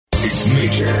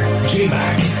Major,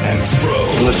 J-Mac, and Fro.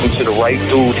 Listen to the right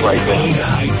dudes right there.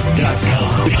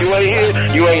 HoodHype.com. If you ain't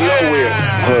here, you ain't nowhere.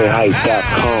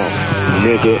 HoodHype.com,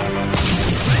 nigga.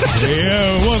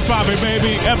 Yeah, what's poppin',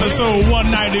 baby? Episode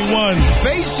 191.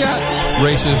 Face shot.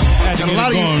 Racist. Had to And a get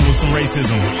lot it of going with some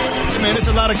racism. Man, there's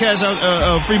a lot of cats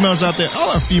out, females out there. All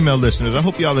our female listeners, I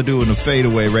hope y'all are doing a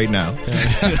fadeaway right now.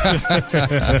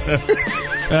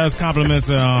 That's compliments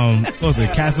to, what was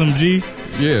it, Kasim G?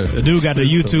 Yeah. The dude got the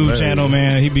YouTube channel,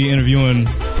 man. He be interviewing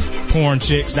porn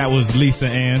chicks. That was Lisa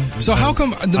Ann. So how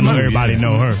come... I know everybody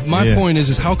know her. My point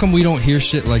is how come we don't hear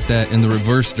shit like that in the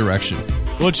reverse direction?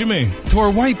 What you mean? To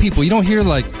our white people, you don't hear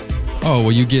like, oh,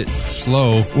 well, you get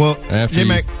slow. Well, after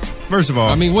J-Mac, first of all,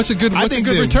 I mean, what's a good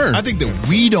return? I think that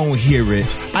we don't hear it.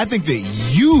 I think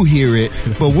that you hear it,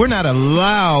 but we're not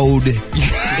allowed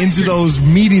into those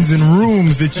meetings and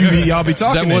rooms that y'all be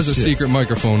talking. That was a shit. secret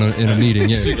microphone in a meeting.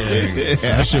 Yeah.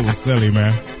 That shit was silly,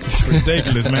 man.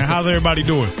 Ridiculous, man. How's everybody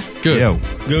doing? Good. Yo.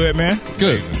 Good, man?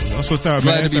 Good. That's what's up,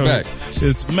 Glad man. to be back.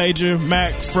 It's Major,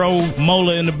 Mac, Fro,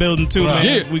 Mola in the building, too, man.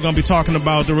 Yeah. We're going to be talking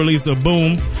about the release of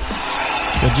Boom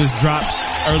that just dropped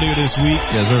earlier this week.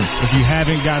 Yes, sir. If you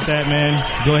haven't got that, man,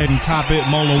 go ahead and cop it.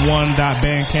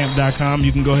 Mola1.bandcamp.com.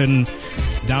 You can go ahead and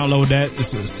download that.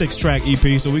 It's a 6-track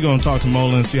EP, so we're going to talk to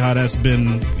Mola and see how that's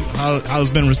been, how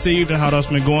it's been received and how that's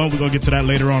been going. We're going to get to that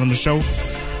later on in the show.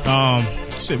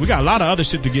 Shit, we got a lot of other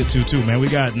shit to get to, too, man. We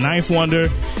got Ninth Wonder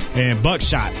and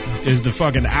Buckshot is the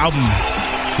fucking album.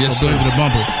 Yes, sir. Blade to the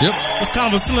Bumper. Yep. It's kind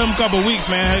of a slim couple weeks,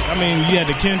 man. I mean, you had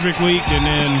the Kendrick week, and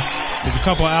then there's a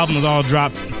couple albums all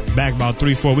dropped back about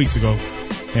 3-4 weeks ago.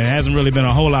 And it hasn't really been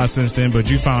a whole lot since then, but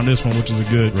you found this one, which is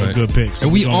a good pick. So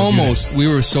and we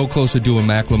were so close to doing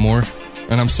Macklemore,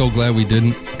 and I'm so glad we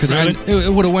didn't. Because Really?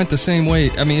 it would have went the same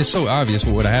way. I mean, it's so obvious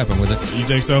what would have happened with it. You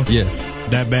think so? Yeah.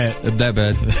 That bad? That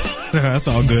bad. That's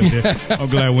all good. Yeah. I'm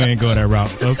glad we ain't go that route.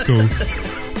 That's cool.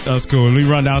 That's cool. Let me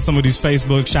run down some of these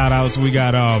Facebook shout outs. We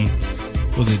got,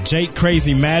 was it Jake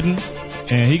Crazy Madden?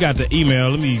 And he got the email.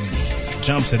 Let me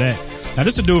jump to that. Now,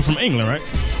 this is a dude from England, right?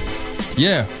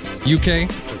 Yeah. UK?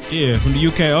 Yeah, from the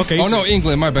UK. Okay. Oh, no,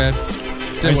 England. My bad.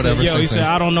 He Whatever. said, he said,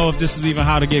 I don't know if this is even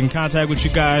how to get in contact with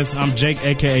you guys. I'm Jake,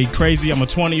 a.k.a. Crazy. I'm a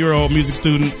 20-year-old music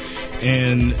student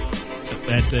and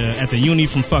at the uni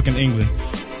from fucking England.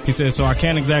 He said, so I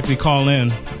can't exactly call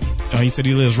in. He said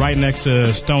he lives right next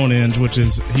to Stonehenge, which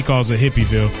is, he calls it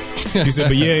Hippieville. He said,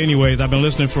 but yeah, anyways, I've been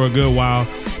listening for a good while,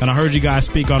 and I heard you guys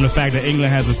speak on the fact that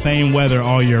England has the same weather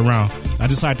all year round. I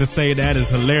just like to say that is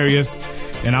hilarious,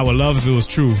 and I would love if it was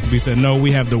true. He said, no,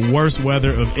 we have the worst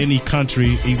weather of any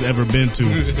country he's ever been to,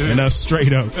 and that's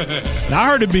straight up. Now, I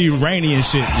heard it be rainy and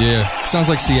shit. Yeah. Sounds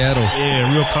like Seattle.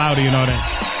 Yeah, real cloudy and all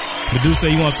that. But dude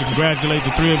say he wants to congratulate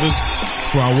the three of us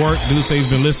for our work. Dude say he's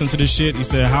been listening to this shit. He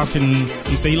said,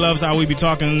 he said he loves how we be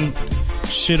talking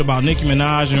shit about Nicki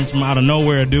Minaj, and from out of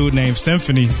nowhere, a dude named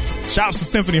Symphony. Shouts to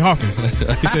Symphony Hawkins.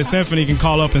 He said Symphony can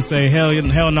call up and say, hell no,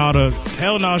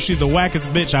 she's the wackest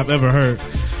bitch I've ever heard.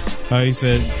 He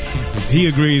said he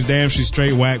agrees, damn, she's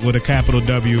straight whack with a capital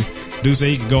W. Dude say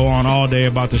he could go on all day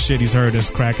about the shit he's heard that's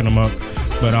cracking him up.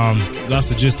 But that's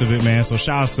the gist of it, man. So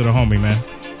shouts to the homie, man.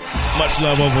 Much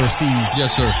love overseas.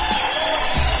 Yes, sir.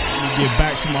 Let me get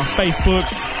back to my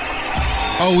Facebooks.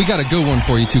 Oh, we got a good one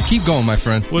for you, too. Keep going, my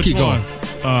friend. Which one?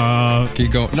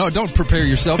 Keep going. No, don't prepare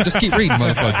yourself. Just keep reading,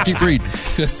 motherfucker. Keep reading.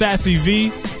 Sassy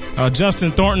V,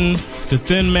 Justin Thornton, The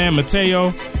Thin Man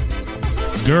Mateo,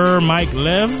 Mike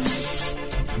Lev,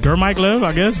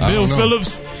 I guess, Bill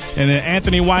Phillips, and then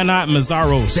Anthony Why Not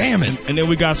Mazzaros. Damn it. And then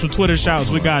we got some Twitter shouts.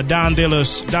 We got Don De La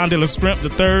Scrimp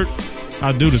III.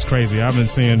 Our dude is crazy. I've been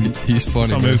seeing He's funny,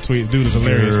 some of his tweets. Dude is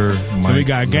hilarious. So we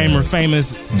got Gamer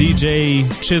Famous, DJ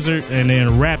Chizard, and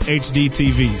then Rap HD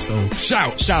TV. So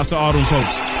shouts to all them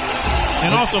folks.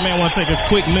 And also, man, I want to take a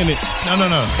quick minute. No.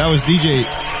 That was DJ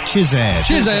Chizad.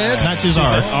 Not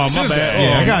Chizard. Oh, my bad.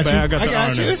 Yeah, I got bad. you. I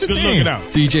got you. It's a Good team. looking out.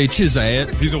 DJ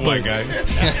Chizad. He's a white guy. You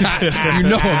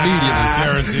know immediately.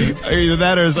 Guaranteed. Either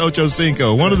that or it's Ocho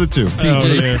Cinco. One of the two.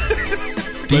 DJ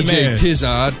man,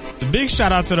 Tizard. The big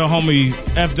shout out to the homie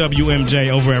FWMJ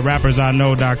over at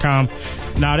rappersiknow.com.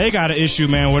 Now, they got an issue,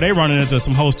 man, where they running into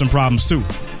some hosting problems, too.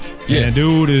 Yeah. And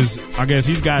dude is, I guess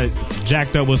he's got it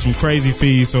jacked up with some crazy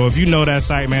fees. So if you know that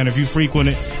site, man, if you frequent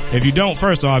it, if you don't,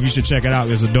 first off, you should check it out.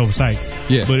 It's a dope site.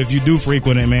 Yeah. But if you do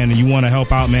frequent it, man, and you want to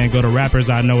help out, man, go to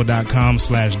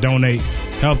rappersiknow.com/donate.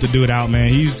 Help the dude out, man.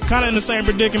 He's kind of in the same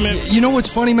predicament. You know what's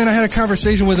funny, man? I had a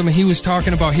conversation with him, and he was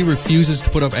talking about he refuses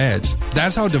to put up ads.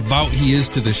 That's how devout he is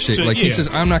to this shit. He says,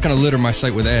 I'm not going to litter my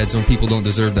site with ads when people don't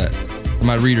deserve that.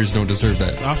 My readers don't deserve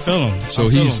that. I feel him. So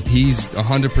he's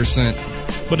 100%.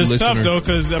 But it's listener. tough, though,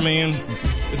 because, I mean,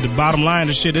 the bottom line,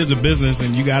 the shit is a business,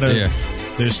 and you gotta.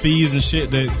 There's fees and shit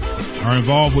that are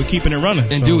involved with keeping it running.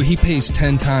 And dude, he pays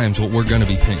 10 times what we're gonna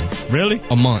be paying. Really?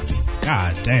 A month.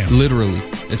 God damn. Literally,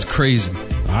 it's crazy.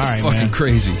 All right, fucking man.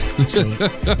 Crazy. So,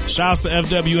 shouts to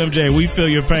FWMJ. We feel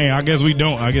your pain. I guess we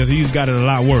don't. I guess he's got it a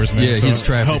lot worse, man. Yeah, so his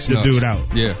traffic's help the nuts. dude out.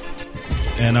 Yeah.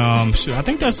 And shit, I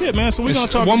think that's it, man. So we're gonna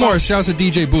talk one about more. Shouts to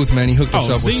DJ Booth, man. He hooked us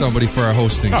up with somebody for our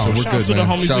hosting, so we're good,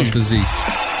 man. Shouts to Z.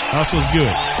 That's what's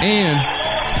good. And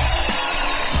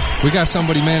we got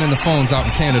somebody, man, in the phones out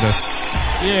in Canada.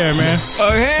 Yeah, man.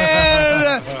 Okay,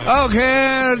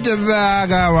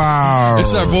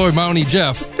 it's our boy Mountie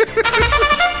Jeff.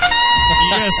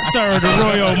 Yes, sir, the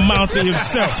Royal Mountie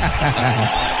himself.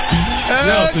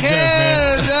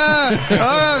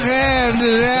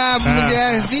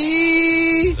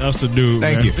 That's the dude.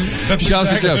 Thank you.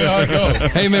 Shouts to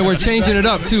Jeff. Hey, man, we're changing it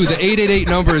up, too. The 888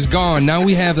 number is gone. Now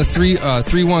we have the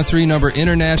 313 number.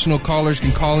 International callers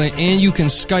can call in, and you can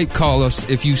Skype call us.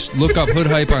 If you look up Hood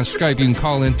Hype on Skype, you can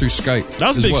call in through Skype.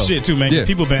 That's big shit, too, man. Yeah.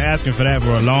 People been asking for that for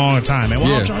a long time, man. Why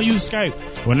don't y'all use Skype?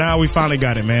 Well, now we finally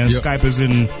got it, man. Yep. Skype is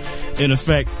in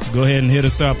effect. Go ahead and hit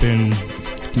us up and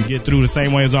get through the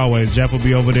same way as always. Jeff will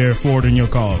be over there forwarding your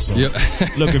calls. So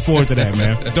looking forward to that,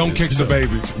 man. Don't kick the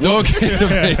baby. Don't kick the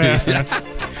baby.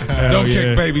 Don't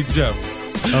kick baby Jeff.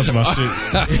 That's my shit.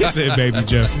 He said baby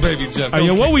Jeff. Baby Jeff.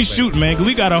 Yo, what we shooting, man? 'Cause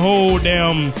we got a whole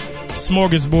damn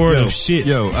smorgasbord of shit.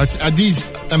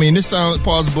 I mean, this sounds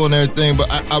plausible and everything, but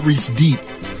I reached deep.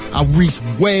 I reached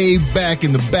way back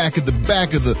in the back of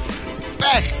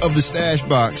the stash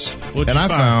box, and I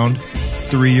found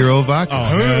 3-year-old vodka. Oh,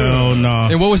 hell no.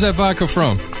 And what was that vodka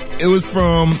from? It was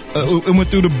from, it went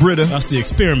through the Brita. That's the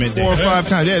experiment. 4 or 5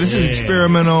 times. Yeah, this is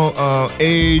experimental,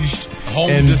 aged, home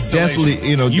and distillation. definitely,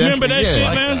 You remember that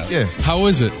shit, man? Yeah. How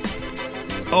is it?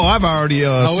 Oh, I've already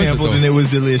sampled and it was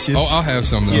delicious. Oh, I'll have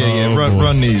some. Yeah.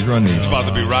 Run these. It's about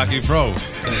to be Rocky Froze.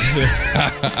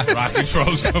 Rocky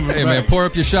Froze coming back. Hey, man, pour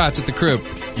up your shots at the crib.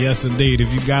 Yes, indeed.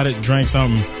 If you got it, drink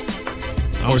something.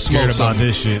 I'm Or scared smoke about something.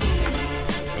 this shit.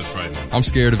 That's right. I'm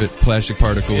scared of it. Plastic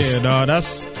particles. Yeah, dog.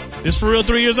 It's for real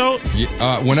 3 years old?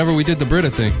 Yeah, whenever we did the Brita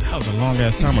thing. That was a long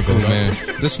ass time ago, Oh, man.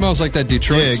 This smells like that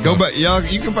Detroit Yeah, stuff. go back. Y'all,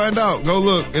 you can find out. Go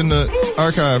look in the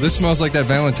archive. This smells like that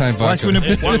Valentine Watch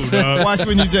vodka. watch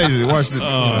when you taste it. Watch the.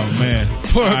 Oh, man.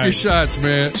 Pour up All your right. shots,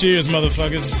 man. Cheers,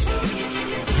 motherfuckers.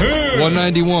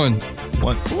 191.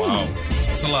 What? Wow.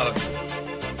 That's a lot of...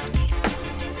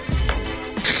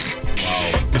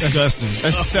 Disgusting.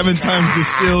 That's 7 times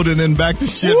distilled and then back to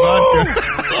shit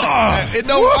vodka. It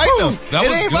don't bite though. That It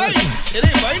was ain't good. biting. It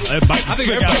ain't biting. That bite the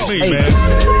flick out everybody- clean, man.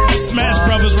 Smash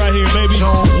Brothers right here, baby.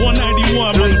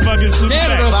 191, motherfuckers. Look at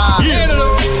Canada. that. Yeah.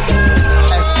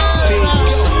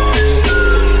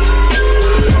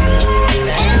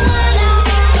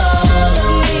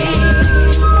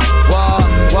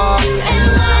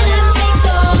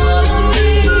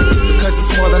 Because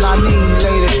it's more than I need,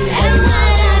 lady.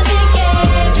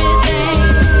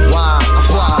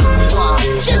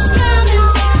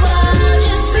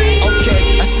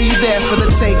 Okay, I see you there for the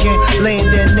taking, laying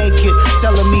there naked,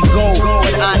 telling me go,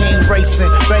 but I ain't racing.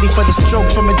 Ready for the stroke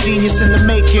from a genius in the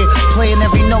making, playing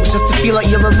every note just to feel like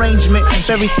your arrangement.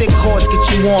 Very thick chords get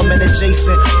you warm and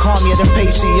adjacent, calm yet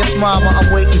impatient. Yes, mama, I'm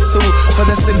waiting too for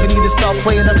the symphony to start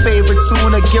playing a favorite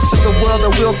tune, a gift to the world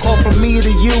that will call from me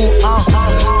to you.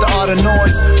 The art of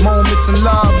noise, moments in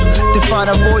love, define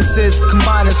our voices,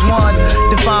 combine as one.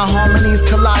 Divine harmonies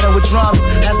colliding with drums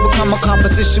has become a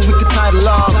composition we could title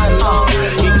off.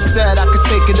 Yeah, you said I could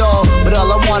take it all, but all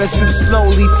I want is you to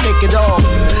slowly take it off.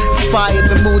 Inspire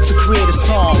the mood to create a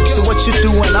song. Do what you're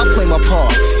doing, I'll play my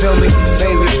part. Feel me,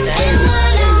 baby, baby.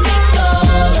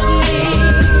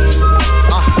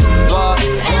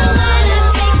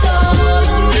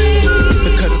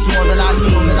 Because it's more than I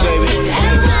need, baby.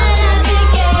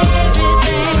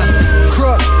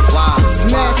 Crook,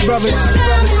 Smash Brothers.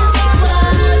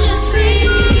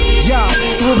 Yo,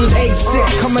 so it was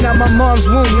 8-6, coming out my mom's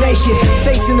womb naked,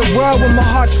 facing the world when my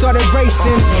heart started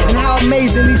racing. And how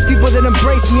amazing these people that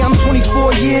embrace me. I'm 24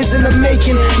 years in the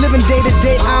making, living day to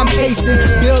day, I'm pacing,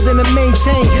 building and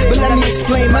maintain. But let me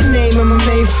explain my name and my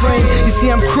mainframe. You see,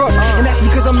 I'm crook, and that's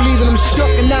because I'm leaving them shook.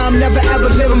 And now I'm never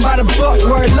ever living by the book,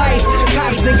 word life.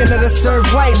 Cops thinking that I serve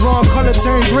white, wrong color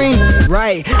turn green.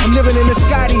 Right, I'm living in the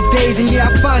sky these days, and yeah,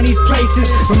 I find these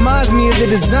places. Reminds me of the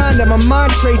design that my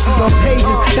mind traces on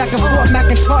pages. Back and forth,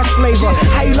 Macintosh flavor.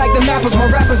 How you like the mappers? My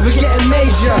rappers be getting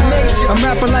major. I'm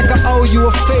rapping like I owe you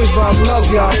a favor. I love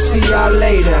y'all. See y'all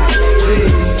later.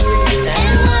 Peace.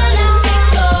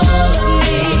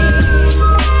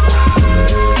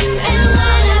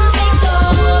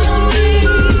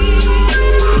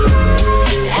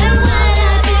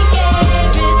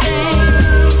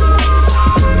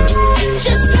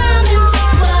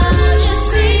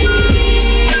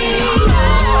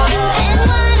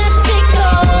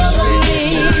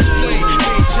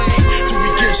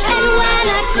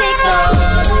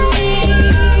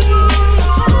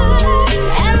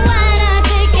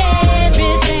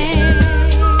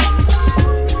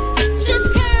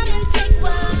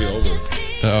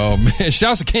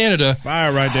 Shouts to Canada.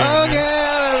 Fire right there. Oh,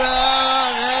 Man.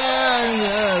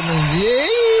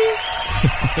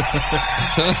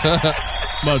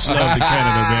 Much love to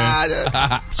Canada,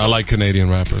 man. I like Canadian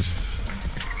rappers.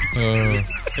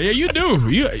 Yeah, you do.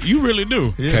 You really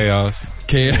do. Chaos.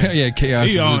 Chaos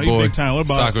is He the boy. big time. What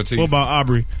about Socrates. What about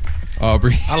Aubrey?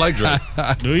 Aubrey. I like Drake.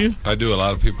 Do you? I do. A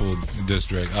lot of people diss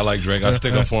Drake. I like Drake. I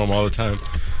stick up for him all the time.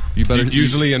 You better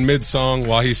Usually in mid-song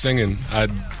while he's singing,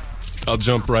 I'll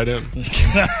jump right in. let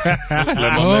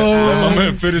my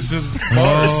man finish his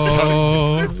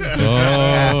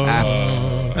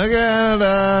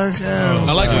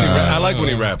I like when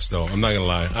he raps though. I'm not gonna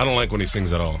lie. I don't like when he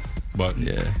sings at all. But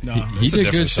yeah, No, he it's a did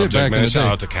different good shit subject, back man. in the Shout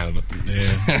day. out to Canada.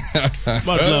 Yeah.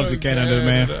 Much love to Canada,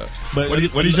 man. But What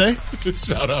do you say?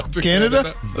 Shout out to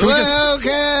Canada? Well,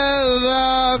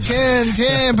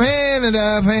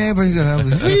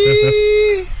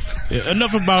 yeah,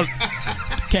 enough about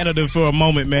Canada for a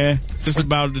moment, man. Just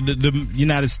about the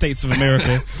United States of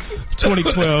America.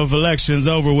 2012 elections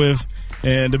over with,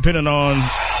 and depending on,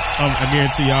 I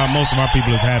guarantee y'all, most of our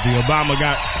people is happy. Obama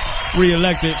got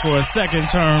reelected for a second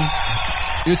term.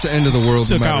 It's the end of the world.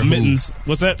 Took no matter out who. mittens.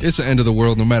 What's that? It's the end of the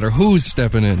world no matter who's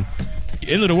stepping in.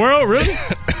 End of the world, really?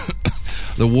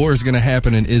 The war is going to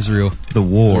happen in Israel. The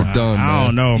war. We're done, I man.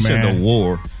 don't know, You said man. the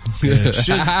war. Yeah,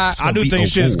 shit's- I do be think a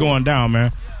shit's war. going down,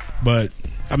 man. But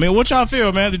I mean, what y'all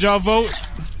feel, man? Did y'all vote?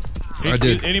 I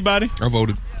did. Anybody? I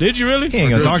voted. Did you really? He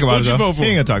ain't gonna talk about What'd it, you though. vote for? He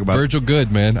ain't gonna talk about it. Virgil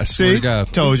Good, man. I swear See? to God.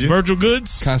 Told you. Virgil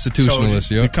Goods? Constitutionalist,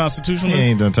 The yo. He constitutionalist?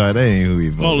 ain't done talk. That ain't who he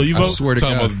voted. Mola, you I vote? swear to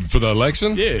Talking God. about for the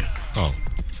election? Yeah. Oh.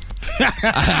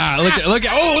 Look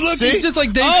at See? it's just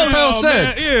like Dave Oh, Chappelle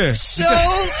said. man, yeah. So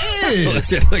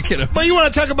is. Look at him. But you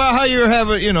want to talk about how you're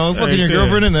having, fucking your Hey,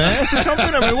 girlfriend in the ass or something?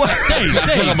 I mean, what?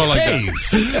 Talking about like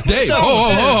Dave. Dave.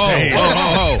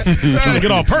 Oh. Trying to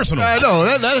get all personal. I know.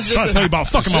 That's just Trying to tell you about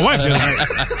fucking my wife the other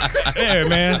night. Yeah,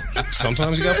 man.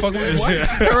 sometimes you got to fuck with his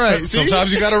wife. All right. See?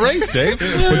 Sometimes you got to race, Dave.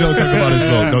 But don't talk about his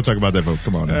vote. Don't talk about that vote.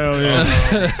 Come on now. Hell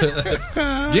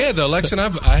yeah. Yeah, the election. I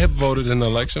have voted in the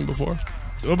election before.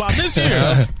 What about this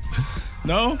year?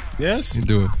 No? Yes? You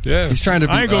do it. Yeah. He's trying to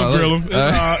be. I ain't gonna grill him. It's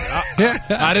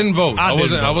I didn't vote. I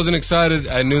didn't I vote. wasn't excited.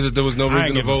 I knew that there was no I ain't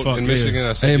reason to give a vote fuck, in yeah. Michigan.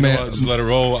 I said, Hey, you man. know what, just let it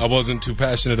roll. I wasn't too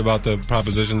passionate about the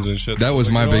propositions and shit. That was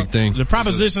my big thing. the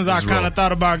propositions I This is kind wrong. of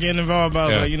thought about getting involved, but I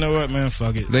was Yeah. like, you know what, man,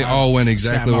 fuck it. They I all went sat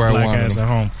exactly my where I black wanted ass them. at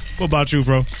home. What about you,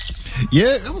 bro?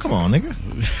 Yeah, come on, nigga.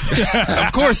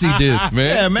 Of course he did, man.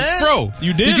 Yeah, man. Bro,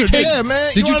 You did Did you or take? Yeah,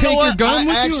 man. Did you wanna take know your what? gun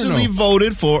with I you or actually no?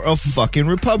 voted for a fucking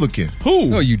Republican. Who?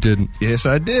 No, you didn't. Yes,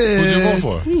 I did. Who'd you vote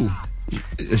for?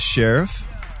 Who? A sheriff.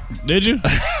 Did you? For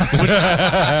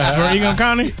Ingham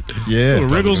County? Yeah. Who,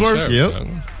 Rigglesworth? Yep.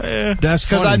 Yeah. That's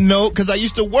Because funny. because I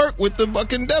used to work with the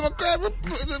fucking Democrat,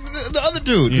 the other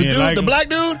dude, You didn't like the him? black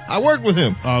dude. I worked with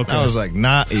him. Oh, okay. I was like,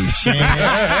 not a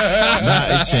chance,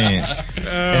 not a chance.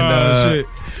 And Shit.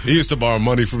 He used to borrow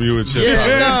money from you and shit.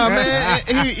 yeah, nah,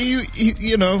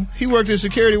 man. He worked in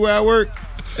security where I worked,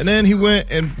 and then he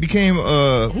went and became Who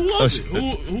was it?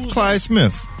 Who was Clyde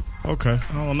Smith. Okay.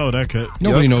 I don't know that cat.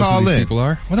 Nobody knows Call who these in. people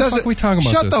are. What the fuck are we talking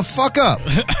about? Shut the fuck up.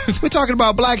 We're talking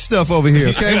about black stuff over here,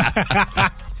 okay?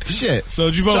 Shit. So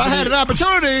did you vote So for I had the- an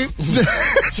opportunity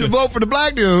to vote for the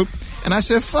black dude, and I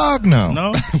said, fuck no.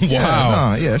 No? Yeah,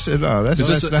 Wow. no, yeah, I said, no. That's Is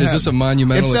this not a happening.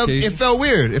 monumental occasion? It felt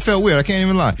weird. It felt weird. I can't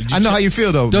even lie. I know how you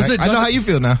feel though. Does Mac. it- I know does how it- you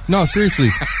feel now. No, seriously.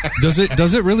 Does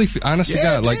it really? Honest to Yeah,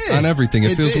 God, like did. on everything,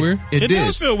 it feels did. weird. It did.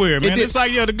 does feel weird, man. It did. It's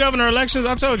like, the governor elections,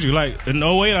 I told you. Like, in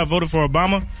 08, I voted for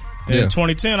Obama. In Yeah.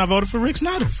 2010, I voted for Rick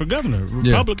Snyder for governor.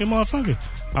 Republican motherfucker.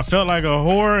 I felt like a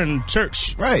whore in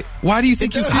church. Right. Why do you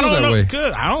think you does. feel I don't that know. way?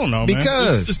 Good. I don't know, man.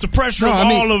 Because- It's the pressure No, of I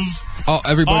mean,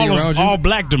 everybody all around you. all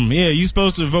blackdom. Yeah, you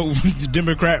supposed to vote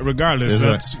Democrat regardless.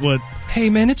 That's That's what. Hey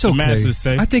man, it's okay. masses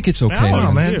say. I think it's okay. Man, I don't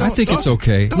know, man. I think Don't- it's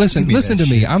okay. don't Listen, give me listen that to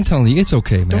me. shit. I'm telling you, it's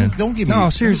okay, man. Don't give me. No,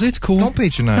 seriously, it's cool. Don't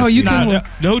patronize. No, you me. can. Did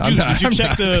you I'm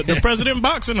check not. the president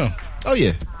box or no? Oh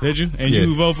yeah, Did you? And Yeah.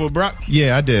 you vote for Brock?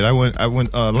 yeah. I did. I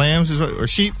went. Lambs or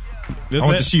sheep. That's I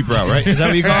went it? the sheep route. Right? Is that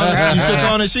what you call it? You still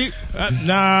calling it sheep?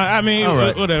 Nah, I mean, All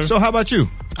right. whatever. So how about you?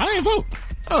 I didn't vote.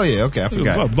 Oh yeah. Okay, I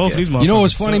forgot. Fuck both Yeah. these motherfuckers. You know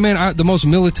what's funny, suck. man? The most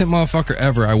militant motherfucker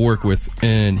ever I work with,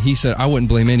 and he said I wouldn't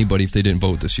blame anybody if they didn't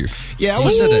vote this year. Yeah, I He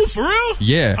was. said Ooh, that. for real?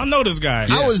 Yeah. I know this guy.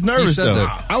 Yeah. I was nervous he said though.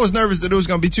 that. I was nervous that there was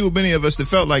going to be too many of us that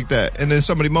felt like that, and then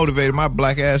somebody motivated my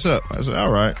black ass up. I said,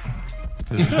 "All right."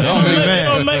 It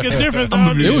don't make a difference,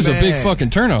 dog. It was a big fucking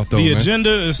turnout, though. The man.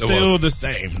 agenda is still the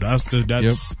same. That's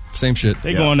Yep, same shit.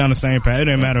 they going down the same path. It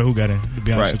didn't matter who got in. To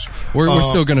be honest with you. We're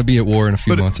still gonna be at war in a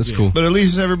few months. It's cool. But at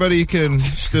least everybody can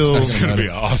still It's It's gonna be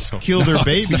awesome. kill their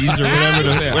babies or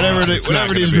whatever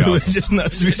these religious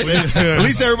nuts be saying. At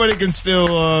least everybody can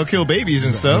still kill babies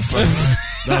and stuff.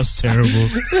 That's terrible.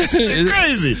 It's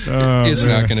crazy. It's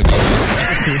not gonna be.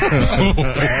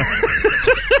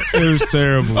 It was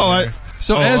terrible.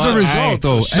 So as a result,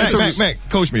 though, Mac,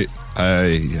 coach me.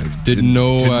 I didn't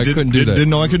know I couldn't do that. Didn't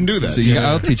know I couldn't do that. So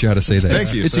I'll teach you how to say that.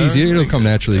 Thank you, It's sir. easy. It'll come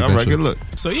naturally. All right, eventually. good look.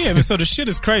 So yeah, man, so the shit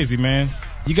is crazy, man.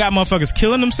 You got motherfuckers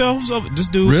killing themselves. This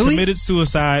dude Really? committed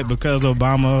suicide because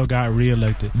Obama got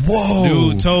reelected.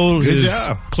 Whoa. Dude told Good his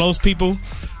job. close people,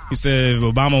 he said, if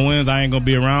Obama wins, I ain't gonna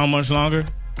be around much longer.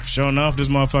 Sure enough, this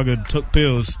motherfucker took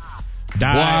pills,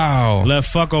 died, Wow. left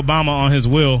fuck Obama on his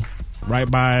will, right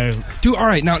by. Dude, all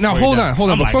right, now hold on.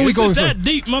 I'm Before like, we is go it any that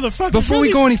deep, motherfucker. Before we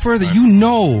really? go any further, you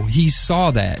know he saw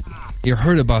that. You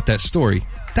heard about that story.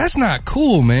 That's not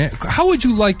cool, man. How would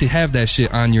you like to have that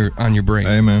shit on your brain?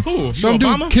 Hey, man. Who? You Some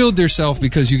Obama? dude killed herself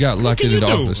because you got What elected can you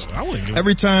into do? office. I wouldn't give a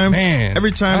Every time Man, that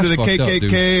that's a fucked up,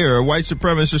 KKK or a white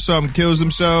supremacist or something kills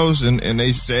themselves and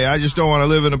they say, I just don't want to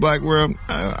live in a black world,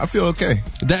 I feel okay.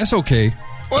 That's okay.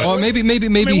 Well, maybe I mean,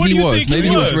 what he do you was. think Maybe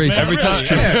he was man? racist. Every time,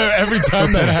 Really? every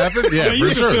time that happens, yeah, Man, you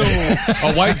for can sure. feel-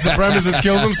 A white supremacist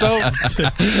kills himself.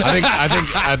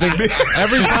 I think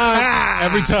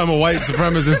every time a white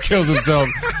supremacist kills himself,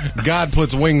 God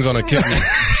puts wings on a kitten.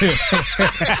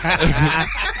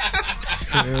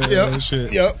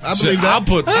 Yep, I believe that. I'll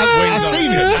put wings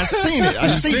I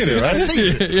seen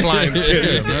it. Flying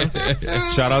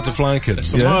kittens. Shout out to flying kittens.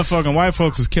 So motherfucking white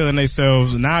folks is killing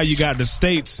themselves. Now you got the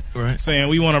states saying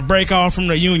we want to break off from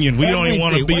the union. We don't even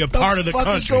want to be a part of the What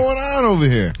the fuck is country. going on over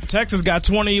here? Texas got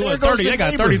 20, There what, goes 30. the They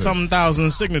got neighborhood. 30-something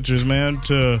thousand signatures, man,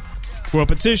 for a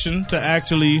petition to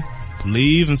actually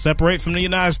leave and separate from the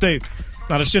United States.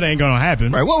 Now the shit ain't gonna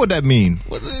happen. Right, what would that mean?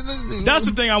 That's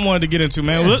the thing I wanted to get into,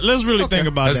 man. Let's really think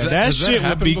about Has that. that- That has that shit would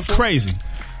happened be before? crazy.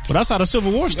 But that's how the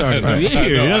Civil War started. Right. Yeah, I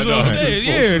know, that's what I I'm know. saying.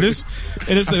 Yeah, it's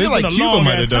I feel like been a Cuba long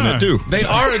might have ass done time. it too. They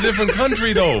are a different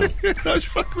country, though.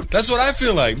 That's what I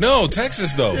feel like. No,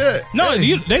 Texas, though. No,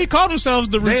 they call themselves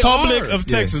the They Republic are. of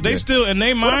Texas. They yeah. still, in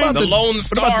their mind, about The Lone about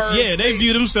Star. yeah, they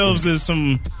view themselves as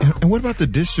some, And what about the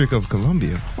District of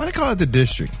Columbia? Why they call it the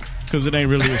district? because it ain't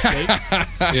really a state.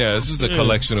 Yeah, it's just a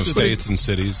collection of states and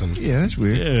cities and Yeah, that's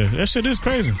weird. Yeah, that shit is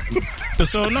crazy. But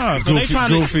so they trying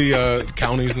to. goofy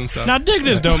counties and stuff. Now dig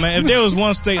this though, man. If there was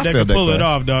one state that feel could that pull it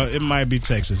class. off, dog, it might be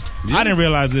Texas. I didn't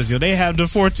realize this, yo. They have the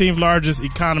 14th largest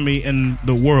economy in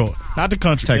the world, not the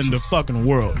country, Texas. in the fucking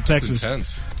world. It's Texas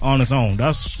intense. on its own.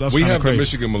 That's We kinda have crazy. the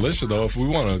Michigan militia, though. If we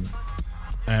want to,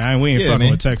 We ain't Yeah, fucking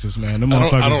man. with Texas, man. Them I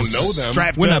don't motherfuckers is know them.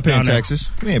 strapped We're up not paying down there. taxes.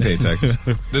 We ain't paying taxes.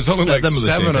 there's only like That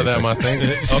militia 7 ain't of them, I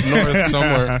think, up north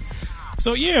somewhere.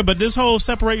 So yeah, but this whole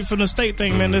separating from the state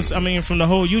thing, man, from the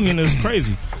whole union is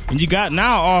crazy. And you got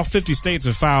now all 50 states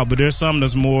are filed, but there's some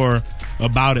that's more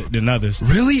about it than others.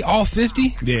 Really, all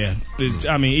 50? Yeah,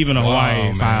 even a Hawaii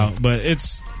man. filed, but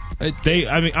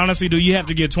honestly, do you have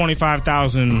to get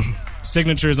 25,000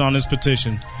 signatures on this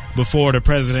petition before the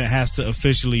president has to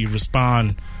officially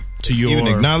respond to your Even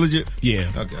acknowledge it? Yeah.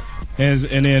 Okay.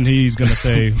 And then he's gonna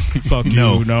say, "Fuck you,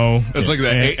 no." It's like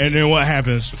that. And then what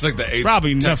happens? It's like the 8th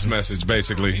Probably text nothing. message,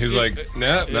 basically. He's like,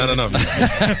 nah, no.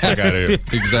 Fuck out of here.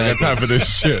 Exactly. I got time for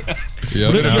this shit. Yep.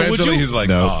 And Would eventually you- he's like,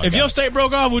 No. oh, If God. your state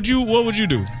broke off, what would you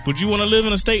do? Would you want to live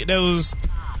in a state that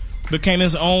became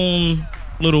its own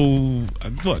little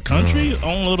country,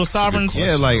 own little sovereign?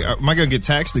 Yeah, like, am I going to get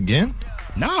taxed again?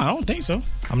 Nah, I don't think so.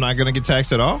 I'm not going to get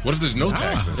taxed at all? What if there's no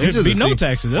taxes? These are There'd be the no things-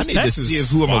 taxes. That's I need Texas. to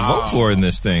see who I'm going to vote for in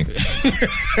this thing.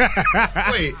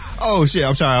 Wait. Oh, shit.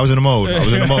 I'm sorry. I was in the mode,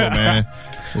 man.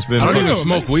 It's been I don't even know,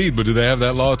 smoke weed, but do they have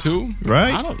that law too?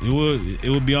 right? I don't. It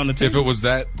would be on the If table. it was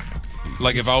that,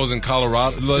 like if I was in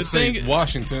Colorado, let's The say thing-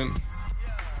 Washington,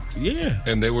 Yeah.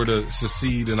 and they were to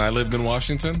secede and I lived in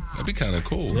Washington, that'd be kind of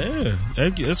cool. Yeah,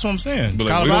 that's what I'm saying. But,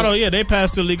 like, we Colorado, don't- they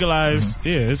passed to legalize.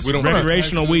 Yeah, it's We don't want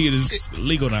recreational taxes. weed is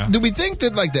legal now. Do we think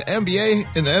that like the NBA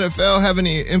and the NFL have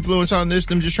any influence on this?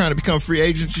 Them just trying to become free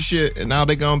agents and shit, and now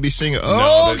they're gonna be singing. they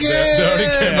Okay, already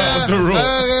came out with the rule.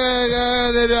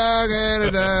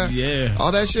 Yeah.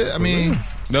 all that shit. I mean,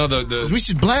 No, the we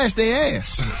should blast their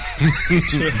ass.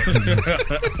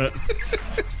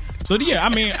 So yeah,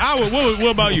 I would.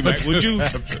 What about you, Mac? Would you?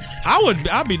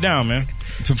 I'd be down, man.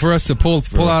 For us to pull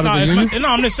out of the union?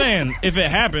 I'm just saying, if it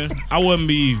happened, I wouldn't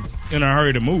be in a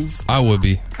hurry to move. I would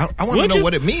be. I want Would to know you?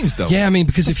 what it means, though. Yeah, I mean,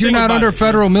 because if you're Think not about under it.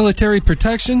 federal military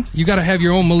protection, you got to have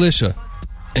your own militia.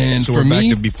 And So for we're back me,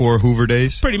 to before Hoover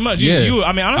days. Pretty much. Yeah.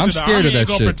 I mean, honestly, I'm the scared Army of that ain't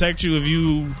gonna shit. protect you if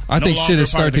you. I think no shit longer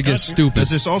is part starting of to the get country. stupid. Does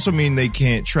this also mean they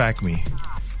can't track me?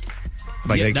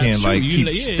 Like Yeah, they that's can't true. like You keep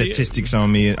know, yeah, statistics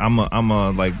on me. I'm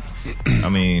a like. I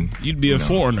mean, You'd be a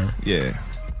foreigner. yeah.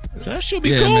 So that should be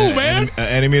Yeah, cool, man. man.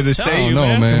 Enemy of the Tell state. you, know,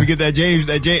 man. Can we get that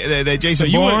Jason So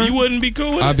you Bourne? wouldn't be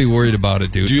cool with I'd it? be worried about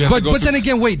it, dude. Do you have to But go but then through-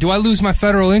 again, wait, do I lose my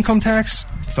federal income tax?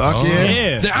 Fuck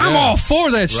yeah. Yeah. I'm all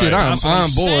for that shit. Right, I'm that's what I'm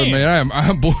bored, saying. man.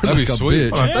 I'm bored That'd like be a sweet. bitch.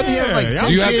 Hold on, let me have like Yeah, 10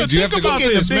 Do you have- kids. do you have to think go about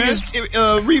get this, the man.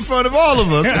 biggest refund of all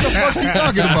of us? What the fuck's he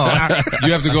talking about?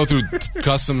 You have to go through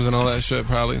customs and all that shit,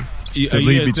 probably. To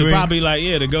leave between? to probably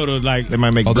to go to like They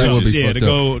might make Oh, that would bridges. be yeah, fucked to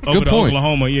go up. over Good to point.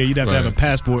 Oklahoma. Yeah, you'd have to have a Right.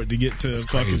 passport to get to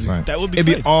fucking. Right. That would be. It'd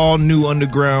be crazy. all new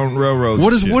underground railroads.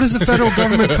 What and does the federal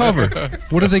government cover?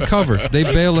 What do they cover? They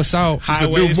bail us out.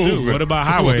 highways new too. movement. What about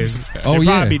highways? Oh, There'd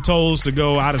yeah. probably be tolls to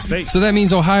go out of state. So that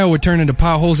means Ohio would turn into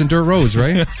potholes and dirt roads,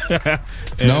 right?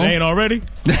 And No? it ain't already.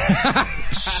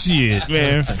 Shit,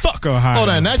 man. Fuck Ohio. Hold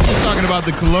on, not just talking about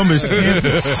the Columbus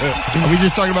campus. Are we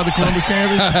just talking about the Columbus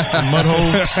campus? Mud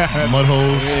holes? Mud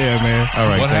holes? Yeah, man. All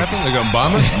right. What thank happened? They gonna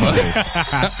bomb us?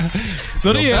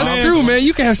 So yeah, That's man. true, man.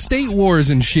 You can have state wars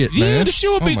and shit, man. Yeah, the shit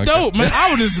would Oh be my dope, God. man. I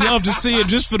would just love to see it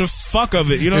just for the fuck of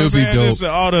it. You know It what would I'm be saying? dope. Just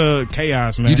all the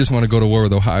chaos, man. You just want to go to war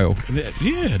with Ohio. yeah,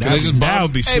 they just that bomb-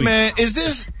 would be Hey sweet. man, is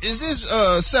this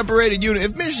separated unit?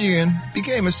 If Michigan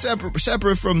became a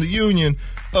separate from the Union,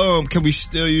 can we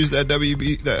still use that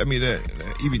WB? That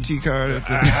EBT card at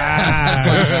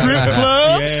the strip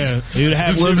club? Yeah, you'd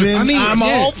have. Well, then I mean, I'm yeah.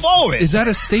 all for it. Is that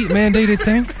a state mandated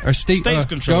thing or state States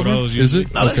control government? those Is usually.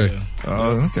 it? No, that's- Okay.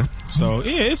 Oh, okay. So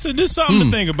yeah, it's something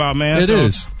to think about, man. It so,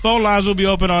 is. Phone lines will be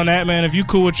open on that, man. If you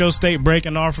cool with your state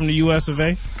breaking off from the U.S. of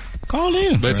A., call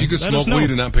in. But if you could Let us smoke know. weed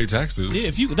and not pay taxes. Yeah,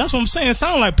 if you, that's what I'm saying. It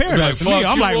sounds like paradise to Like, me.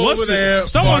 fuck I'm you like, over what's there,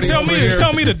 someone party tell over me here.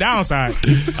 tell me the downside.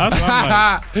 That's what I'm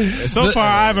like. So far,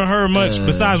 I haven't heard much.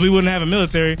 Besides, we wouldn't have a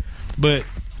military. But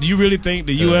do you really think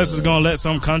the U.S. is going to let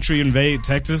some country invade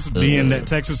Texas, being that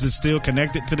Texas is still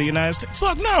connected to the United States?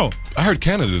 Fuck no. I heard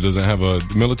Canada doesn't have a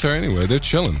military anyway. They're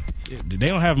chilling. They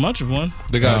don't have much of one.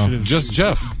 They got No. just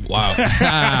Jeff. Wow.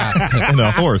 And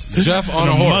a horse. Jeff on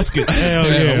a A horse. musket.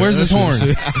 Hell yeah. Where's his horns?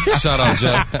 Shout out,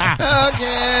 Jeff.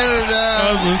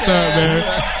 That's what's up, man.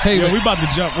 Hey, Yo, we about to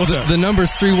jump. What's up? the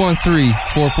number's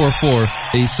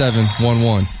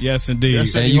 313-444-8711. Yes, indeed.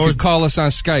 Yes, And He you can hosts- call us on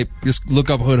Skype. Just look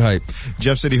up Hood Hype.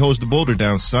 Jeff said he holds the boulder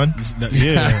down, son.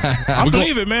 Yeah, I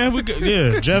believe it, man.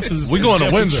 Jeff is. We going to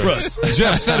Jeff we Windsor. Trust.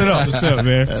 Jeff, set it up. What's up,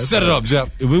 man? Set it up,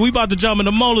 Jeff. We about to jump in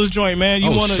the Molars joint, man. You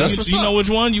Oh, want that's to? what's You up. know which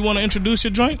one? You want to introduce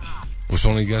your joint? Which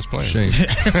one are you guys playing? Shame.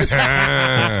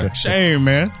 Shame,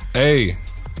 man. Hey,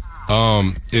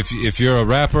 if you're a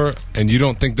rapper and you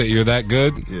don't think that you're that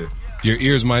good, your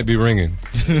ears might be ringing.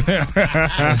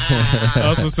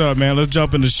 That's what's up, man. Let's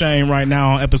jump into Shame right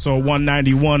now on episode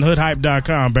 191.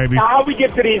 Hoodhype.com, baby. Now, how we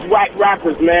get to these whack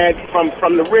rappers, man,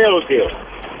 from the real deal?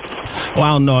 Well, I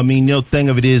don't know. I mean, the thing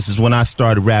of it is when I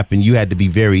started rapping, you had to be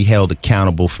very held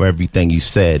accountable for everything you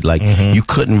said. Like, you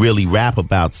couldn't really rap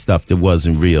about stuff that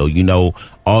wasn't real. You know,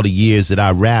 all the years that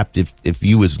I rapped, if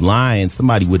you was lying,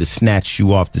 somebody would have snatched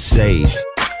you off the stage.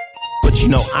 But, you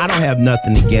know, I don't have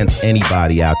nothing against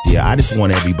anybody out there. I just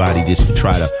want everybody just to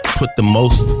try to put the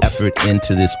most effort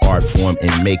into this art form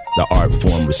and make the art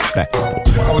form respectable.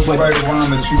 I was write a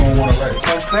rhyme that you don't want to write.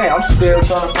 I'm saying, I'm still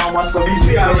trying to find myself. You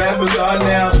see how rappers are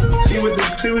now. See what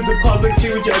the public,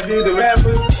 see what y'all did to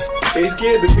rappers. They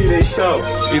scared to be they self.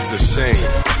 It's a shame.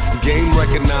 Game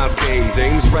recognize game.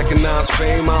 Dames recognize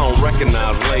fame. I don't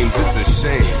recognize lames. It's a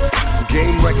shame.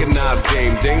 Game recognize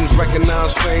game. Dames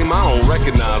recognize fame. I don't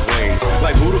recognize lames.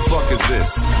 Like who the fuck is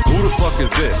this? Who the fuck is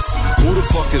this? Who the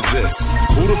fuck is this?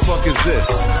 Who the fuck is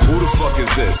this? Who the fuck is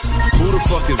this? Who the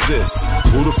fuck is this?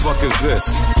 Who the fuck is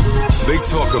this? They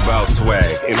talk about swag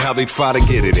and how they try to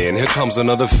get it in. Here comes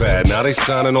another fad. Now they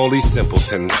signing all these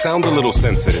simpletons. Sound a little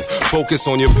sensitive. Focus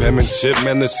on your penmanship,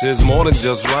 man. This is more than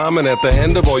just rhyming. At the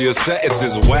end of all your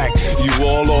sentences, whack. You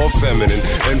all feminine.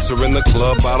 Entering the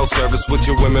club, bottle service with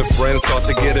your women friends. Start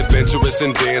to get adventurous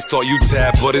and dance. Thought you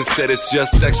tap, but instead it's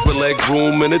just extra leg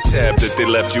room and a tab that they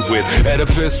left you with.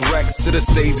 Oedipus Rex to the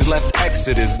stage left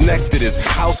Exodus. Next it is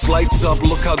house lights up.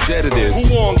 Look how dead it is.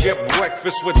 Who won't get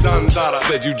breakfast with Don Dada?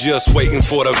 Said you just waiting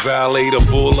for the valet to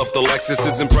pull up the Lexus.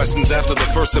 His impressions after the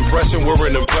first impression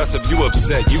weren't impressive. You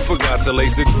upset, you forgot to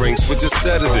lace the drinks with your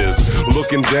sedatives.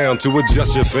 Looking down to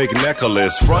adjust your fake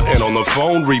necklace. Frontin' on the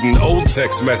phone, reading old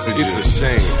text messages. It's a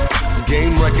shame.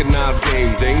 Game recognize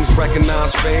game. Dames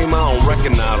recognize fame. I don't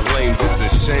recognize lames. It's a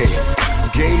shame.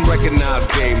 Game recognize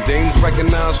game, dames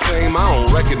recognize fame. I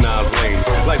don't recognize lames.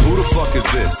 Like who the fuck is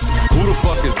this? Who the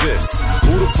fuck is this?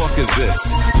 Who the fuck is this?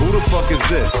 Who the fuck is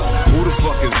this? Who the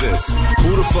fuck is this?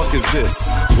 Who the fuck is this?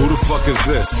 Who the fuck is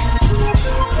this?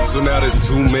 So now there's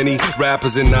too many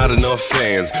rappers and not enough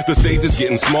fans. The stage is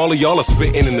getting smaller, y'all are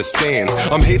spitting in the stands.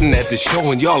 I'm hitting at the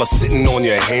show and y'all are sitting on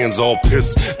your hands all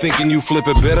pissed, thinking you flip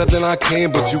it better than I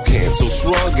can, but you can't. So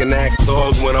shrug and act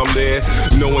thug when I'm there,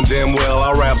 knowing damn well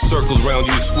I wrap circles around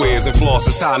you squares and floss.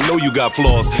 That's how I know you got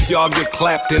flaws. Y'all get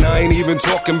clapped and I ain't even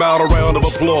talking about a round of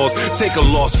applause. Take a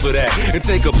loss for that and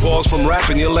take a pause from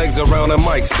rapping your legs around a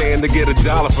mic stand to get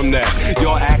 $1 from that.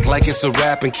 Y'all act like it's a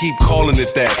rap and keep calling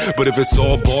it that, but if it's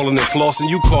all ballin' and flossing,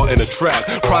 you caught in a trap.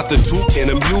 Prostitute in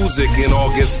the music and all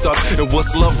get stuck. And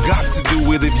what's love got to do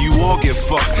with if you all get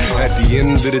fucked? At the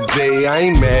end of the day, I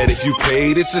ain't mad if you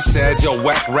paid. It's just sad y'all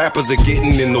whack rappers are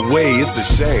getting in the way. It's a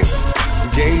shame.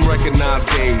 Game recognize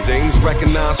game, dames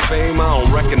recognize fame. I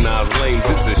don't recognize lames,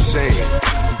 it's a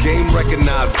shame. Game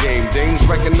recognize game, dames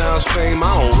recognize fame.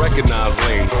 I don't recognize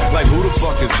lames. Like who the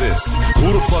fuck is this? Who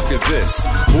the fuck is this?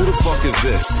 Who the fuck is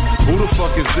this? Who the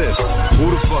fuck is this? Who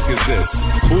the fuck is this?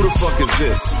 Who the fuck is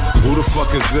this? Who the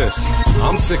fuck is this?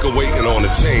 I'm sick of waiting on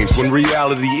a change when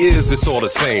reality is it's all the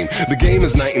same. The game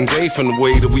is night and day from the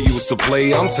way that we used to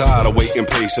play. I'm tired of waiting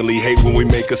patiently. Hate when we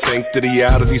make a sanctity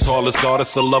out of these heartless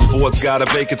artists. A love for it's got a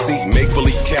vacancy. Make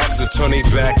believe cats are turning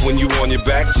back when you on your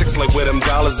back. Chicks like where them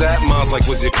dollars at. Mine's like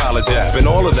where's your college app? And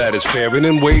all of that is fair and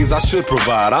in ways I should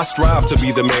provide. I strive to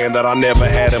be the man that I never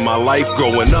had in my life.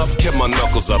 Growing up, kept my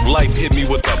knuckles up. Life hit me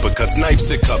with uppercuts.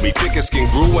 Knives it cut me. Thick as skin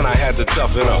grew when I had to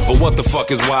toughen up. But what the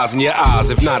fuck is wise in your eyes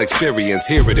if not experience?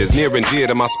 Here it is, near and dear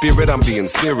to my spirit. I'm being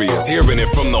serious. Hearing it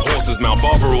from the horse's mouth,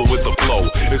 Barbara with the flow.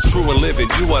 It's true and living.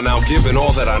 You are now giving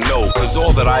all that I know. Cause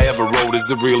all that I ever wrote is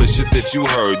the realest shit that you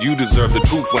heard. You deserve the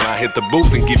truth when I hit the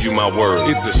booth and give you my word.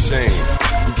 It's a shame.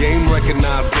 Game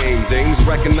recognize game, dames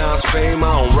recognize fame.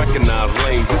 I don't recognize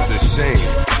lames, it's a shame.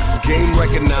 Game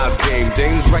recognize game,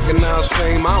 dames recognize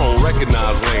fame. I don't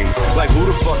recognize lames. Like who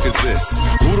the fuck is this?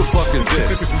 Who the fuck is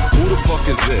this? Who the fuck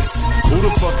is this? Who the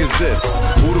fuck is this?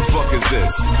 Who the fuck is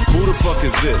this? Who the fuck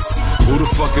is this? Who the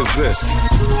fuck is this?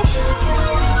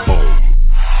 Boom.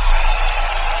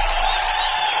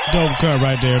 Dope cut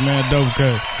right there, man. Dope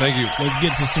cut. Thank you. Let's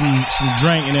get to some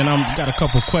drink, and then I've got a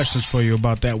couple questions for you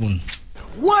about that one.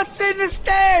 What's in the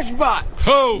stash box?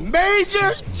 Ho!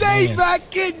 Major J-Mac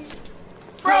getting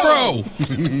Fro.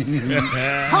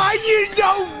 How you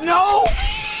don't know?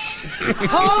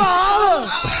 Holla,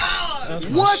 holla.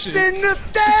 What's in the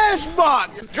stash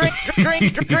box? Drink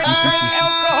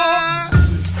alcohol.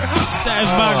 Stash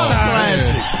box time.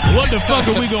 Classic. What the fuck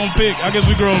are we gonna pick? I guess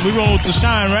we going with the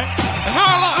Shine, right?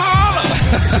 Holla, holla.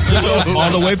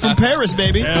 All the way from Paris,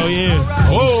 baby. Hell yeah.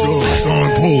 Sean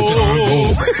Paul.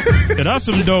 Yeah, that's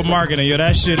some dope marketing. Yo,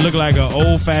 that shit look like an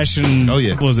old fashioned. Oh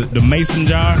yeah. What was it? The mason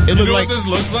jar. It You looked know like what this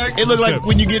looks like? it looked like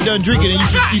when you get done drinking and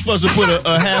you're supposed to put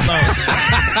a half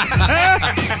ounce.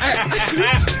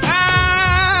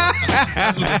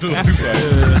 That's what this looks like.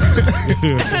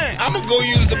 I'm gonna go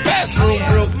use the bathroom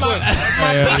real quick.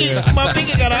 My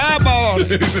pinky got an eyeball on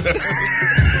it.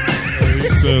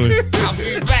 Silly. I'll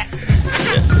be back.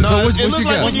 No, So what it you looked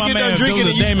got? like when you My get man, done drinking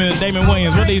and you Damon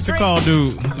Wayans. What they used to call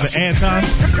dude? The Anton?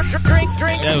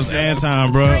 That was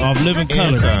Anton, bro. Off Living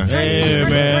Color. Anton. Yeah,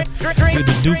 man. Get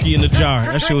the dookie in the jar.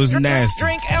 That shit was nasty.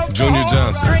 Junior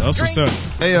Johnson. That's what's up.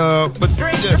 Hey,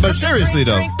 but seriously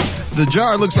though, the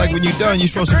jar looks like when you're done, you're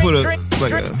supposed to put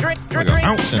like an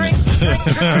ounce in it.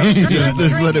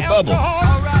 just let it bubble.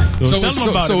 So tell them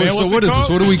about it, man. What's what it is this?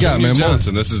 called? What do we got, Junior man?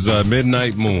 Johnson. This is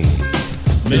Midnight Moon.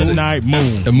 Midnight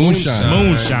Moon. The moonshine.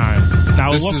 Moonshine.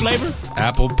 Now, This what is flavor?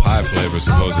 Apple pie flavor,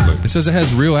 supposedly. It says it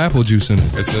has real apple juice in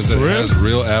it. It says it has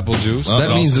real apple juice.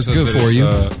 That It means also it's says good that for you.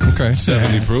 Okay.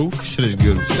 70 proof. Shit is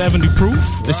good. 70 proof.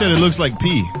 They said it looks like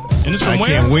pee. And it's from I where?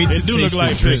 can't wait to It do look taste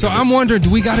like the drink. So I'm wondering, do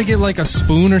we got to get like a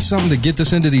spoon or something to get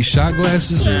this into these shot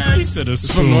glasses? Or, Yeah, he said a It's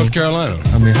spoon. from North Carolina.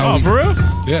 I mean, how? Oh, for real?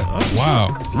 Yeah.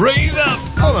 Wow. Raise up.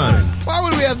 Hold on. Why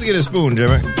would we have to get a spoon,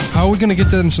 Jimmy? How are we gonna get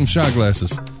them some shot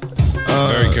glasses?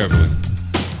 Very carefully.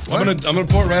 I'm gonna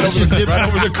pour it right over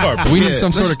the carpet. We need Yeah,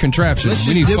 some sort of contraption. let's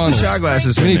We just need dip the funnels. shot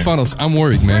glasses We in need there. funnels. I'm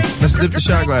worried, man. Let's dip the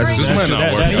shot glasses. This in. might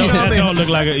not work. That don't look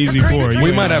like an easy pour.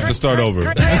 We might have to start over.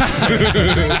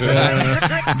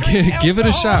 Give it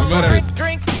a shot. Fuck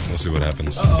it. We'll see what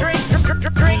happens.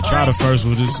 Try the first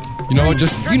one. Just You know,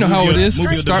 just you know how Move it your- is.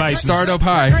 move your devices. Start up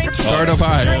high. Start up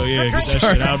high. hell yeah, get that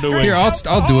shit out the way. Here, I'll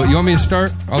do it. You want me to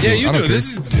start? I'll Yeah, do it. you I don't do. care.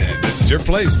 This is your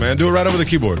place, man. Do it right over the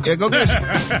keyboard. Yeah, go get us.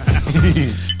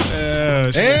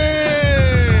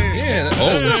 Hey! Yeah,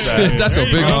 shit, that's a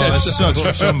big That catch. sucks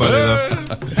for somebody though.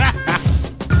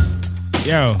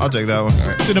 Yo, I'll take that one.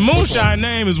 see, the moonshine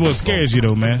name is what scares you,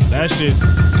 though, man. That shit.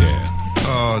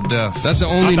 Oh, death. That's the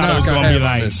only I thought it was knock I gonna be have on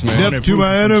like- this, man. Death to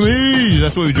my enemies.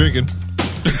 That's what we're drinking.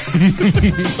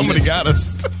 Somebody got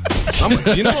us.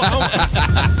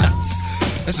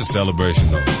 That's a celebration,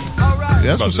 though.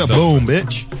 That's what's up. Boom,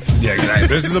 bitch. Yeah,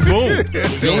 this is a boom.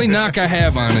 The only knock I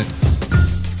have on it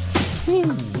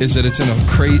is that it's in a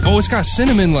crate. Oh, it's got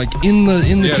cinnamon like in the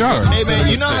Yeah, it's jar. got some Hey man,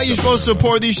 you know how you're supposed to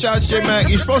pour these shots, J Mac?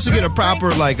 You're supposed to get a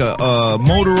proper like a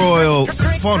motor oil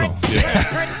funnel.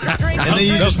 And then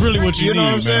you That's really what you know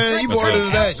what I'm need, man. saying? You pour it into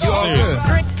that, you all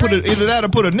good. Put it either that or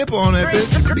put a nipple on that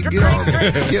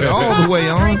bitch. Get all the way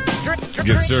on.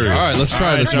 Get serious. All right, let's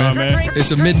try this, y'all, man. man.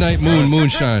 It's a Midnight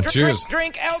Moonshine. Cheers. Cheers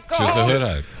to Hood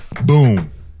Hype.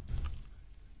 Boom.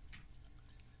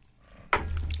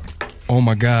 Oh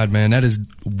my God, man, that is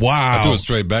I threw wow. it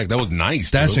straight back. That was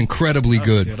nice. That's dude. incredibly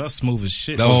good. Yeah, that's smooth as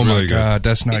shit. That was Oh my really good. God,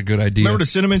 that's not a good idea. Remember the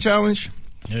cinnamon challenge?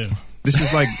 Yeah. This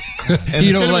is like, and You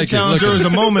the don't cinnamon like it. challenge. Look There at was a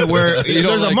it. moment where You don't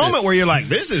there's a like moment it. where you're like,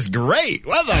 "This is great.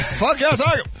 What the fuck y'all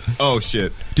talking?" Oh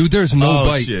shit, Dude, there's no oh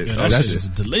bite. shit, Yeah, oh, that shit. shit is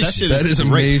delicious. shit That is great.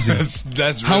 amazing.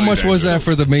 That's How really much was that dangerous.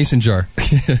 for the mason jar?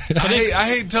 I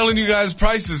hate telling you guys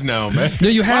prices now, man. No,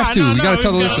 you have Why? to. No, You no, got to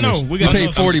tell the we gotta know. listeners. We You gotta paid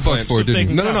know. $40 for it, didn't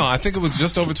you? No. I think it was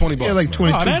just over $20. Yeah, like man.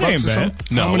 22 Oh, that bucks ain't or bad.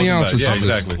 something. No, How it many wasn't ounces bad. Yeah, is this?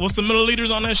 exactly. What's the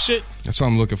milliliters on that shit? That's what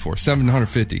I'm looking for.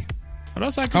 750. Oh,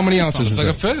 that's like How many ounces It's is like a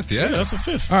it? fifth, yeah. Yeah, that's a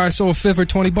fifth. All right, so a fifth or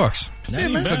 $20. That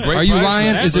ain't It's a bad. great Are you price for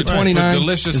lying? that. Is it For 29?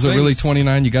 delicious Is it really things.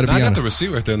 29? You got to be I got honest. the receipt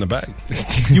right there in the bag.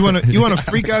 You wanna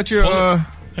freak out your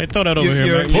Hey, throw that over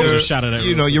here, man. Pull a shot of that.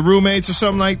 you know, your roommates or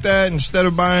something like that. Instead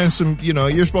of buying some, you know,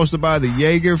 you're supposed to buy the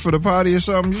Jaeger for the party or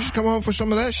something. You just come home for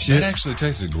some of that shit. That actually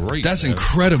tasted great. That's man.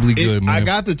 incredibly good, man. I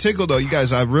got the tickle though. You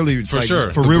guys, I really For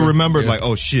sure. for real remembered like,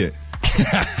 oh shit,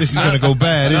 this is gonna go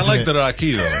bad. And I Isn't like it? the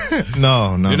Rocky though.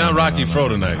 No, You're not Rocky Fro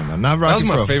tonight. No, not Rocky That was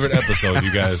my Fro. favorite episode,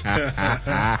 you guys.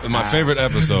 My favorite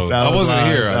episode. That I was wasn't live.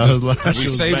 here. That was live. We She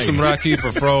was saved banging. some Rocky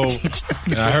for Fro,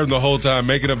 and I heard him the whole time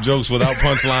making up jokes without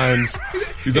punchlines.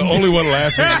 He's the only one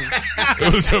laughing.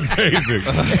 It was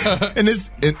amazing. And this,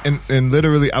 and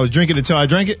literally, I was drinking until I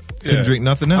drank it. Couldn't Yeah. drink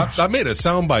nothing else. I made a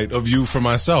soundbite of you for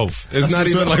myself. It's not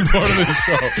what's even up. like part of the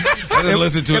show. I didn't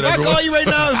listen to it. If I everyone. call you right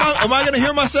now, am I going to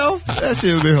hear myself? That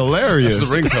shit would be hilarious. That's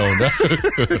the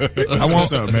ringtone. I want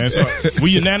some, man. So,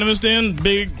 we unanimous then?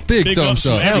 Big thumbs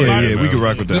from up. everybody, Yeah, we man. can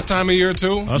rock with This that. time of year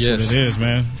too. That's Yes. what it is,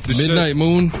 man. This Midnight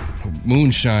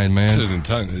Moonshine, man. This isn't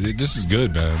time. This is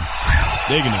good, man.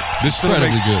 Digging it. This should've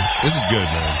Incredibly make- good. This is good,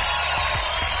 man.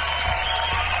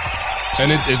 And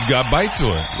it's got bite to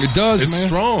it. It does, It's man.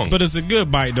 strong. But it's a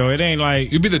good bite, though. It ain't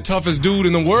like. You'd be the toughest dude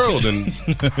in the world, and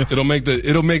it'll make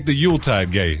the Yuletide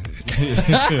gay.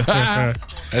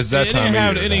 As that it time didn't of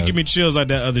have, year, it didn't man. give me chills like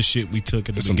that other shit we took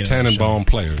at the Some beginning. of the show. Tannenbaum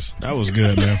players. That was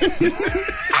good, man.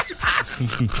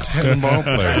 Tannenbaum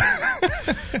players.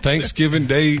 Thanksgiving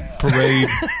Day parade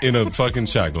in a fucking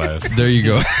shot glass. There you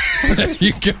go. There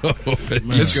you go. There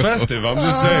you It's go. festive. I'm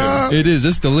just saying. It is.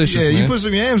 It's delicious, Yeah, man. you put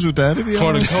some yams with that. It'd be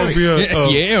all straight. Cornucopia. Yeah,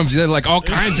 yams. They're like all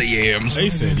kinds of yams. They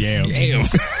said yams.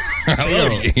 Yams. I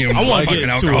love yams. I want to Fucking get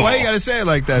to alcohol. it. Why you gotta say it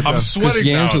like that? Though? I'm sweating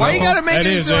yams now. is Why you gotta make That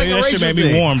it is, into like a that shit racial made me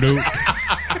thing? warm, dude.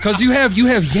 Because you have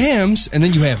yams, and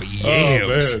then you have yams.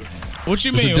 man. What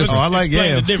you There's a mean? difference. Oh, I like Explain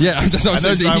the yams. difference. Yeah, that's what I'm I know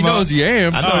saying. he's He talking knows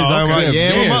yams. I know he's talking about okay.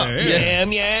 yam 'em Yeah, up.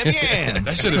 yeah. Yam.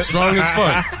 That shit is strong as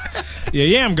fuck. Yeah,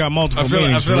 yam got multiple I feel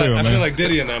meanings for real, I man. feel like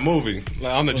Diddy in that movie,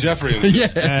 like on the Jeffrey. And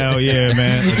shit. Yeah. Hell yeah,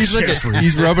 man. He's looking.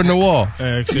 He's rubbing the wall.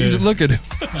 He's Yeah. look at him.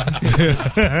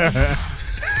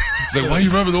 It's like, why you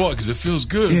rubbing the wall? Because it feels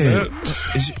good, Yeah. man.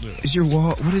 Is your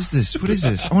wall? What is this? What is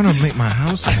this? I want to make my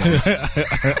house.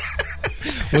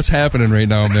 What's happening right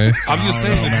now, man? I'm just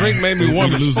saying, the drink made me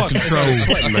warm as losing fuck. control.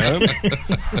 Sweating,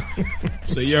 man.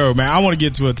 So, yo, man, I want to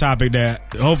get to a topic that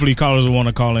hopefully callers will want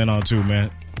to call in on too, man.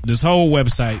 This whole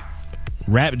website,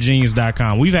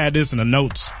 rapjeans.com. We've had this in the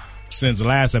notes since the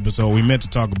last episode. We meant to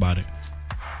talk about it.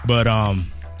 But,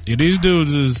 yeah, these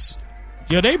dudes is,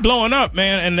 yeah, they blowing up,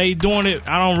 man, and they doing it.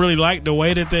 I don't really like the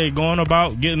way that they're going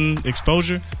about getting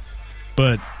exposure,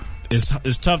 but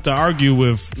it's tough to argue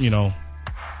with, you know,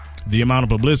 the amount of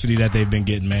publicity that they've been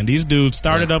getting, man. These dudes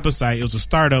started up a site. It was a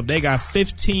startup. They got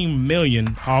 15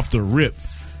 million off the rip.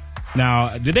 Now,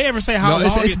 did they ever say how long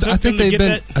it took I think them to they've get been.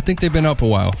 that? I think they've been up a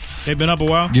while. They've been up a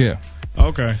while? Yeah.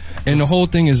 Okay. And the whole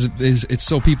thing is it's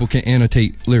so people can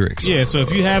annotate lyrics. Yeah, so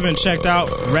if you haven't checked out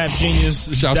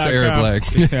RapGenius.com, shouts to Eric Black.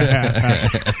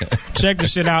 check the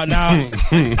shit out. Now,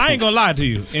 I ain't gonna lie to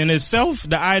you. In itself,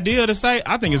 the idea of the site,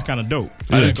 I think it's kind of dope.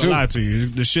 I ain't gonna lie to you.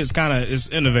 The shit's it's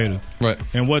innovative. Right.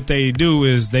 And what they do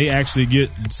is they actually get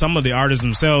some of the artists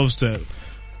themselves to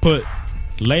put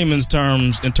layman's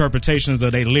terms interpretations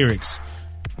of their lyrics,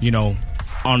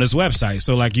 on this website.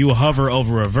 So like you hover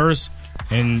over a verse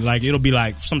and like it'll be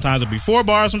like sometimes it'll be 4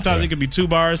 bars, sometimes it could be 2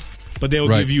 bars, but they'll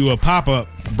give you a pop-up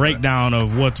breakdown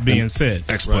of what's being said.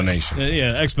 Explanation.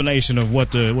 Yeah, explanation of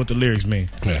what the lyrics mean.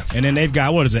 Yeah. And then they've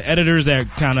got editors that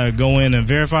kind of go in and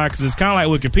verify, because it's kind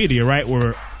of like Wikipedia, right,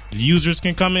 where users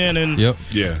can come in and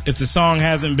if the song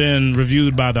hasn't been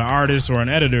reviewed by the artist or an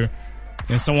editor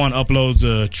and someone uploads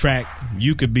a track,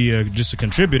 you could be just a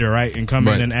contributor, right, and come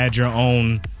in and add your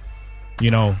own,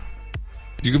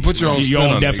 you can put your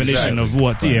own definition of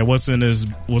what's in this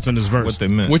verse, what they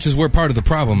meant, which is where part of the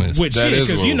problem is. Which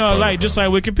because just like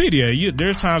Wikipedia,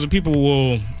 there's times when people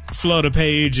will flood a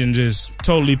page and just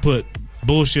totally put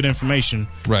bullshit information,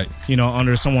 right?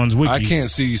 Under someone's wiki. I can't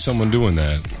see someone doing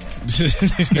that. That's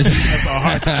a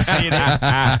hard time to see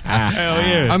that. Hell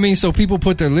yeah! I mean, so people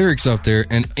put their lyrics up there,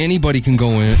 and anybody can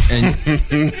go in and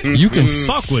you can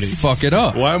fuck with it, fuck it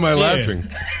up. Why am I laughing?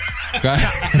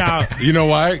 Now, you know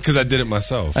why? Because I did it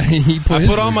myself. I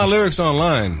put all my lyrics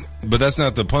online, but that's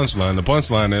not the punchline. The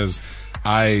punchline is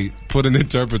I put an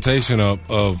interpretation up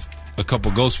of a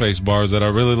couple Ghostface bars that I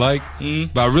really like,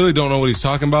 but I really don't know what he's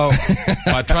talking about.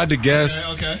 I tried to guess,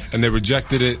 and they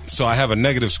rejected it, so I have a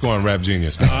negative score on Rap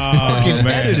Genius now. Fucking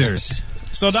editors.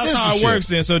 So that's how it works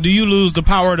then. So do you lose the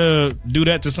power to do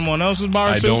that to someone else's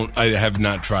bars too? I have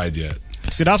not tried yet.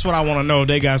 See, that's what I want to know.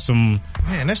 They got some...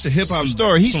 Man, that's the hip-hop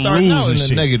story. He's starting out in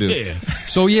the negative. Yeah.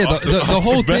 So, yeah, the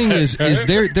whole thing is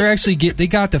they're actually they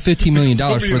got the $15 million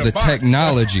for the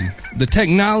technology. The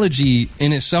technology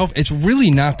in itself, it's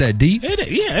really not that deep.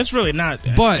 It's really not.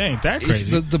 But it ain't that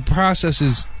crazy. The process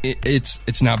is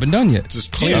it's not been done yet.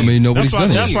 Just clear. I mean, nobody's done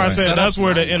it. That's why I said that's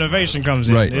where the innovation comes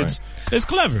in. Right. It's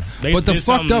clever. But the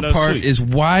fucked up part is,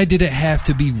 why did it have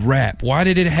to be rap? Why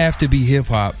did it have to be hip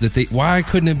hop? Why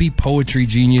couldn't it be poetry,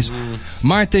 Genius?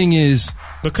 My thing is,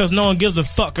 because no one gives a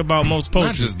fuck about most poetry.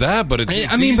 Not just that, but it's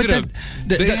easy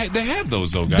they have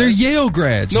those though, guys. They're Yale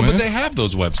grads. No, man. but they have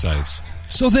those websites.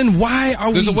 So then why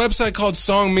are There's a website called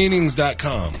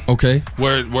songmeanings.com. Okay.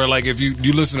 Where like if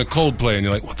you listen to Coldplay and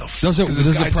you're like, what the fuck does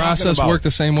the process work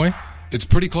the same way? It's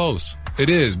pretty close. It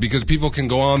is, because people can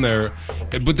go on there,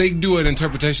 but they do an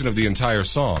interpretation of the entire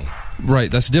song.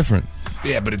 Right, that's different.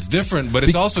 Yeah, but it's different. But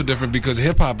it's also different because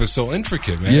hip hop is so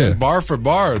intricate, man. Yeah. Bar for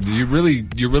bar, you're really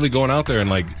going out there and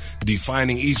like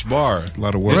defining each bar. A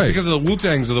lot of work. Right. Because of the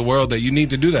Wu-Tangs of the world that you need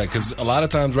to do that. Because a lot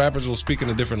of times rappers will speak in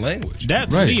a different language.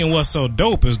 That to me, and what's so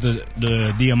dope is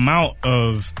the amount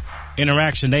of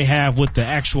interaction they have with the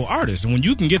actual artist. And when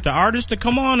you can get the artist to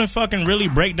come on and fucking really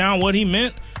break down what he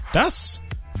meant, that's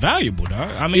valuable,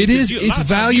 dog. I mean, it's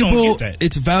valuable.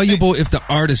 It's valuable if the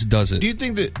artist does it. Do you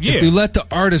think that if you let the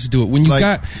artist do it, when you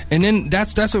and then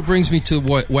that's what brings me to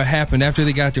what happened after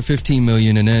they got their $15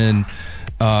 million, and then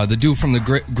the dude from the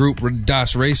group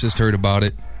Das Racist heard about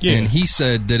it, and he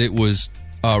said that it was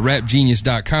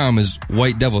rapgenius.com is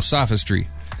white devil sophistry.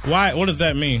 Why? What does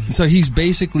that mean? So he's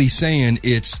basically saying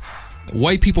it's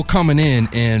white people coming in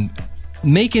and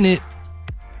making it.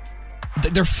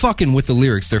 They're fucking with the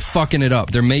lyrics. They're fucking it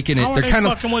up. They're making it. They're kind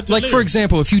of like, lyrics? for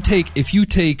example, if you take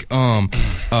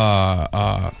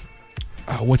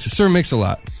what's it, Sir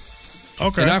Mix-a-Lot.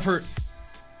 Okay. And I've heard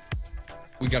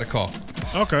we got a call.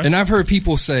 Okay. And I've heard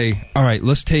people say, "All right,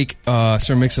 let's take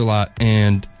Sir Mix-a-Lot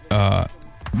and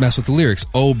mess with the lyrics.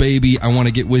 Oh baby, I want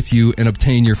to get with you and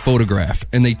obtain your photograph."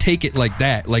 And they take it like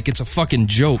that, like it's a fucking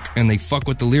joke, and they fuck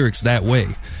with the lyrics that way.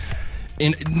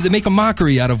 And they make a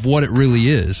mockery out of what it really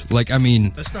is. Like, I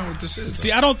mean, that's not what this is.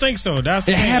 See, I don't think so. It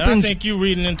happens. I think you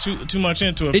reading too much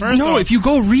into it. First off, if you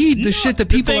go read the shit that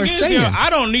people are saying, I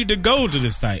don't need to go to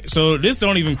this site. So this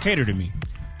don't even cater to me.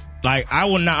 Like,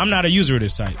 I'm not a user of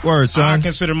this site. Word, son. I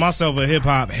consider myself a hip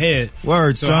hop head.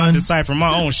 Word, so son. I decipher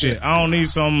my own shit. I don't need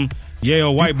some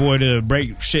Yale white boy to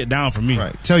break shit down for me.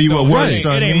 Right. Tell you what word,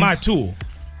 son. It ain't my tool.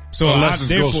 So unless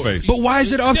it's Ghostface. But why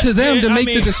is it up to them to make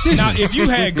the decision? Now, if you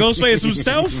had Ghostface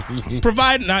himself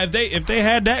provide, now if they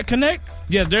had that connect,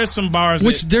 there's some bars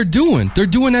which they're doing. They're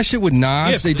doing that shit with Nas.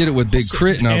 Yes, they did it with Big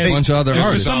Crit and a bunch of other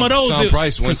artists.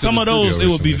 For some of those, it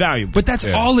would be valuable. But that's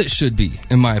all it should be,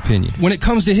 in my opinion. When it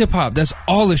comes to hip hop, that's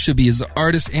all it should be: is the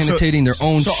artist annotating their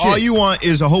own shit. So all you want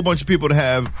is a whole bunch of people to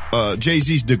have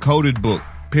Jay-Z's decoded book.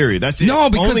 Period. That's it. No,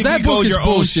 because Only that book decode is your own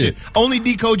bullshit. shit. Only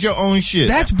decode your own shit.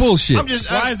 That's bullshit.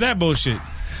 Why is that bullshit?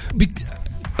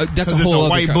 That's a it's whole a other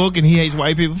white book and he hates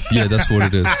white people. Yeah, that's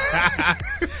what it is.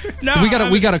 No,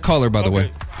 we got a caller, by the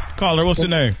way. Caller, what's your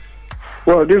name?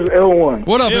 Well, this is L1.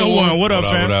 What up, L1? What up,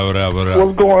 fam?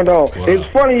 What's going on? It's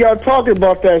funny y'all talking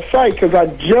about that site because I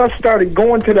just started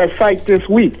going to that site this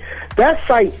week. That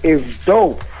site is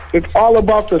dope. It's all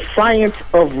about the science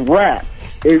of rap.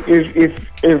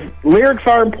 If lyrics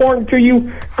are important to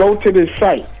you, go to this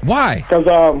site. Why? Because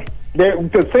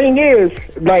the thing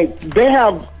is, like, they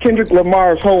have Kendrick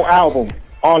Lamar's whole album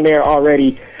on there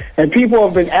already, and people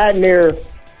have been adding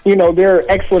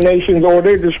their explanations or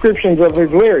their descriptions of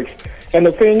his lyrics. And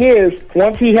the thing is,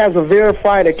 once he has a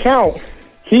verified account,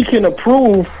 he can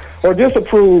approve or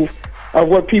disapprove of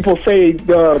what people say,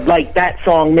 like that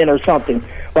song meant or something.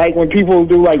 Like when people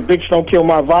do like "Bitch Don't Kill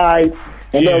My Vibe"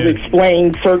 and they'll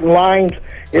explain certain lines.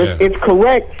 If it's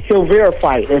correct, he'll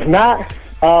verify it. If not,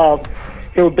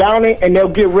 he'll down it and they'll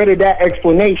get rid of that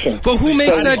explanation. But who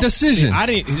makes that decision?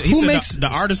 He said the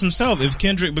artist himself. If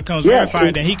Kendrick becomes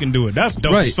verified, then he can do it. That's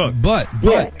dope as fuck. But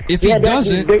if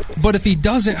he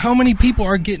doesn't, how many people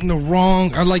are getting the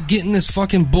wrong? Are like getting this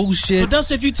fucking bullshit? But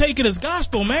that's if you take it as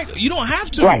gospel, man. You don't have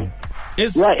to. Right.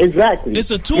 Exactly.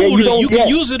 It's a tool that you can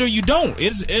use it or you don't.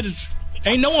 It's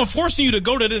ain't no one forcing you to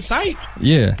go to this site.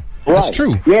 Yeah, that's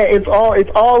true. Yeah, it's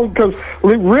all because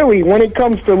really when it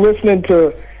comes to listening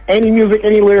to any music,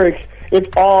 any lyrics,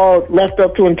 it's all left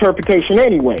up to interpretation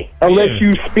anyway. Unless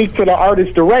you speak to the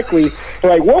artist directly,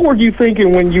 like, what were you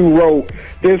thinking when you wrote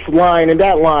this line and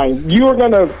that line? You're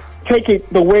gonna take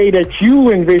it the way that you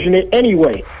envision it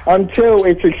anyway, until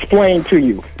it's explained to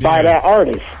you by that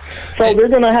artist. So you're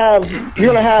gonna have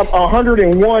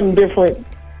 101 different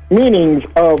meanings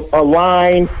of a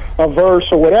line, a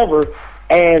verse, or whatever.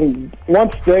 And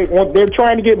once they're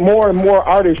trying to get more and more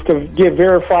artists to get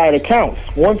verified accounts.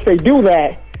 Once they do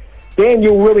that, then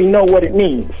you'll really know what it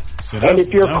means. And if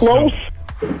you're close,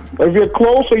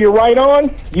 or you're right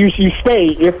on, you stay.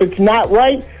 If it's not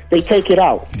right, they take it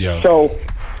out. Yeah. So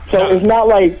it's not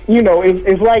like,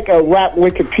 it's like a rap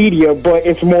Wikipedia, but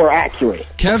it's more accurate.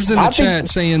 Kev's in the chat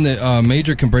saying that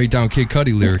Major can break down Kid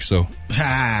Cudi lyrics, so.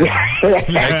 Hey,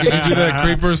 can you do that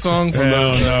Creeper song?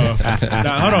 No.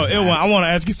 Now, hold on. Ilwan, I want to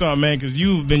ask you something, man, because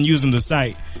you've been using the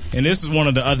site, and this is one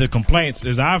of the other complaints,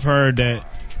 is I've heard that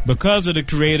because of the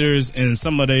creators and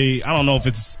some of I don't know if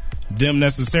it's them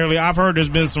necessarily, I've heard there's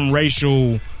been some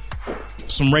racial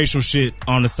shit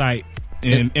on the site,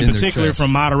 in particular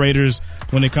from moderators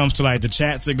when it comes to like the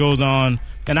chats that goes on.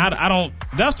 And I don't.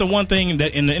 That's the one thing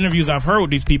that in the interviews I've heard with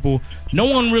these people, no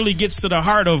one really gets to the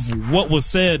heart of what was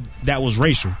said that was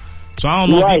racial. So I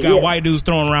don't know if you got white dudes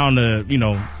throwing around the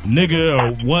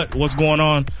nigga or what's going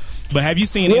on. But have you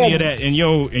seen any of that in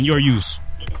your use?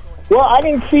 Well, I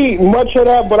didn't see much of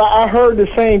that, but I heard the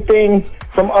same thing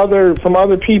from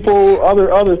other people,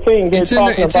 other things. It's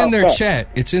in their chat.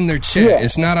 It's in their chat. Yeah.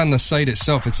 It's not on the site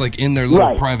itself. It's like in their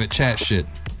little private chat shit.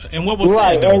 And what was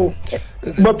said, though?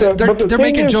 They're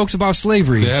making jokes about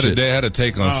slavery. They had a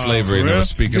take on slavery, and they were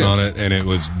speaking on it, and it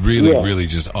was really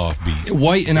just offbeat.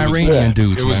 White and Iranian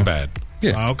dudes. It was bad.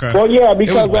 Yeah. Okay. Well, yeah,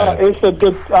 because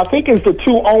I think it's the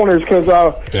two owners, because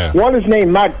one is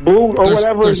named Mac Blue or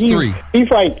whatever. There's three. He's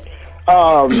like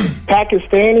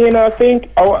Pakistani, I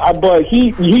think. But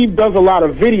he does a lot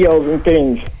of videos and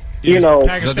things.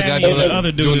 Pakistani and the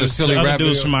other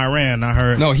dudes from Iran, I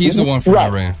heard. No, he's the one from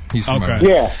Iran. He's from Iran.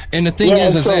 Yeah. And the thing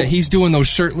is that he's doing those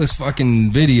shirtless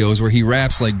fucking videos where he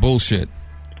raps like bullshit.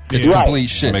 It's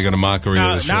complete shit. Making a mockery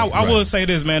of the shit. Now, I will say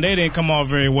this, man. They didn't come off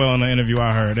very well in the interview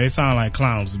I heard. They sound like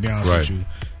clowns, to be honest with you.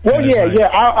 Well,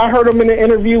 I heard them in the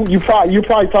interview. You're probably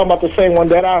talking about the same one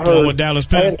that I heard. With Dallas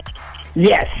Penn?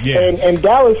 Yes. Yeah. And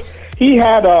Dallas, he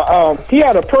had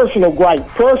a personal gripe.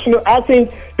 I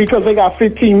think because they got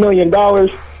 $15 million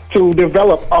to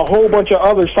develop a whole bunch of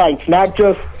other sites, not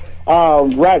just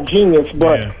Rap Genius,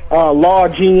 but Law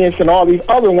Genius and all these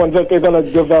other ones that they're going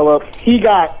to develop. He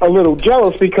got a little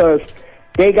jealous because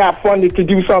they got funded to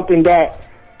do something that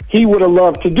he would have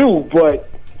loved to do, but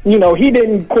he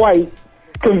didn't quite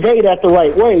convey that the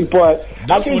right way. But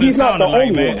that's I think what he's not the only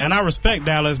man. one. And I respect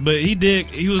Dallas, but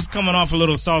he was coming off a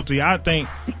little salty. I think.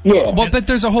 Yeah, but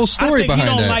there's a whole story behind that.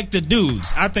 He don't like the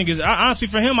dudes. I think honestly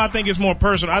for him, I think it's more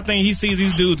personal. I think he sees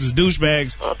these dudes as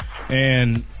douchebags,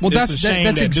 and that's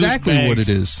exactly what it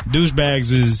is.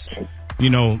 Douchebags is.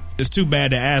 It's too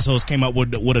bad that assholes came up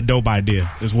with a dope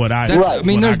idea. Is what I.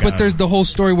 There's the whole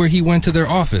story where he went to their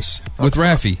office with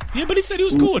Rafi. Yeah, but he said he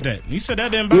was cool with that. He said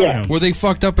that didn't bother him. Where they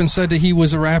fucked up and said that he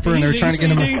was a rapper and they were trying to get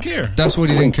him. He didn't care. That's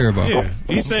what he didn't care about. Yeah,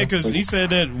 he said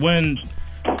that when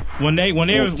when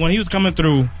he was coming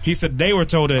through, he said they were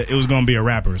told that it was going to be a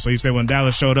rapper. So he said when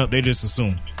Dallas showed up, they just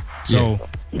assumed. So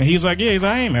and he's like,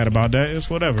 I ain't mad about that. It's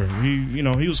whatever. He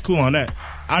was cool on that.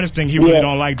 I just think he really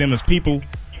don't like them as people,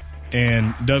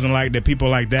 and doesn't like that people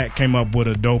like that came up with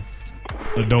a dope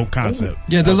concept.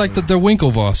 Yeah, they're like the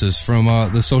Winklevosses from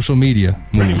the social media.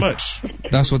 Pretty much.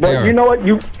 That's what they are. You know what?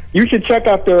 You should check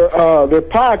out their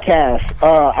podcast,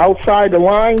 Outside the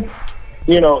Line.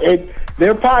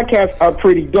 Their podcasts are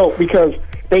pretty dope because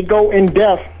they go in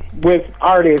depth with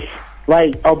artists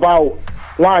about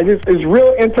lines. It's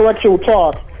real intellectual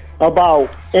talk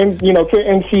about to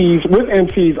MCs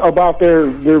about their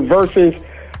verses.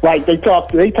 Like they talk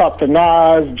to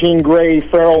Nas, Jean Grey,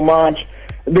 Pharoah Monch.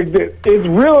 It's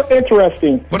real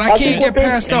interesting. But I can't get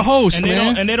past the host,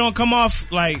 man. They don't come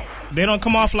off like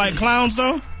clowns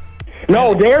though.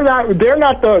 No, they're not.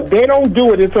 They don't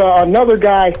do it. It's another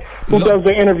guy who does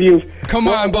the interviews. Come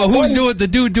on, but who's doing the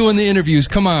dude doing the interviews?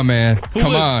 Come on, man.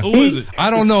 Come on. Who is it? I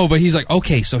don't know, but he's like,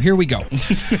 okay, so here we go.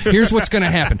 Here's what's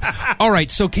gonna happen. All right,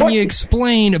 so can you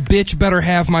explain, bitch, better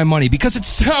have my money? Because it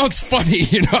sounds funny,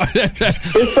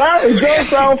 It does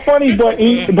sound funny, but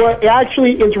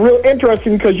actually it's real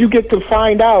interesting because you get to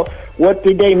find out what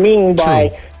did they mean by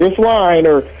this line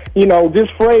or this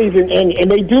phrase,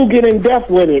 and they do get in depth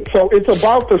with it. So it's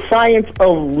about the science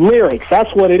of lyrics.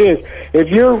 That's what it is. If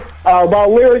you're about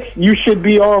lyrics, you should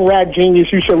be on Rap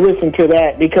Genius. You should listen to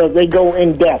that because they go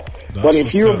in depth. But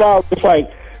if you're about just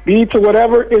like beats or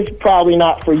whatever, it's probably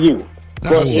not for you.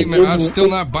 No, see, man, I'm still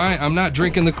not buying. I'm not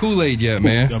drinking the Kool-Aid yet,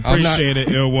 man. Appreciate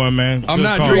it, Ill One, man. I'm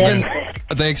not drinking.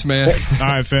 Thanks, man. All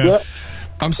right, fam.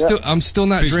 I'm still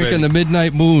not drinking the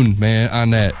Midnight Moon, man. On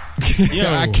that,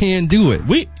 I can't do it.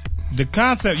 The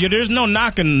concept, there's no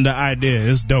knocking the idea.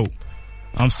 It's dope.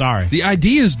 I'm sorry. The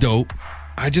idea is dope.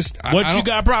 What you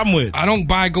got a problem with? I don't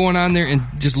buy going on there and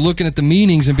just looking at the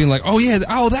meanings and being like,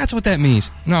 that's what that means.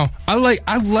 No, I like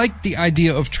the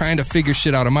idea of trying to figure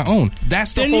shit out on my own.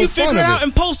 That's the whole fun of it. Then you figure it out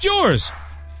and post yours.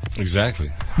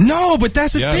 Exactly. No, but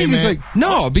that's the thing. It's like,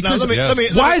 because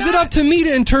why is it up to me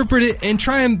to interpret it and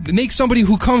try and make somebody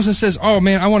who comes and says, oh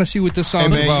man, I want to see what this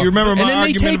song's about. You remember my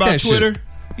argument about Twitter?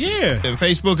 Yeah. And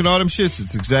Facebook and all them shits,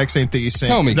 it's the exact same thing you're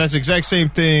saying. Tell me. That's the exact same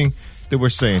thing that we're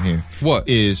saying here. What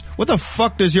the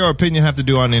fuck does your opinion have to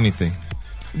do on anything?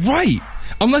 Right.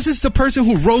 Unless it's the person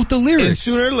who wrote the lyrics. And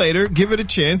sooner or later, give it a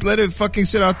chance. Let it fucking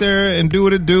sit out there and do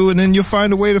what it do, and then you'll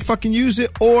find a way to fucking use it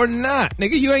or not.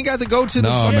 Nigga, you ain't got to go to the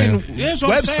fucking That's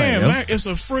what website. I'm saying, man. It's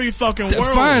a free fucking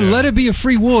world. Fine, let it be a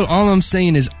free world. All I'm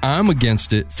saying is I'm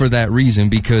against it for that reason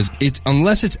because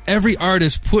unless it's every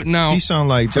artist putting out. You sound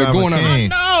like John going McCain.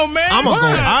 No, man.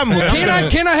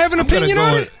 Can I have an opinion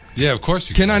on it? Yeah, of course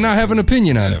you can. Can I not have an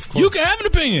opinion on it? Of course. You can have an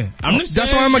opinion. I'm just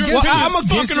That's saying why I'm against it. I'm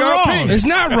against your opinion. It's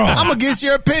not wrong. I'm against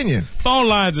your opinion. Phone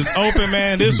lines is open,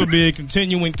 man. This will be a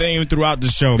continuing theme throughout the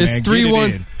show, man. It's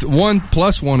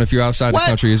 3-1-1+1 if you're outside the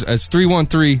country. It's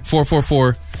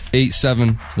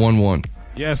 313-444-8711.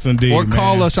 Yes, indeed. Or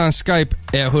call us on Skype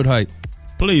at Hood Hype.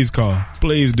 Please call.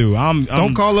 Please do.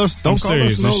 Don't call us. Don't call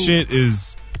serious. us. This shit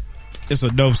is. It's a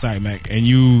dope site, Mac, and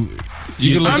you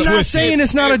I'm not saying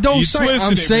it's not a dope site.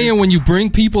 I'm saying when you bring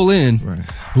people in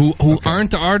who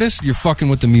aren't the artists, you're fucking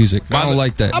with the music. I don't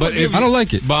like that. I don't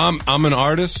like it. But I'm an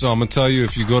artist, so I'm gonna tell you,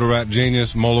 if you go to Rap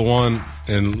Genius, Mola One,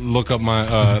 and look up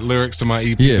my lyrics to my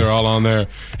EP, they're all on there.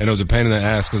 And it was a pain in the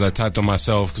ass because I typed them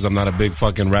myself because I'm not a big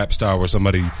fucking rap star where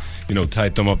somebody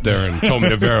typed them up there and told me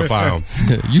to verify them.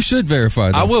 You should verify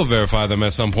them. I will verify them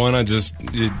at some point. I just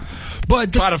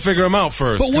try to figure them out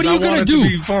first. But what are you going to do?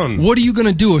 What are you going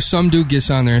to do if some dude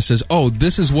gets on there and says, "Oh,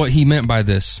 this is what he meant by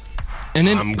this"? And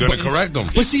then I'm going to correct them.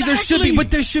 But see, there should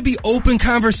be open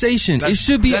conversation. It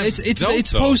should be. It's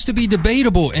supposed to be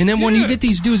debatable. And then when you get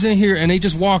these dudes in here and they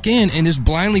just walk in and just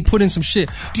blindly put in some shit.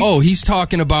 Oh, he's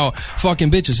talking about fucking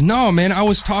bitches. No, man, I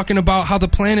was talking about how the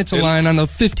planets align on the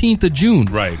 15th of June.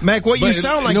 Right, Mac. What you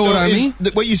sound like? You know what I mean?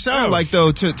 What you sound like,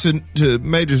 though, to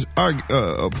Major's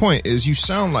point is you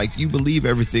sound like you believe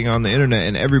everything on the internet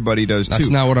and everybody does too. That's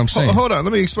not what I'm saying. Hold on,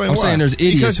 let me explain. I'm saying there's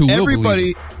idiots who will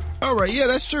believe it. All right, yeah,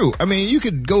 that's true. I mean, you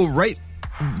could go right.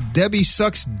 Debbie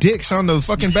sucks dicks on the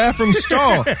fucking bathroom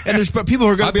stall, and there's people who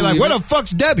are going to be like, "Where the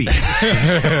fuck's Debbie?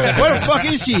 Where the fuck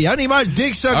is she? I need my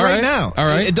dick sucked right now." All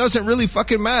right, it doesn't really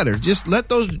fucking matter. Just let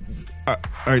those. All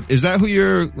right, is that who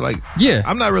you're like? Yeah,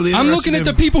 I'm not really. I'm looking at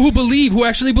the people who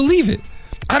actually believe it.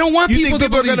 I don't want people to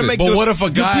believe it. But what if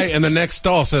a guy in the next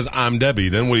stall says, "I'm Debbie"?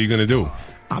 Then what are you going to do?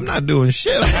 I'm not doing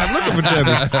shit. I'm not looking for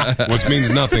Debbie. Which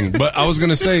means nothing. But I was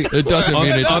going to say... It doesn't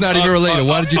mean it. It's not even related.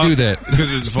 Why did you do that?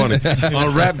 Because it's funny.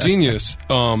 On Rap Genius,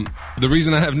 the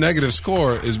reason I have negative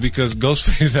score is because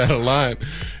Ghostface had a line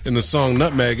in the song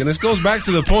Nutmeg, and this goes back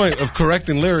to the point of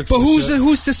correcting lyrics. But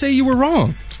who's to say you were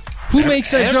wrong? Who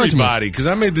makes that judgment? Everybody, because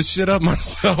I made this shit up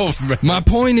myself, man. My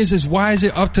point is why is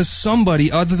it up to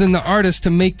somebody other than the artist to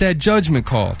make that judgment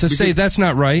call? To say that's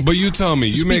not right. But you tell me.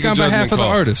 You make a judgment behalf call. Of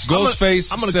the artist.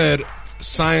 Ghostface said,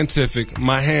 scientific,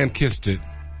 my hand kissed it.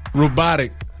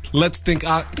 Robotic, let's think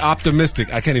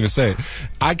optimistic. I can't even say it.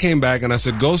 I came back and I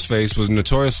said Ghostface was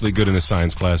notoriously good in his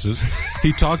science classes.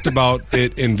 He talked about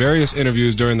it in various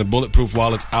interviews during the Bulletproof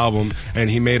Wallets album, and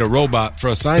he made a robot for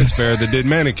a science fair that did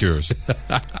manicures.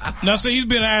 Now, see, he's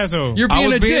being an asshole. You're being I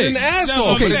was a being dick. an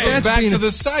asshole. That's Okay, it goes back to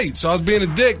the site. So I was being a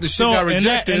dick. The shit got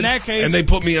rejected. In that case, and they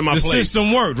put me in my place. The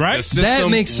system worked, right? The system that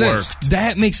makes sense. worked.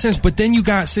 That makes sense. But then you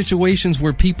got situations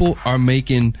where people are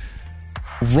making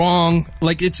wrong,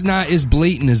 like it's not as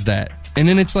blatant as that. And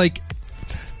then it's like,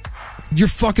 you're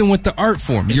fucking with the art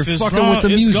form. You're fucking wrong, with the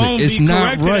music. It's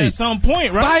not right. At some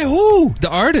point, right? By who? The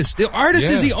artist. The artist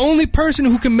is the only person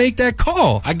who can make that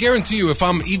call. I guarantee you, if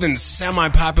I'm even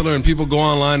semi-popular and people go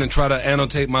online and try to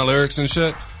annotate my lyrics and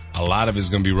shit, a lot of it's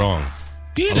going to be wrong.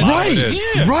 Yeah,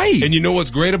 right. And you know what's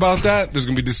great about that? There's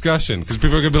going to be discussion because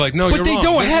people are going to be like, no, but you're they wrong.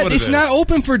 don't have. It's not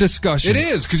open for discussion. It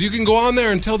is because you can go on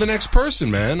there and tell the next person,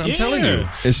 man. I'm telling you,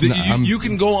 you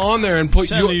can go on there and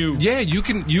put you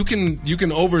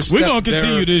can overstep. We're gonna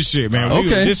continue this shit, man.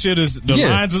 Okay. This shit is the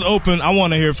lines is open. I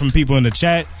want to hear from people in the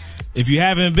chat. If you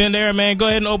haven't been there, man, go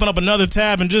ahead and open up another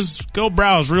tab and just go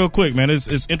browse real quick, man.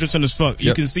 It's interesting as fuck.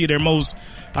 You can see their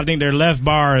I think their left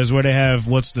bar is where they have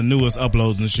what's the newest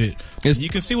uploads and shit. You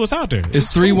can see what's out there.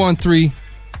 It's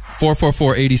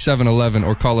 313-444-8711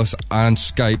 or call us on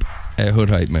Skype at Hood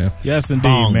Hype, man. Yes,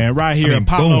 indeed, man. Right here,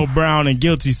 Apollo Brown and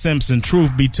Guilty Simpson,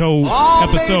 Truth Be Told,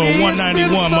 episode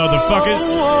 191,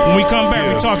 motherfuckers. When we come back,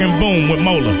 we talking boom with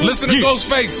Mola. Listen to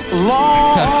Ghostface.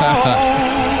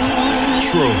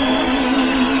 True.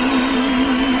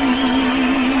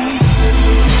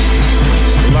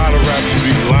 A lot of rappers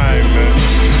be lying, man.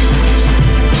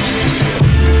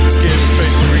 Scared to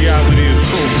face the reality of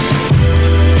truth.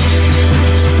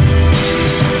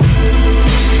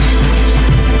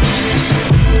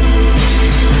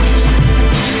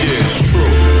 Yeah, it's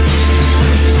true.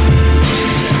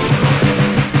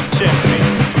 Check me.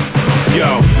 Yo,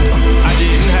 I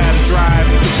didn't have the drive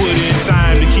to put in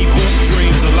time to keep hoop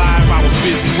dreams alive. I was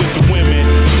busy with the women,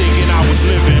 thinking I was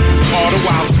living, all the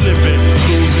while slipping,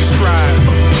 losing stride.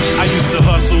 I used to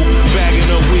hustle, bagging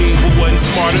up weed, but wasn't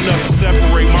smart enough to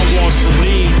separate my wants from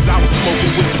needs. I was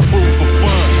smoking with the crew for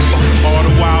fun, all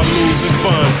the while losing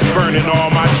funds, burning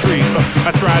all my tree.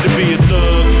 I tried to be a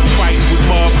thug, fighting with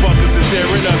motherfuckers and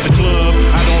tearing up the club.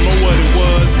 I don't know what it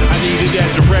was, I needed that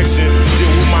direction to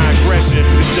deal with my aggression.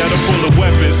 Instead of pulling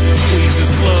weapons, squeezing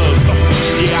slugs.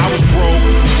 Yeah, I was broke,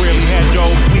 rarely had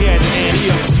dope. We had to ante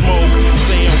up the smoke,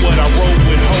 saying what I wrote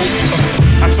with hope.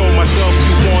 I told myself,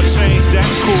 you want change,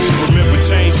 that's cool. Remember,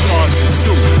 change starts with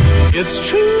you. It's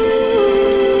true.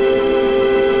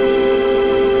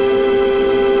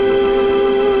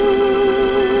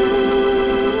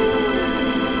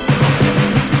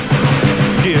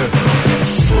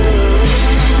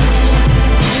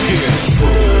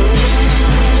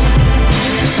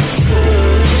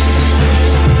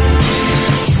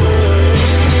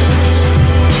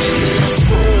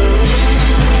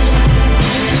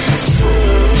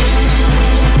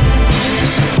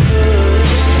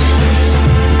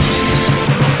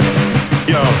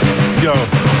 Yo,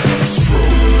 it's true.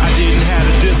 I didn't have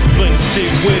the discipline to stick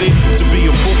with it. To be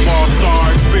a football star,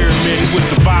 experimenting with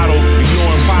the bottle,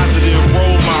 ignoring positive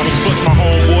role models. Plus my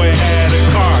homeboy had a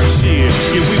car. Shit,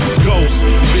 yeah, we was ghosts,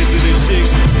 visiting chicks,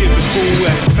 skipping school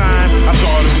at the time. I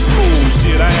thought it was cool.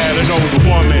 Shit, I had an older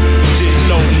woman, but didn't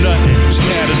know nothing. She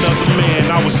had another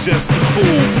man, I was just a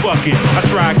fool. Fuck it, I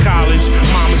tried college.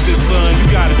 Mama said, son, you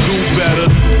gotta do better.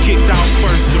 Kicked out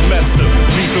first semester,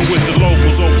 beefing with the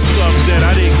locals over stuff that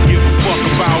I didn't give a fuck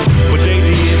about, but they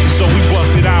did, so we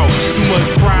bucked it out. Too much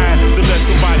pride to let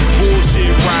somebody's bullshit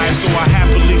ride, so I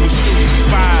happily was shooting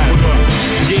 5.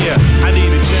 Yeah, I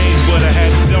needed change, but I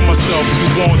had to tell myself, if you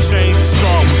want change,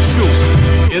 start with you.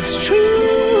 It's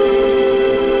true.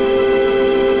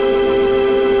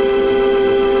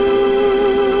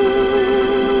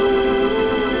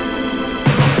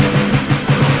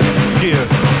 Yeah,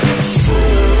 it's true.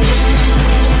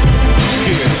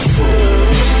 Yeah, it's true.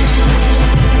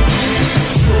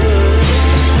 It's true.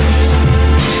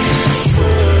 It's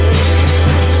true.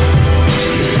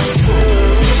 Yeah, it's true.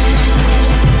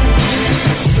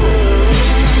 It's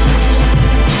true.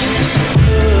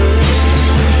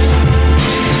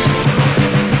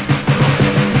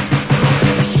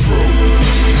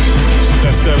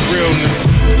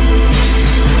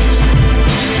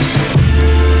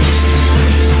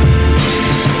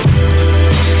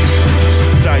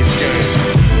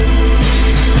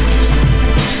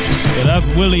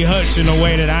 Willie Hutch in a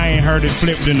way that I ain't heard it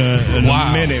flipped in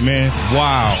a minute, man.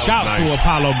 Wow. Shouts to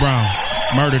Apollo Brown.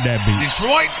 Murdered that beat.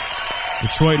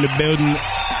 Detroit in the building.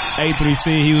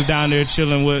 A3C, he was down there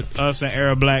chilling with us and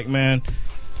Arab Black, man.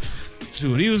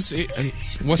 Dude, he was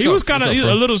kind of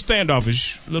a little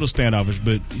standoffish, but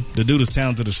the dude is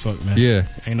talented as fuck, man. Yeah,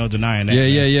 ain't no denying that.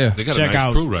 Yeah. They got a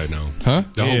nice crew right now, huh?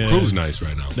 The whole crew's nice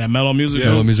right now. That Mellow Music,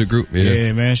 Mellow Music Group.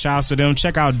 Yeah, man. Shouts to them.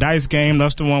 Check out Dice Game.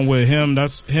 That's the one with him.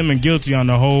 That's him and Guilty on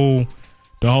the whole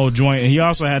joint. And he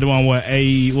also had the one with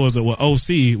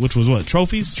OC, which was what?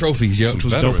 Trophies, yep. Which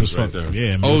was dope as fuck. Right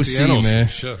yeah, man. OC, man.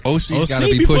 OC's got to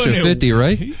be pushing 50,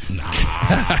 right? Nah,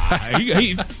 I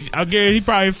guess he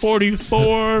probably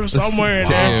 44 somewhere in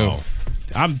there.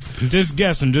 I'm just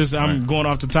guessing. I'm going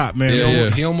off the top, man.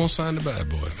 Yeah. He almost signed a Bad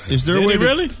Boy, man. Is there a way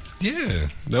really? Yeah,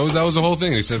 that was the whole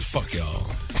thing. He said, "Fuck y'all."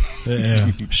 Yeah.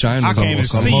 Shine I can't even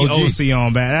see OC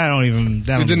on Bad. That don't even.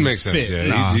 That it didn't make fit. sense. Yeah,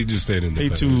 nah. he just stayed in the. He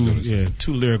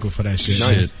too lyrical for that shit.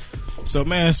 Nice. So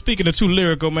man, speaking of too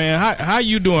lyrical, man, how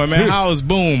you doing, man? How is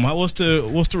Boom? What's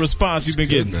the response you've been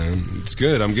getting? Man, it's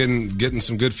good. I'm getting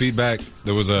some good feedback.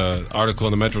 There was a article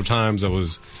in the Metro Times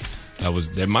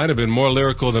that might have been more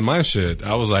lyrical than my shit.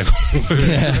 I was like,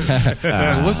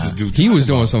 what's this dude? He was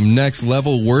doing some next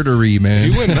level wordery,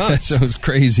 man. He went nuts. That was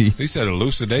crazy. He said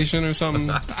elucidation or something.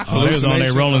 Oh, he was on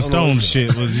that Rolling Stones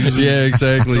shit. Yeah,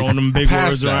 exactly. Throwing them big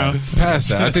words around. Past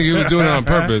that. I think he was doing it on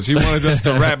purpose. He wanted us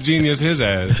to rap genius his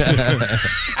ass.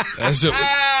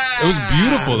 It was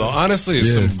beautiful though. Honestly,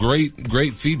 it's some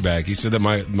great feedback. He said that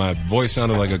my voice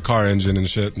sounded like a car engine and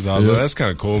shit. And so I was like, that's kind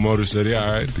of cool, Motor City. All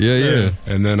right. Yeah.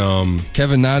 And then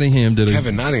Kevin Nottingham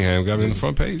Kevin Nottingham got me in the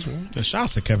front page, man. The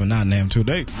shouts to Kevin Nottingham too. What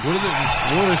are they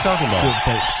talking about? Good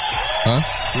folks. Huh?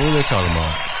 What were they talking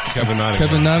about?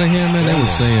 Kevin Nottingham, man. They were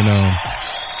saying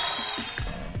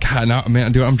God, now,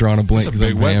 man, dude, I'm drawing a blank because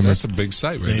I'm hammered. That's a big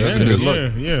site, right? That's a good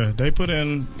look. Yeah. They put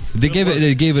in. They gave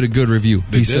it a good review.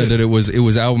 He said that it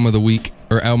was album of the week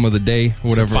or album of the day,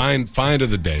 whatever. So find of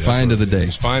the day. Find of the day. It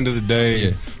was find of the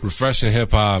day. Refreshing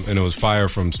hip hop, and it was fire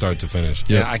from start to finish.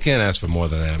 Yeah, I can't ask for more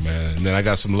than that, man. And then I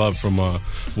got some love from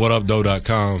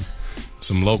WhatUpDoe.com.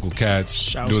 Some local cats.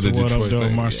 Shouts to What Up Doe,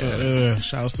 Marcel.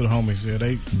 Shouts to the homies. Yeah,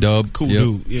 they Dub, cool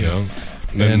dude. Yeah.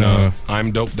 And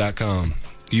I'mDope.com.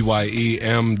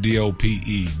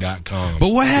 EYEMDOPE.com. But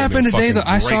what happened today, though?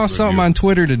 I saw something on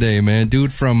Twitter today, man.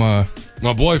 Dude from my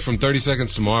boy from 30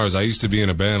 Seconds to Mars. I used to be in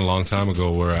a band a long time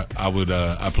ago where I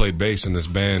played bass in this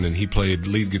band and he played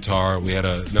lead guitar. We had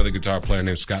another guitar player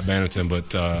named Scott Bannerton,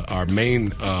 but our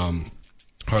main our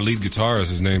lead guitarist,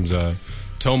 his name's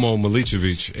Tomo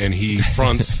Milicevic, and he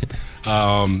fronts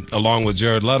along with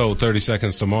Jared Leto 30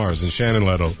 Seconds to Mars and Shannon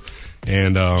Leto.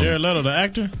 And Jared Leto, the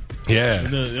actor? Yeah.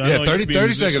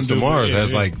 30 Seconds to Mars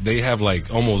has they have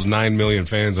almost 9 million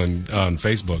fans on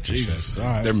Facebook. Jesus, and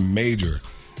shit. right. They're major.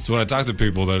 So when I talk to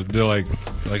people, they're like,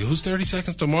 who's 30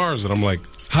 Seconds to Mars? And I'm like,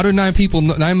 how do 9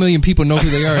 million people know who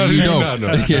they are? You know.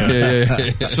 Yeah.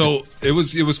 So it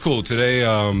was cool. Today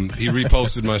he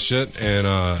reposted my shit and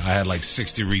I had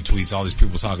 60 retweets, all these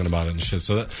people talking about it and shit.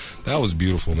 So that was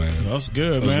beautiful, man. That's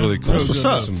good, man. That was really cool. What's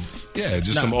up?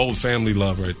 Some old family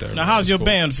love right there. Now, how's your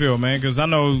band feel, man? Because I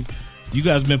know you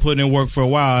guys been putting in work for a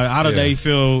while. How do they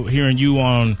feel hearing you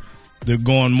on the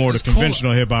going more to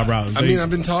conventional hip hop route? I mean,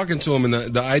 I've been talking to them, and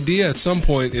the idea at some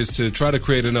point is to try to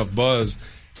create enough buzz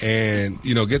and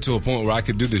get to a point where I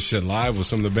could do this shit live with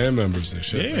some of the band members and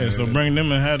shit. Yeah, so bring them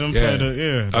and have them play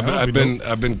the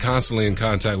I've been constantly in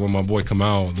contact with my boy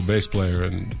Kamal, the bass player,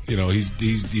 and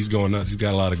he's going nuts. He's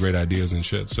got a lot of great ideas and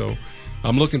shit. So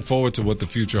I'm looking forward to what the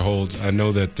future holds. I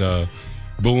know that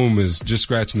Boom is just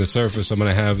scratching the surface. I'm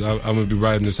gonna be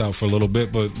riding this out for a little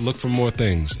bit, but look for more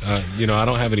things. I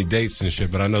don't have any dates and shit,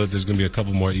 but I know that there's gonna be a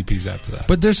couple more EPs after that.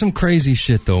 But there's some crazy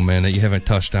shit though, man, that you haven't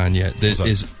touched on yet. That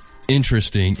is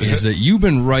interesting. Is that you've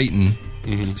been writing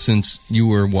since you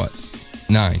were what,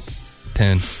 9,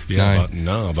 10, 9?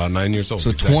 About 9 years old.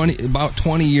 So exactly. About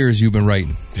 20 years you've been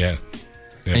writing. Yeah.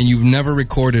 And you've never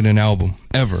recorded an album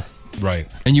ever. Right.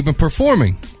 And you've been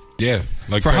performing. Yeah.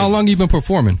 For how long you been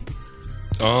performing?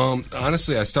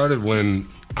 Honestly, I started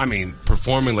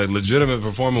performing, legitimate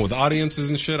performing with audiences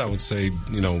and shit. I would say,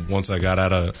 once I got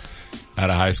out of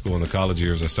high school in the college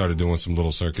years, I started doing some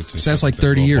little circuits. And so that's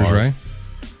 30 years, bars. Right?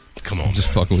 Come on, I'm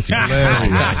just fucking with you.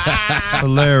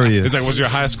 Hilarious. It's was your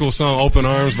high school song "Open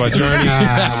Arms" by Journey?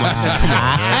 Come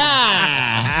on,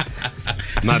 man.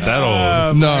 Not that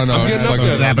old. No. I'm getting up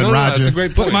there. That's a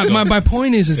great point. My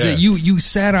point is that you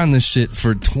sat on this shit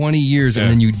for 20 years and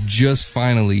then you just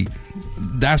finally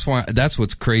that's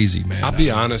what's crazy, man. I'll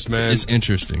be honest, man. It's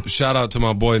interesting. Shout out to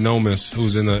my boy Nomis,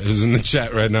 who's in the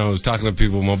chat right now, who's talking to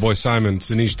people. My boy Simon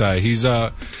Sinishtai.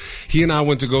 He and I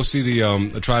went to go see the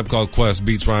A Tribe Called Quest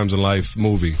Beats, Rhymes, and Life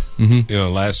movie,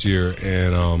 last year.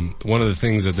 And one of the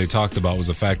things that they talked about was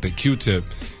the fact that Q-Tip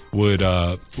would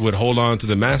hold on to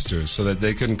the masters so that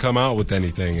they couldn't come out with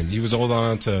anything, and he was holding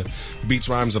on to Beats,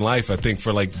 Rhymes, and Life, I think,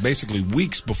 for like basically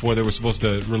weeks before they were supposed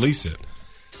to release it,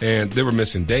 and they were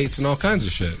missing dates and all kinds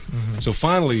of shit. So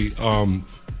finally,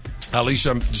 Ali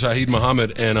Shaheed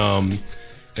Muhammad and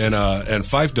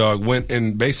Phife Dawg went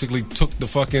and basically took the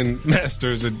fucking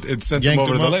masters and sent them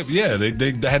over to the label. Yeah,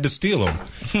 they had to steal them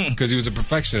because he was a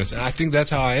perfectionist, and I think that's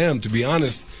how I am, to be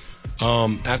honest.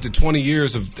 After 20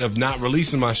 years of not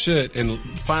releasing my shit and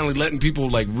finally letting people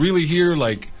like really hear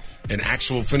like an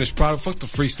actual finished product, fuck the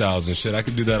freestyles and shit, I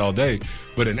could do that all day,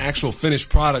 but an actual finished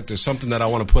product or something that I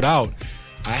want to put out,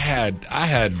 I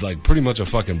had like pretty much a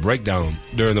fucking breakdown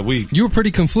during the week. You were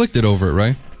pretty conflicted over it,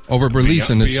 right? Over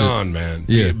releasing this shit. Beyond, man.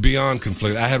 Yeah. Beyond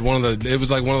conflict. I had it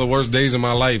was like one of the worst days of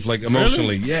my life, like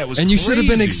emotionally. Really? Yeah, it was And you should have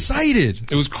been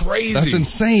excited. It was crazy. That's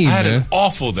insane, I had an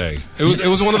awful day. It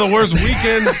was one of the worst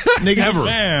weekends ever.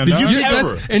 Man, Did you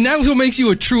ever? And that's what makes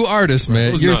you a true artist,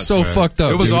 man. You're nuts, so man. fucked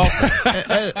up. It was dude. awful.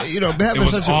 Having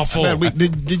was such awful. a bad week.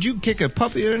 Did you kick a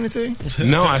puppy or anything?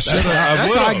 No, I should have.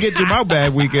 That's how I get through my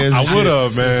bad weekends. I would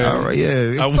have, man. All right,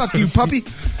 yeah. Fuck you, puppy.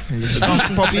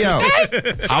 Puppy out.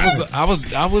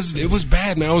 It was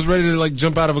bad, man. I was ready to like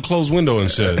jump out of a closed window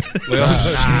and shit.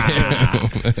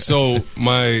 So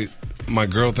my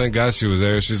girl, thank God she was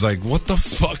there. She's like, "What the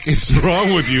fuck is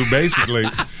wrong with you?" Basically,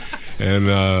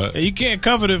 and you can't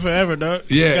cover it forever, dog.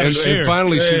 Yeah, and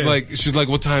finally she's like,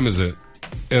 "What time is it?"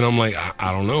 And I'm like,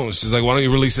 I don't know. She's like, "Why don't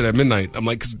you release it at midnight?" I'm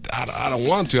like, "Cause I don't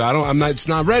want to. I'm not. It's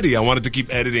not ready. I wanted to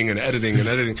keep editing and editing and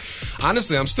editing."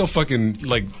 Honestly, I'm still fucking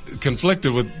like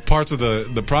conflicted with parts of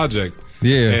the project.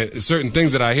 Yeah, and certain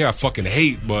things that I hear I fucking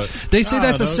hate, but they say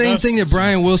that's the same thing that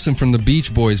Brian Wilson from the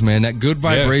Beach Boys, man. That Good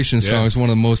Vibration song is one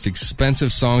of the most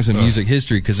expensive songs in music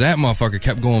history because that motherfucker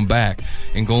kept going back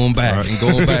and going back and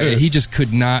going back, and he just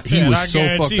could not. He was so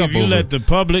fucked up. If you let the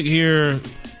public hear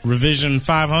revision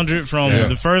 500 from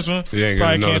the first one, probably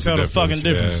can't tell the fucking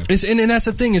difference. It's, and that's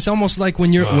the thing. It's almost like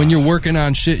when you're working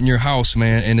on shit in your house,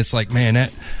 man, and it's like,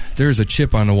 man, there's a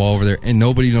chip on the wall over there, and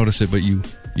nobody noticed it but you.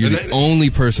 You're the only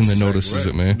person that notices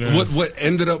it, man. Yeah. What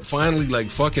ended up finally like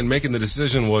fucking making the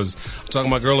decision was I'm talking to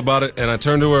my girl about it, and I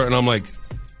turned to her and I'm like,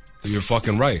 "You're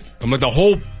fucking right." I'm like, the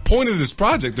whole point of this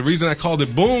project, the reason I called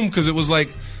it Boom, because it was like,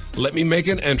 let me make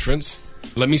an entrance,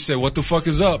 let me say what the fuck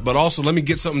is up, but also let me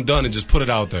get something done and just put it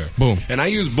out there. Boom. And I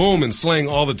use boom in slang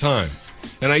all the time.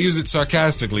 And I use it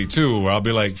sarcastically too, where I'll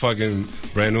be like, fucking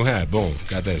brand new hat, boom,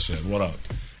 got that shit, what up?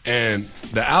 And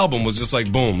the album was just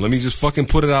like, boom, let me just fucking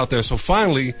put it out there. So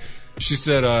finally, she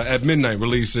said at midnight,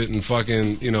 release it, and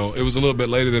fucking, it was a little bit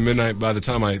later than midnight by the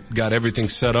time I got everything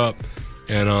set up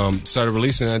and started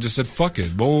releasing it. I just said, fuck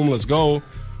it, boom, let's go.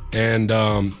 And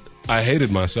I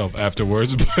hated myself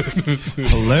afterwards, but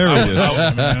hilarious.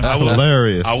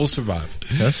 Hilarious. I will survive.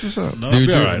 That's what's up. I'll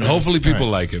be all right. Hopefully people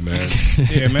like it, man.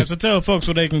 Yeah, man. So tell folks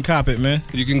where they can cop it, man.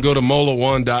 You can go to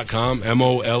mola1.com,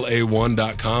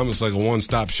 MOLA1.com. It's like a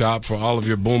one-stop shop for all of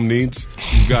your boom needs.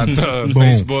 You've got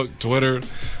Facebook, Twitter,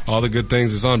 all the good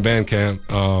things. It's on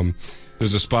Bandcamp.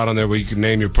 There's a spot on there where you can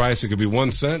name your price. It could be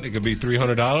 1 cent. It could be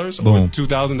 $300 or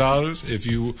 $2,000 if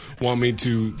you want me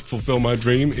to fulfill my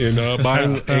dream in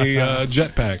buying a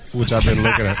jetpack, which I've been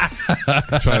looking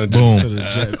at. Trying to do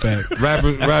jetpack.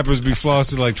 Rappers be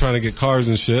flossing like trying to get cars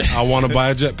and shit. I want to buy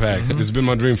a jetpack. It's been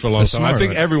my dream for a long time. I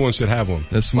think everyone should have one.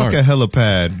 That's smart. Fuck a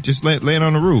helipad. Just laying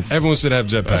on the roof. Everyone should have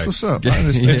jetpacks. That's what's up.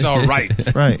 It's all right.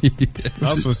 Right.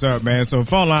 That's what's up, man. So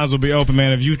phone lines will be open,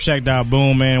 man. If you checked out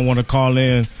Boom, man, want to call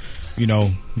in,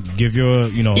 give your,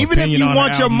 even if you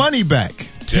want your money back,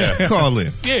 call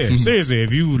in. Yeah, seriously.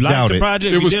 If you like the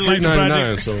project, it was free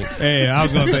 $3.99. So yeah, I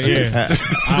was gonna say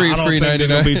free I don't think there's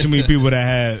gonna be too many people that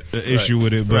had an issue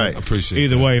with it, but appreciate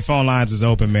either way, phone lines is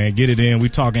open, man. Get it in. We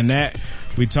talking that.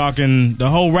 We talking the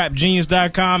whole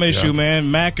rapgenius.com issue, man.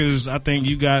 Mac is. I think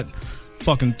you got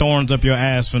fucking thorns up your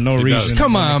ass for no reason.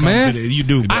 Come on, man. You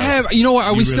do. Bro. I have. You know what?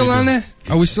 Are we still on that?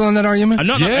 Are we still on that argument?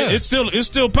 No, it's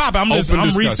still popping.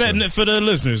 I'm resetting it for the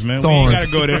listeners, man. Thorns. We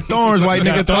gotta go there. Thorns, white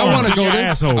nigga. Thorns. I want to go there.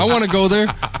 Asshole. I want to go there.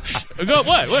 Go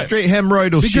what? Straight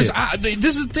hemorrhoidal because shit.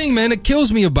 This is the thing, man. That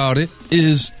kills me about it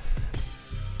is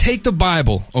take the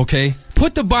Bible, okay?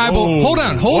 put the Bible. Hold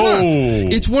on.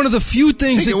 It's one of the few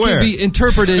things that can be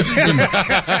interpreted.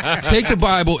 Take the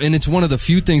Bible, and it's one of the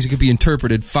few things that can be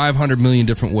interpreted 500 million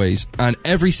different ways on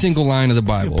every single line of the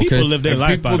Bible. People live their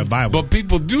life by the Bible. But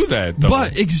people do that, though.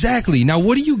 But exactly. Now,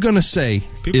 what are you going to say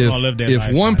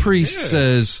if one priest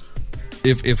says,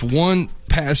 if one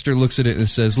pastor looks at it and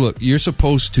says, look, you're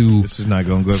supposed to... This is not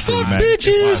going good for you, man.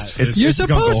 Bitches. You're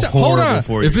supposed to... Hold on.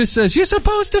 If it says, you're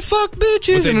supposed to fuck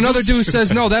bitches, and another dude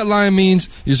says, no, that line means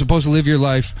you're supposed to live your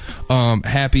life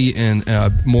happy and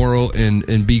moral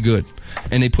and be good.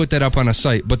 And they put that up on a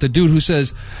site. But the dude who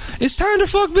says, it's time to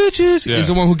fuck bitches, is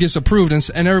the one who gets approved.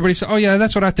 And everybody says, oh, yeah,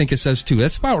 that's what I think it says, too.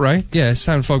 That's about right. Yeah, it's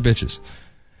time to fuck bitches.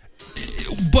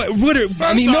 But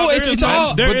it's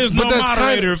all. There is no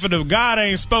moderator for the God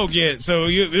ain't spoke yet, so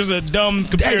there's a dumb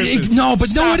comparison.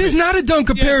 It is not a dumb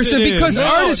comparison because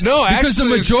artists. Because the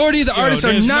majority of the artists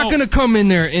are not going to come in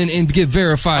there and get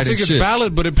verified. I think it's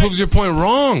valid, but it proves your point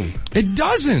wrong. It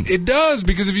doesn't. It does,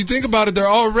 because if you think about it, there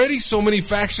are already so many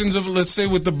factions of, let's say,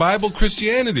 with the Bible,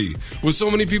 Christianity, where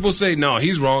so many people say, no,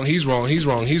 he's wrong, he's wrong, he's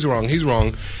wrong, he's wrong, he's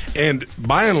wrong. And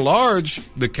by and large,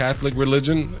 the Catholic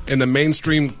religion and the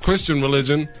mainstream Christian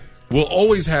religion will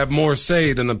always have more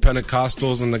say than the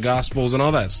Pentecostals and the Gospels and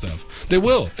all that stuff. They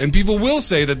will. And people will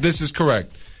say that this is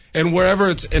correct. And wherever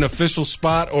it's an official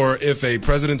spot, or if a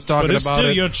president's talking about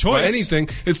still your choice. Or anything,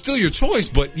 it's still your choice.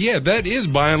 But yeah, that is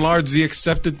by and large the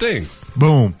accepted thing.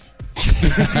 Boom.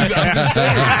 I'm just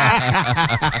saying.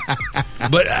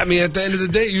 But I mean, at the end of the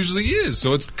day, it usually is.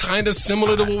 So it's kind of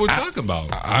similar to what we're talking about.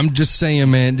 I'm just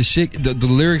saying, man. The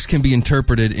lyrics can be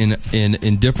interpreted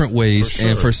in different ways, For sure.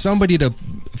 and for somebody to.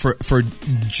 For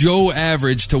Joe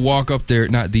Average to walk up there,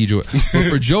 not the Joe, but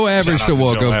for Joe Average to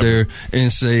walk up there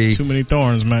and say, too many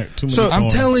thorns, Mac. I'm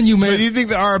telling you, man. So do you think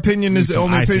that our opinion is the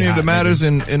only opinion that matters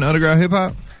in underground hip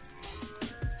hop?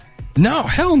 No,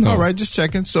 hell no. All right, just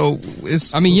checking. So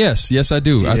it's. I mean, yes, I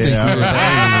do. I think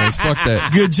anyways, fuck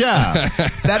that. Good job.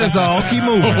 That is all. Keep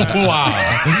moving. Wow,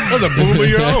 that's a boom of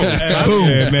your own.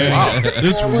 Boom, yeah, man. Wow.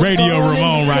 This Radio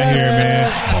Ramon right here, man.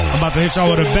 I'm about to hit y'all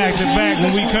with a back-to-back.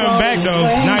 When we come back, though,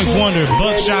 Ninth Wonder,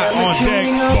 Buckshot on deck.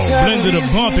 Blender to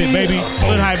bump it, baby.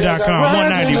 Hoodhype.com,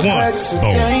 191.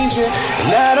 Boom.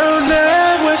 And I don't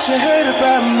know what you heard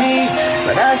about me,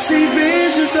 but I see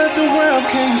visions that the world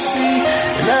can't see.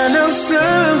 And I know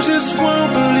some just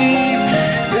won't believe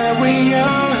that we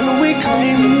are who we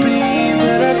claim to be.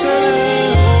 But I tell them,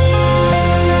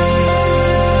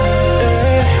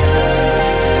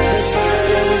 they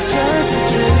said it was just a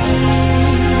dream.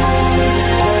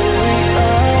 But we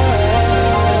are,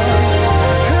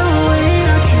 and we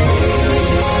are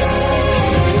kings.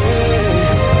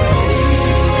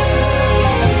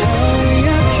 And we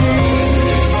are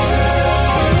kings.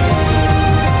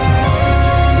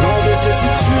 Love is just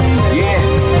a dream.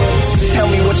 Tell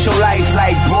me what your life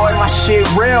like, boy, my shit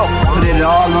real. Put it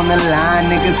all on the line,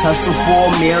 niggas hustle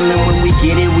for $1 million. When we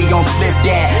get it, we gon' flip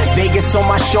that. Vegas on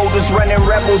my shoulders, running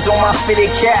rebels on my fitted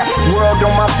cap. World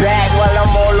on my back while I'm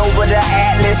all over the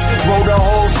Atlas. Roll the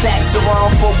whole sack so I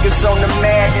don't focus on the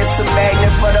madness. A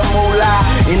magnet for the moolah.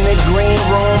 In the green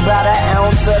room, about an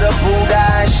ounce of the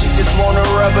Buddha. And she just wanna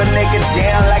rub a nigga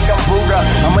down like a Buddha.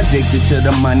 I'm addicted to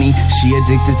the money, she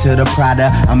addicted to the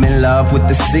Prada. I'm in love with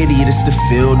the city, this the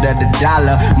field of the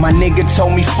dollar. My nigga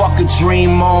told me fuck a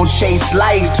dream on, chase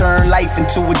life, turn life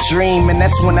into a dream. And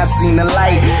that's when I seen the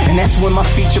light, and that's when my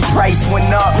feature price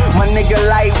went up. My nigga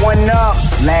light went up.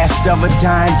 Last of a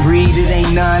dying breed, it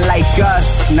ain't none like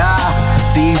us. Nah,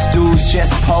 these dudes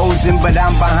just posing, but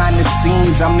I'm behind the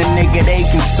scenes, I'm the nigga they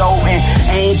consulting.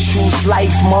 Ain't choose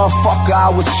life, motherfucker, I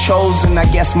was chosen. I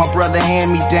guess my brother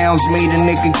hand-me-downs made a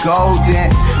nigga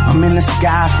golden. I'm in the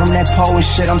sky from that pole and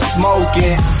shit I'm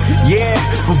smoking. Yeah,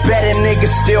 but better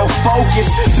niggas still focused.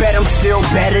 Bet I'm still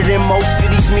better than most of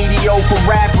these mediocre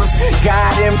rappers.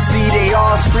 God MC, they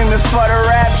all screaming for the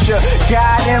rapture.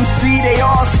 God MC, they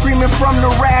all screaming from the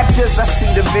Raptors. I see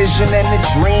the vision and the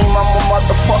dream, I'm a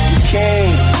motherfucking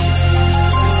king.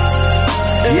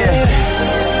 Yeah,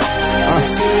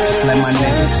 just let my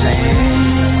niggas sing.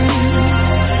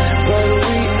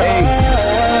 Hey,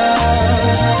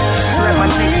 just let my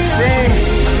niggas sing.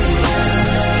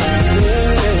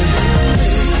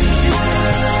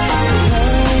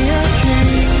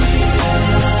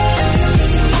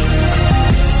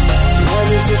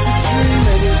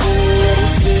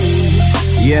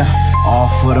 Yeah, all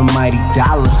for the mighty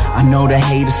dollar. I know the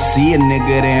haters see a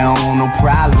nigga, they don't want no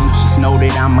problems. Just know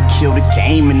that I'ma kill the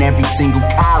game in every single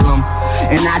column.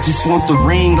 And I just want the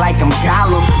ring like I'm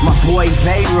Gollum. My boy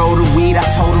Vero, the weed, I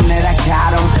told him that I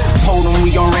got him. Told him we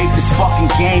gon' rape this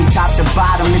fucking game, top to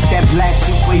bottom. It's that black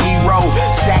superhero,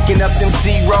 stacking up them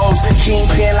zeros.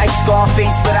 kingpin like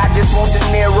Scarface, but I just want De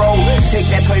Niro.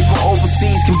 Take that paper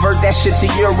overseas, convert that shit to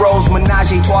euros.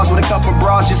 Menage a trois with a couple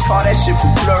bras, just call that shit for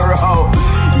plural.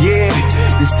 Yeah,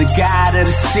 this the guy of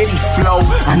the city flow.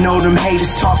 I know them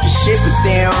haters talking shit, but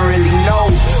they don't really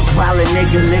know. While a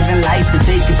nigga living life that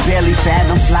they could barely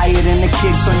fathom, flyer than the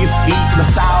kicks on your feet,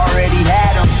 plus I already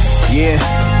had them. Yeah,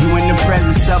 you in the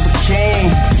presence of a king,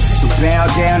 so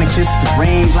bow down and kiss the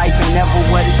rings. Life ain't never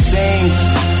what it seems.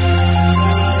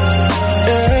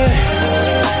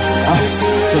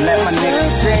 So let my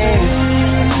niggas sing.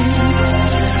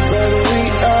 But we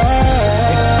are.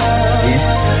 Yeah,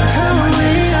 let my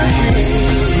niggas sing.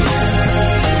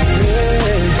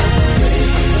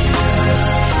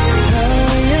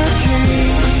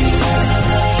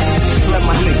 Just let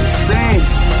my niggas sing.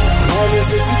 All this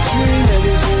is a dream,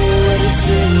 everything ain't what it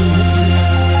seems.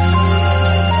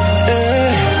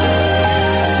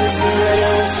 You see that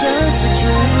it was just a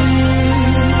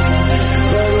dream,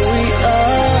 but we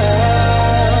are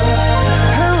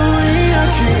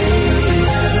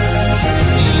kings.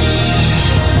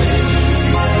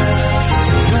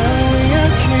 We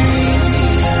are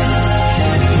kings.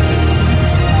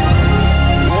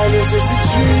 All this is a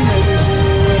dream, everything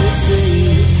ain't what it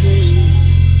seems.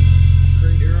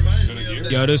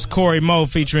 Yo, this Corey Mo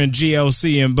featuring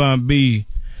GLC and Bun B.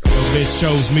 Your bitch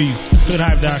chose me.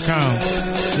 Hoodhype.com.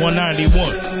 191.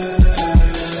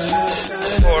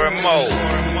 Corey Mo.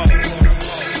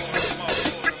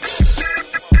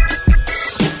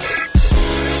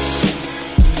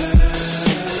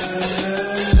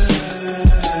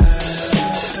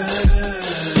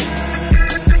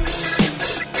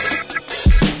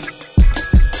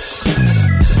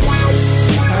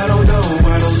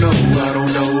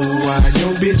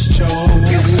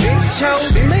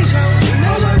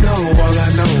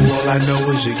 All I know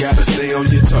is you gotta stay on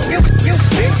your toes.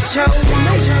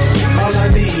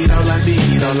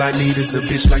 All I need is a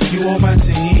bitch like you on my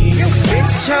team. And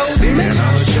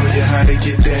I'ma show you how to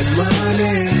get that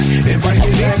money and bring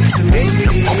it back to me.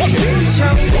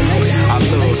 I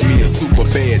love me a super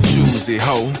bad choosy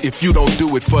hoe. If you don't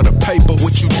do it for the paper,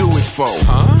 what you do it for?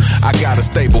 I got a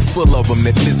stable full of them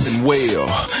that listen well.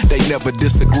 They never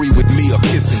disagree with me or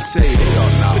kiss and tell.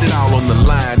 Put it all on the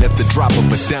line at the drop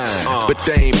of a dime. But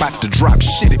they ain't about to drop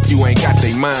shit if you ain't got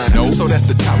they mind. So that's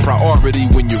the top priority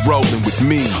when you're rolling with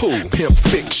me. Pimp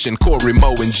Fiction, Corey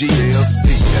Mo and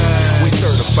GLC. We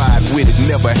certified with it,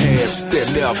 never half step.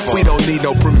 We don't need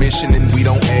no permission and we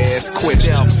don't ask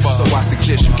questions. So I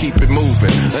suggest you keep it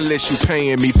moving, unless you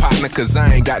paying me, partner, cause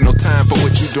I ain't got no time for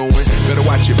what you doing. Better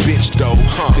watch your bitch though,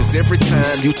 cause every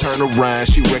time you turn around,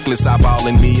 she reckless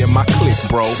eyeballing me and my clique,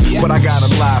 bro. But I got a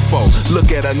lie for, look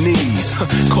at her knees.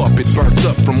 Carpet burnt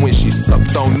up from when she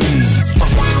sucked on knees.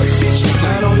 Bitch, please.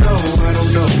 I don't know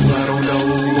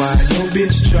why your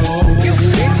bitch chose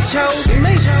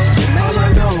me.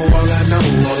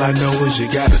 All I know is you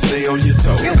gotta stay on your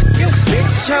toes.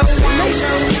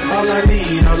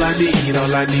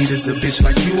 All I need is a bitch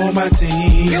like you on my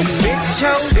team.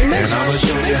 And I'ma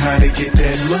show you how to get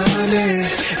that money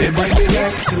and bring it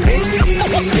back to me.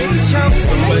 Some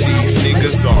of these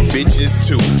niggas are bitches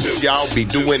too. Y'all be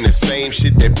doing the same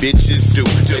shit that bitches do.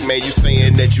 Man, you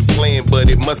saying that you playing, but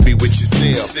it must be with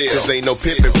yourself. Cause ain't no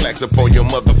pimpin' plaques up on your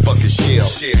motherfucking shell. You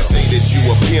say that you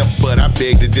a pimp, but I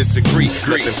beg to disagree.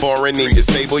 Nothing foreign in your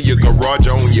stable, your garage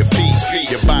on your feet.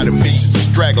 Your bottom bitch is a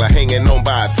straggler hanging on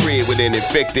by a thread with an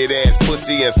infected ass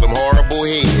pussy and some horrible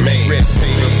head. Man, rest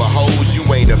haven for hoes, you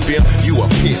ain't a pimp, you a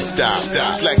pit stop.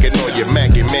 Slacking on your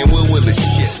mackin', man, when will the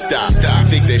shit stop?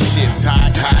 Think that shit's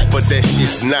hot, but that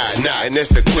shit's not. And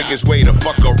that's the quickest way to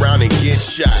fuck around and get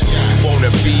shot. Wanna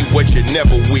be what you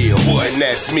never will, and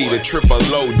that's me, the triple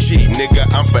OG, nigga,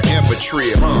 I'm forever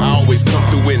trill. I always come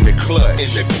through in the clutch,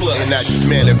 and I just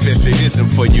manifested isn't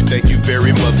for you. Thank you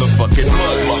very motherfucking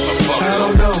much, motherfucker. I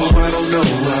don't know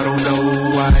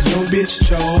why your bitch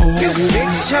chose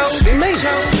me.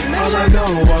 All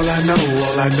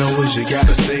I know is you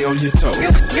gotta stay on your toes.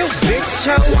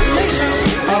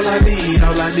 All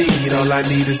I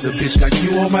need is a bitch like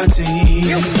you on my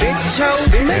team.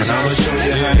 And I'ma show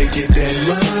you how to get that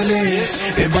money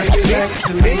and bring it back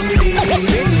to me.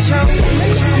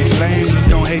 These lames is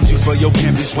gon' hate you for your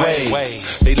pimpish ways.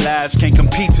 They lives can't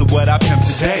compete to what I pimp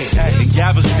today. And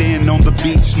Galveston on the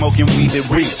beach smoking weed that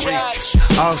reach.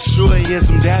 Offshore, here's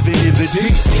some dabbing in the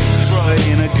deep. Her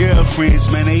and her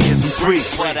girlfriends, man, they is some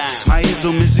freaks. My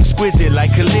ism is exquisite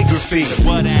like calligraphy.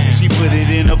 She put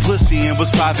it in her pussy and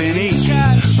was popping each.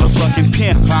 A fucking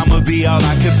pimp, I'ma be all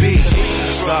I could be.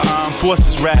 The armed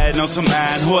forces riding on some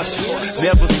iron horses.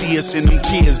 Never see us in them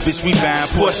kids, bitch, we buying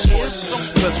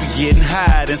Porsches. Plus we getting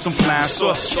high and some flying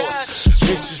saucers.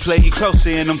 Bitches play you closer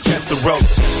and them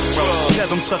Testarossas. Tell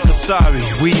them suckers sorry,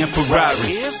 we in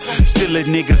Ferraris. Stealing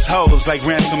niggas hoes like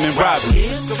ransom and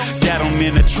robberies. Got them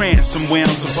in a trance somewhere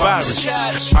on Safari.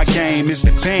 My game is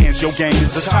advanced, your game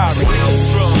is Atari.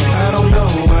 I don't know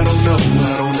why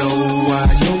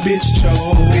your bitch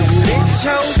chose.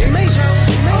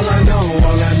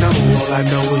 All I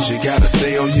know is you gotta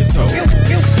stay on your toes.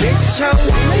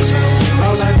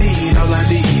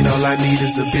 All I need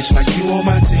is a bitch like you on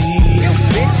my team.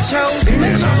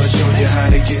 And I'ma show you how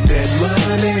to get that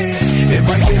money and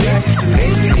bring it back to me.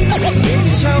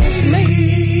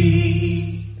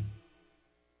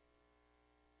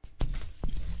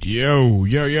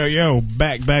 Yo.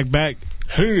 Back.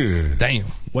 Damn.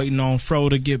 Waiting on Fro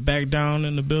to get back down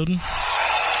in the building.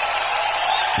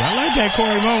 Y'all like that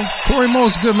Corey Mo? Corey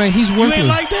Mo's good, man. He's working. You ain't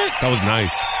like that? That was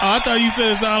nice. Oh, I thought you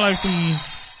said it sounded like some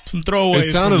throwaway.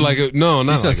 It sounded like it. No,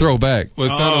 not he said like throwback. Well,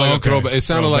 it sounded like a throwback. It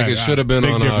sounded like it should have been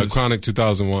on Chronic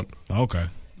 2001. Okay.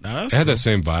 It had that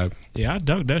same vibe. Yeah, I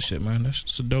dug that shit, man.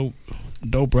 That's a dope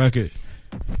record.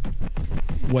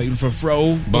 Waiting for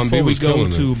Fro before we go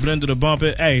to Blender to Bump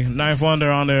It. Hey, Ninth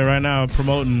Wonder on there right now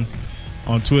promoting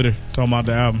on Twitter, talking about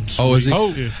the album. Is he?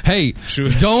 Yeah. Hey,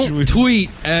 don't tweet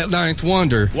at Ninth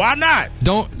Wonder. Why not?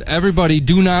 Everybody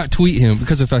do not tweet him,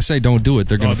 because if I say don't do it,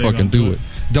 they're going to fucking do it.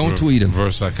 Don't tweet him.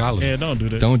 Reverse psychology. Yeah, don't do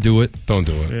that. Don't do it. Don't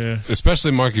do it. Yeah. Especially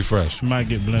Marky Fresh. You might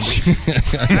get blended.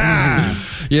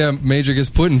 Yeah, Major gets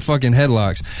put in fucking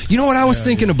headlocks. You know what I was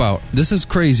thinking about? This is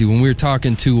crazy. When we were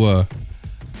talking to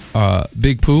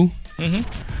Big Pooh,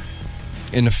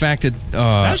 and the fact that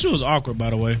that shit was awkward, by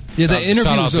the way. Yeah, the interview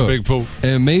shout out was to Big Pooh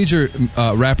and Major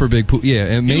rapper Big Pooh. Yeah,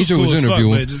 and Major was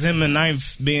interviewing. Fuck, just him and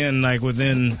Ninth being like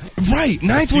within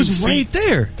Ninth was right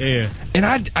there. Yeah, and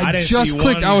I just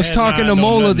clicked. I was talking to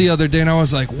Mola the other day, and I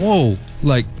was like, "Whoa,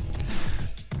 like."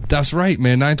 That's right,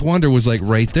 man. Ninth Wonder was like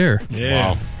right there.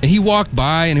 Yeah. Wow. And he walked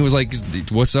by and he was like,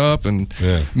 "What's up?" And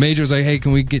Major was like, "Hey,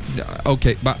 can we get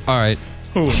okay? All right."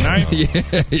 Who, Ninth?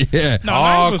 yeah. No,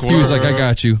 Ninth was cool. He was like, "I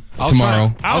got you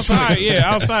tomorrow."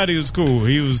 Outside he was cool.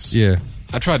 He was. Yeah.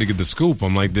 I tried to get the scoop.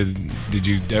 I'm like, did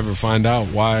you ever find out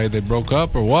why they broke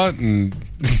up or what? And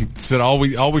said all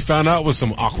we found out was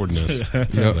some awkwardness.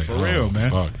 Yep. Like, For real,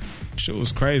 man. Fuck. Shit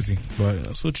was crazy, but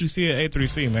that's what you see at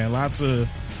A3C, man. Lots of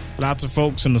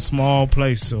folks in a small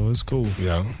place, so it's cool.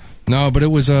 Yeah. No, but it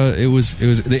was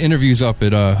the interview's up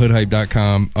at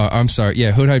hoodhype.com. I'm sorry,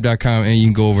 yeah, hoodhype.com, and you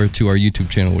can go over to our YouTube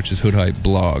channel, which is Hood Hype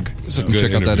Blog.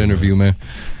 Check out that interview, man.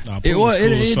 He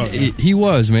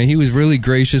was, man. He was really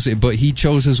gracious, but he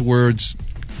chose his words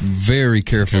very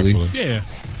carefully. Yeah.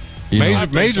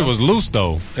 Major was loose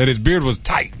though, and his beard was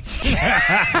tight.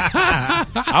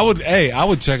 I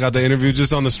would check out the interview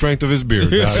just on the strength of his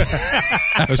beard.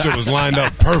 That shit was lined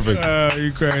up perfect.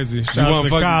 You crazy? Shout out to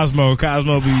Cosmo.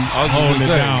 Cosmo be holding it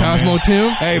down. Cosmo man. Tim.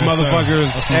 Hey,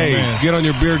 motherfuckers! Hey, get on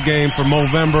your beard game for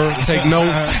Movember. Take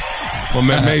notes. Well,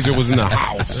 Major was in the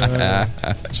house.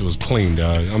 She was clean,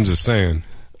 dog. I'm just saying.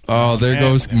 Oh, there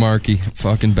goes Marky,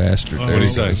 fucking bastard. What did he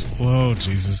say? Whoa,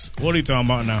 Jesus! What are you talking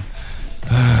about now?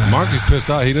 Marky's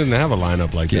pissed out. He didn't have a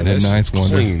lineup like getting that. Getting a Ninth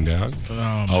Wonder. Clean, dog.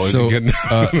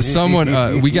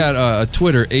 Someone, we got a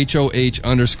Twitter,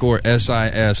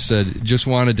 HOH_SIS said, just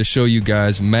wanted to show you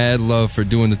guys mad love for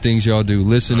doing the things y'all do.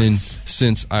 Listening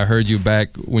since I heard you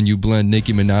back when you blend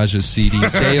Nicki Minaj's CD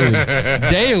daily.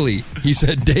 Daily. He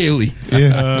said daily.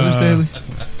 Yeah, it was daily.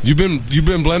 You've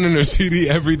been blending her CD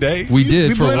every day? We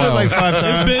did for a while. Like 5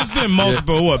 times. It's been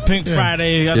multiple. Yeah. What, Pink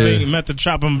Friday? I think met the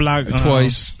chopping block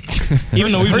twice.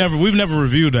 Even though we've never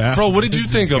reviewed that. Bro, what did you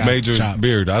think of Major's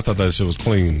beard? I thought that shit was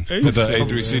clean. At the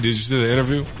A3C, did you see the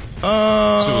interview? Shit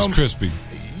was crispy.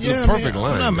 Yeah, perfect man,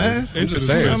 line. I'm not mad. I'm just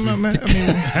saying. I'm not mad. I mean,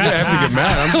 you have to get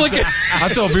mad. I'm just saying. I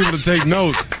told people to take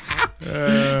notes.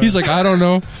 He's like, I don't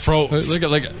know. Fro got nervous.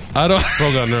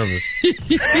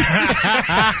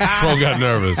 Fro got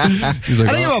nervous. He's like,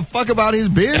 I didn't give a fuck about his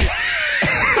beard.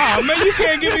 Oh man, you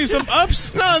can't give me some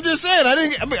ups. No, I'm just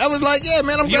saying. I was like, yeah,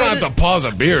 man. You don't have to pause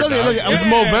a beard. Look, it's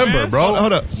Movember, bro.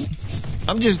 Hold up.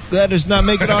 I'm just glad it's not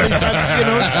making all these types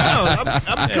of, sounds.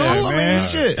 I'm cool. I mean,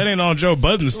 shit. That ain't on Joe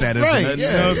Budden status. Right, you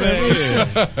know what I'm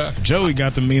saying? Joey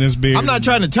got the meanest beard. I'm not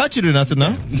trying to touch it or nothing,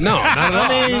 though. No, not at all.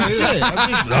 I mean, shit.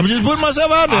 I'm just putting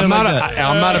myself out there. I'm not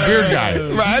a beard guy.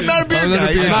 Right, I'm not a beard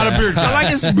guy. I'm not a beard guy. I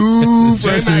like it smooth,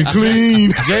 fresh and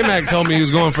clean. J-Mac told me he was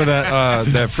going for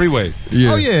that freeway.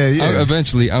 Yeah. Oh, yeah.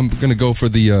 Eventually, I'm going to go for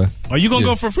the... Are you going to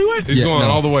go for freeway? He's going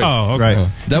all the way. Oh, okay. Right.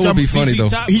 That would be funny, though.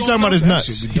 He's talking about his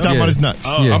nuts. He's talking about his nuts.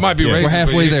 I might be racist. We're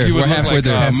halfway there. He would We're look halfway like,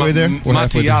 there. Halfway there?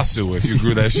 Matiyasu, if you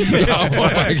grew that shit. Oh,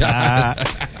 my God.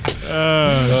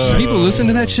 People listen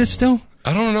to that shit still?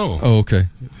 I don't know. Oh, okay.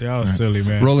 Y'all silly,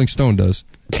 man. Rolling Stone does.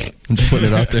 I'm just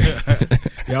putting it out there.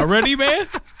 Y'all ready, man?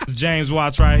 It's James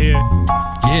Watts right here.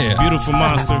 Yeah. Beautiful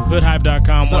Monster.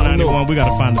 Hoodhype.com, 191. We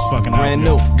gotta find this fucking Brand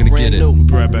album. new. Gonna Brand get it. new. We'll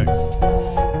be right back.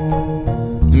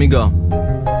 Let me go.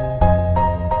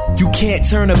 You can't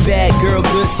turn a bad girl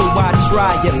good, so why try?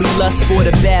 Yet we lust for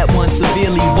the bad one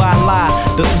severely, why lie?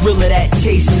 The thrill of that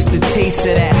chase, just the taste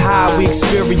of that high we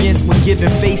experience when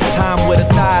giving FaceTime with a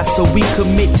thigh. So we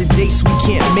commit to dates we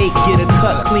can't make, get a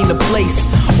cut, clean the place,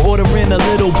 order in a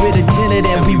little bit of dinner,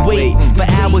 then we wait for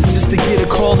hours just to get a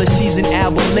call that she's an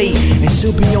hour late. And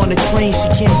she'll be on the train, she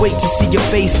can't wait to see your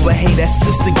face. But hey, that's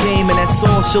just a game and that's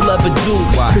all she'll ever do.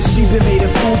 Cause she been made a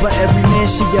fool by every man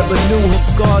she ever knew. Her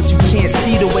scars you can't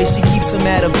see the way she keeps them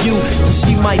out of view. So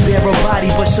she might bear her body,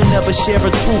 but she'll never share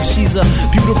her truth. She's a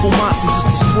beautiful monster,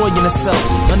 just destroying herself.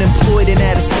 Unemployed and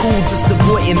out of school, just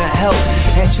avoiding her help.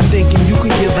 Had you thinking you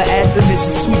could give her as the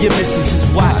missus to your missus?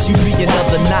 Just watch you be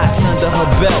another notch under her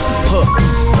belt. Huh.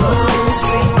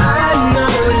 See, I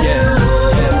know you.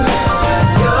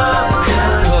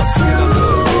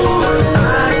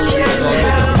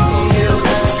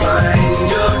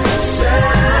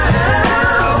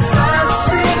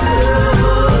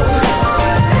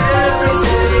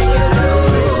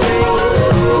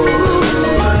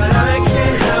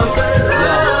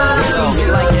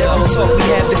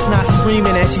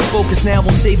 And she's focused now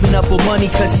on saving up her money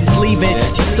cause she's leaving.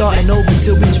 She's starting over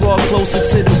till we draw closer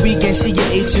to the weekend. She at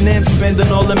H&M spending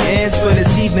all them ends for this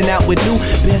evening. Out with new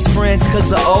best friends cause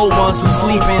the old ones was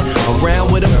sleeping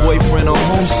around with a boyfriend. On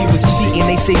home she was cheating.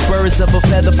 They say birds of a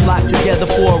feather flock together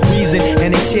for a reason.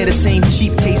 And they share the same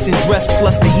cheap taste in dress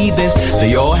plus the heathens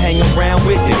they all hang around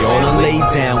with, they all done laid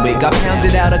down with. Got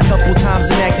pounded out a couple times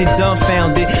and acted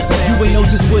dumbfounded. But you ain't know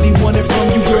just what he wanted from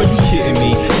you, girl, you kidding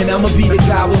me. And I'ma be the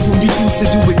guy with whom you choose to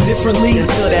do it differently.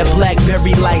 Until that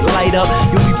BlackBerry light up,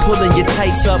 you'll be pulling your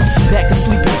tights up. Back to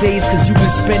sleeping days cause you've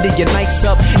been spending your nights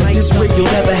up. At this rate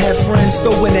you'll never have friends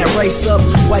throwing that rice up.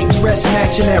 White dress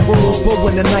matching that rose but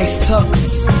with a nice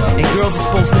tux. And girls are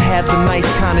supposed to have the nice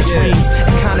kind of dreams.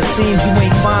 It kinda seems you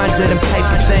ain't fond of them type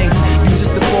of things. You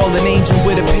just a fallen angel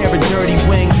with a pair of dirty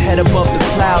wings. Head above the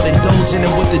cloud, indulging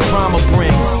in what the drama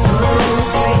brings.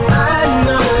 See, I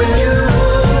know you.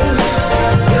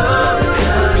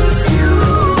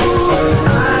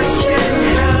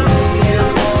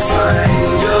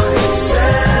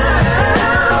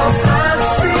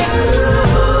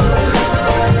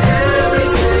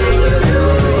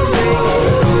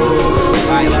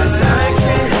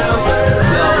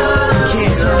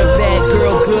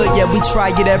 We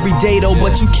try it every day though,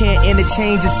 but you can't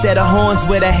interchange a set of horns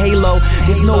with a halo.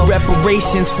 There's no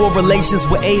reparations for relations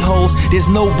with a-holes. There's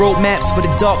no roadmaps for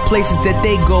the dark places that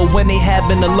they go when they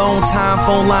having a long time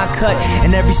phone line cut.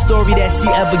 And every story that she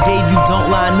ever gave you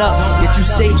don't line up. Yet you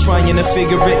stay trying to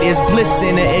figure it. There's bliss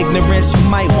in the ignorance. You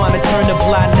might want to turn a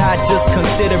blind eye, just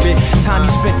consider it. Time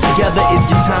you spent together is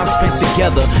your time spent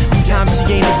together. The time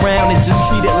she ain't around and just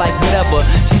treat it like whatever.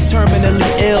 She's terminally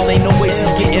ill, ain't no way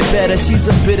she's getting better. She's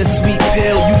a bittersweet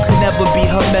pill, you could never be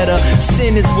her meta.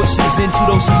 Sin is what she's into,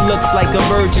 though she looks like a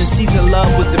virgin. She's in love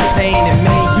with the pain and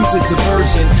may use a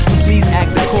diversion. So please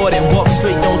act according, walk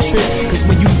straight, don't trip. Cause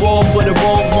when you fall for the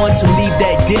wrong one to leave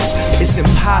that ditch, it's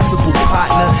impossible,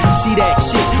 partner. She that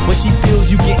chick, when she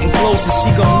feels you getting closer,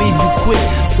 she gon' leave you quick.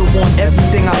 So on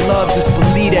everything I love, just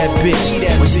believe that bitch.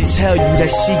 When she tell you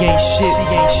that she ain't shit,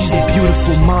 she's a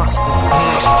beautiful monster.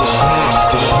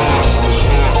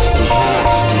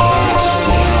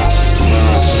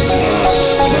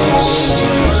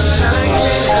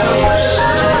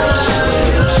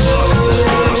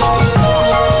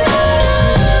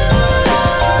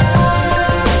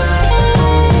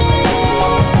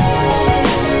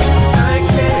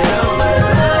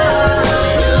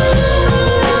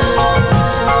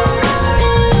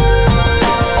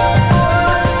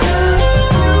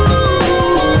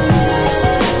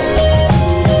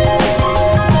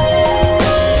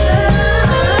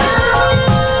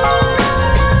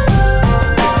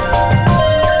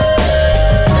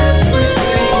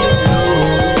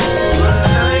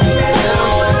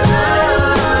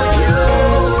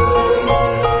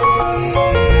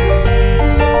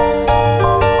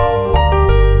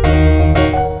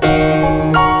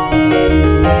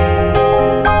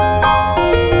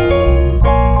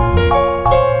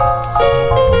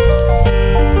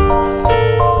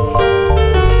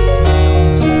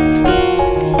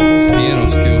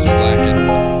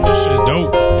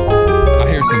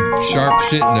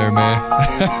 Shit in there, man.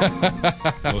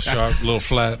 Little sharp, little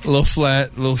flat. Little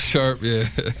flat, little sharp, yeah.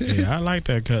 Yeah, I like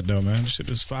that cut though, man. This shit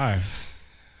is fire.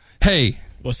 Hey.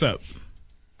 What's up?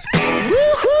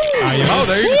 Oh,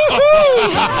 there you go.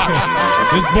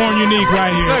 It's Born Unique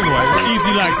right here.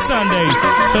 Easy like Sunday.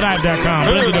 Hoodhype.com.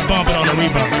 Ready to bump it on the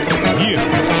rebound. Yeah.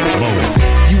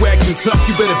 You acting tough,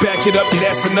 you better back it up, yeah,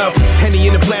 that's enough. Henny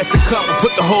in a plastic cup, and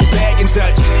put the whole bag in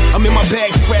Dutch. I'm in my bag,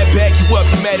 scrap bag you up,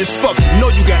 you mad as fuck. You know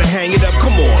you gotta hang it up,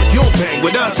 come on, you don't bang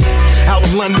with us. Out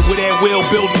in London with that wheel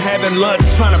building, having lunch.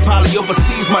 Trying to poly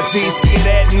overseas, my jeans, see it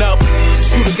adding up.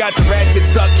 Shooter got the ratchet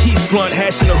tuck, Keith Blunt,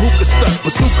 hashing the hookah stuff.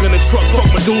 Bazooka in the truck, fuck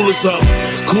my doulas up.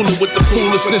 Cooler with the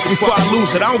foolishness before I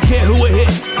lose it, I don't care who it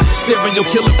hits. Serial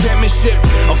killer penmanship,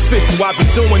 official, I be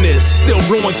doing this. Still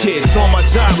ruin kids, on my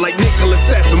job like Nicholas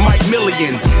F. and Mike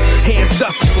Millions. Hands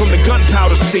dusty from the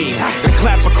gunpowder steam. And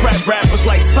clap for crap rappers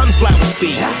like sunflower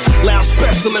seeds. Loud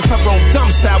specialists, I roll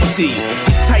dumb sour D.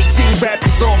 These tight jean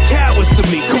rappers all cowards to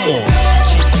me, come on.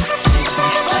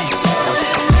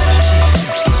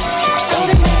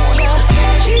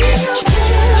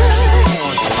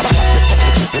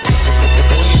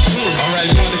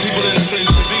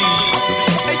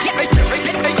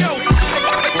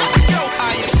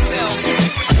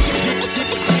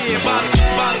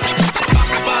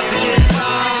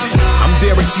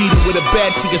 Jeter with a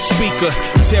bag to your speaker.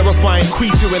 Terrifying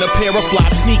creature in a pair of fly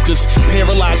sneakers.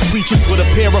 Paralyzed preachers with a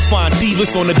pair of fine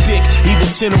divas on the dick. Evil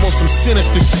sinner on some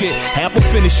sinister shit. Apple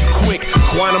finish you quick.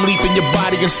 Quantum leap in your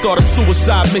body and start a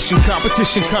suicide mission.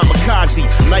 Competition kamikaze.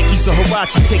 Nikes or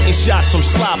Hirachi taking shots, I'm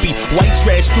sloppy. White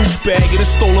trash douchebag in a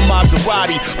stolen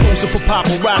Maserati. Posing for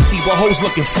paparazzi while hoes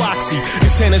looking foxy.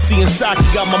 This Hennessy and sake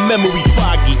got my memory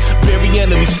foggy. Bury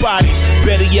enemies' bodies.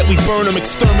 Better yet we burn them,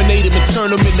 exterminate them and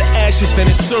turn them into ashes. Then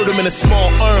insert them in a small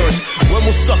urn. When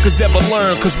will suckers ever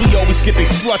learn? Cause we always get they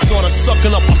sluts on us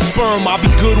sucking up our sperm. I'll be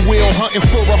Goodwill hunting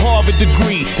for a Harvard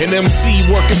degree. An MC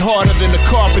working harder than the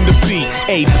carpenter bee.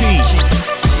 AP.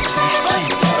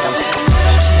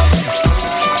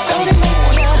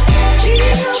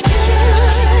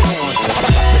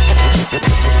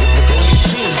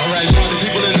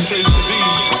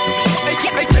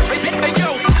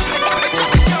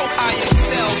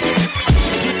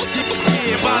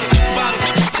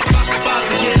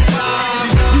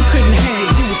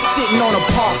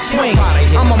 Swing.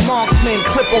 I'm a marksman,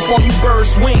 clip off all you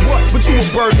birds' wings. But you a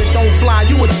bird that don't fly,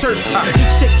 you a turkey.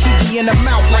 Your chick keep me in the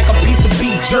mouth like a piece of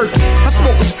beef jerky. I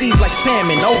smoke them seeds like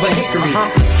salmon over hickory.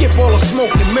 Skip all the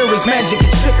smoke and mirrors, magic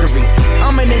and trickery.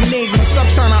 I'm an enigma, stop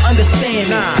trying to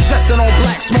understand me. Dressed in all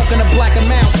black, smoking a black and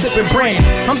mild, sipping brandy.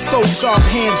 I'm so sharp,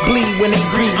 hands bleed when they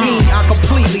greet me. I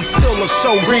completely still a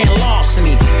show grand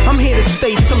larceny. I'm here to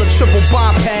stay till a triple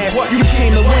bypass. You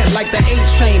came to win like the 8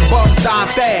 train, buzz die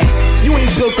fast. You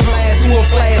ain't built to last, you a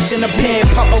flash in a pen,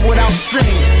 papa without strings.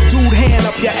 Dude, hand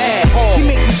up your ass. He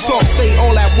make you talk, say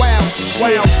all that wild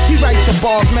shit. He writes your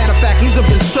bars, matter of fact, he's a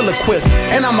ventriloquist.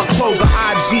 And I'm a closer,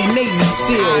 IG, Navy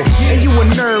SEAL. And you a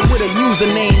nerd with a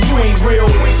username, you ain't real.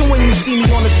 So when you see me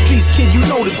on the streets, kid, you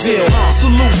know the deal.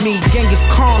 Salute me, Genghis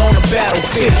Khan on the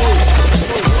battlefield.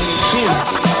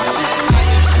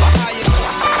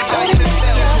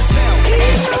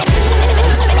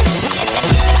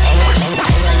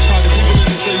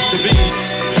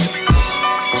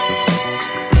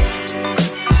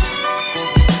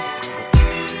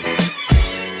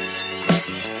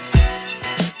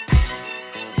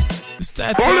 It's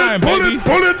that time, baby.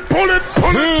 Pull it.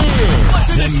 What's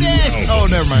in the stash? Oh,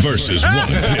 never mind. Versus one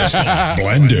pissed off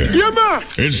blender. Yeah, man.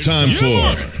 It's time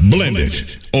for Blend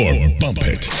It or Bump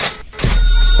It.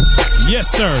 Yes,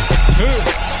 sir.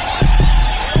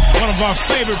 One of our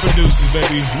favorite producers,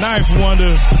 baby. Ninth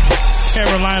Wonder,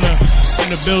 Carolina in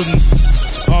the building.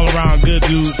 All around good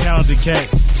dude, talented cat.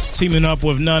 Teaming up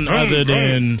with none other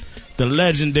than the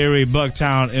legendary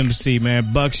Bucktown MC,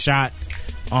 man. Buckshot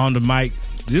on the mic.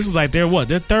 This is like their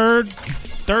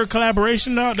third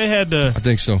collaboration, dog? They had the... I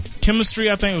think so.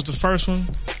 Chemistry, I think was the first one.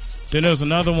 Then there was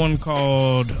another one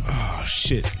called... Oh,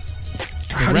 shit.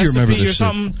 How do you remember this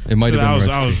shit? It might have been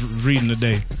I was reading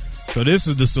today. So this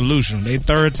is the solution. They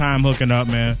third time hooking up,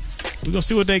 man. We're gonna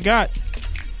see what they got.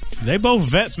 They both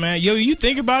vets, man. Yo, you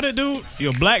think about it, dude?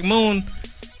 Yo, Black Moon,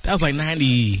 that was like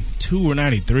 92 or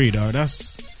 93, dog.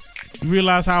 That's... You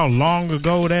realize how long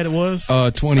ago that it was?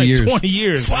 20 years. 20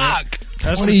 years. Fuck. Man.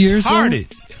 That's 20 years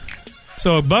retarded.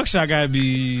 So a Buckshot gotta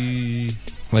be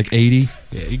like 80.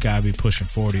 Yeah, he gotta be pushing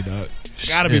 40, dog.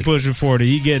 Gotta be pushing 40.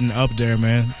 He getting up there,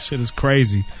 man. Shit is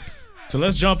crazy. So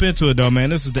let's jump into it, though, man.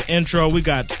 This is the intro. We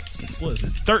got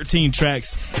 13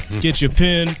 tracks. Get your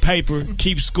pen, paper,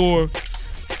 keep score.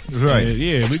 Right.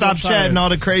 Yeah. Stop chatting all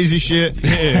the crazy shit.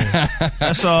 Yeah.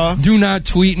 That's all. Do not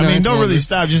tweet. I mean, don't really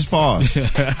stop. Just pause.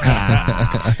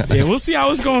 Yeah, we'll see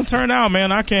how it's going to turn out,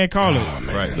 man. I can't call it.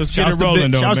 Right. Let's get it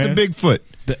rolling, though, man. Shouts to Bigfoot.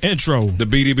 The intro. The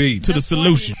BDB. To the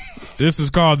solution. This is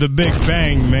called The Big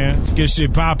Bang, man. Let's get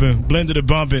shit popping. Blend it and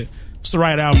bump it. It's the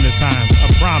right album this time.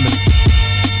 I promise.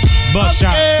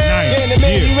 Buckshot. Nice. Yeah,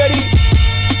 man, you ready?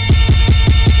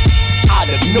 Out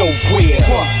of nowhere,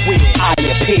 I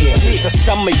appear. To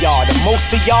some of y'all, to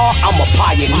most of y'all, I'm a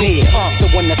pioneer. So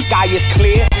when the sky is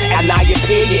clear and I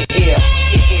appear, you're here.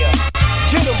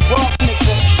 Get 'em rock,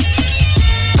 nigga.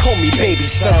 Call me baby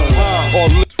son or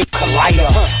little collider.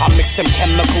 I mix them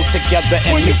chemicals together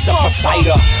and mix up a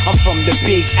cider. I'm from the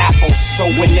Big Apple, so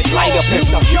when it light up,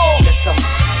 it's a.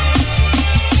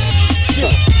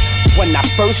 When I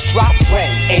first dropped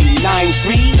in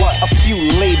 93, a few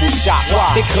labels shot.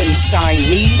 They couldn't sign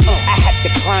me. I had to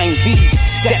climb these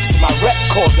steps. My rep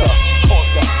caused the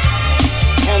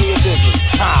handle your business.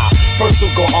 First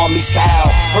will go army style.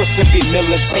 First will be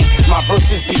militant. My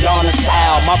verses be honest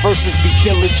style. My verses be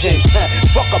diligent.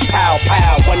 Fuck a pow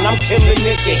pow. When I'm killing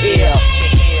it, you hear.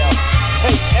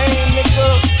 Take aim,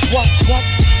 nigga. What?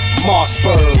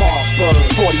 Mossberg,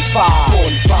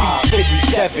 45,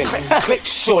 57, click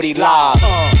shorty live.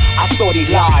 I thought he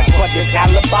lied, but his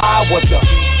alibi was the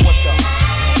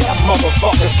that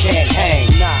motherfuckers can't hang.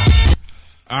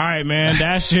 Alright, man,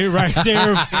 that shit right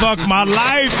there fucked my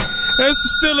life.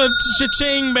 It's still a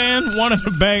cha-ching, man. One of the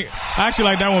bank. I actually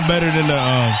like that one better than the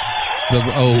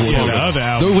other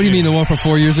album. What do you mean, the one from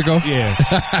 4 years ago? Yeah.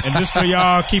 And just for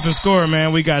y'all keeping score,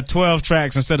 man, we got 12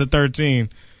 tracks instead of 13.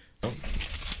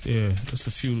 Yeah, it's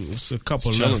a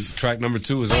couple left. Track number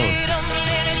 2 is on.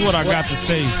 That's what I got to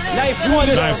say. Knife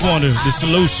Wonder, The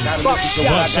Solution.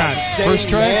 Buckshot. First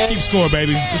track? Keep score,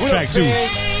 baby. This track 2.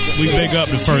 We big up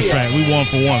the first track. We 1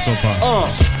 for 1 so far.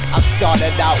 I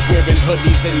started out wearing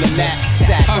hoodies in the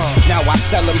knapsack. Now I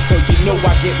sell them so you know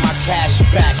I get my cash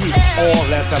back. All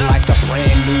leather like a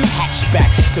brand new hatchback.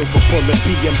 Silver bullet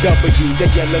BMW, they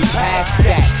yelling past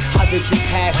that. How did you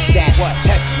pass that?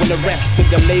 Test when the rest of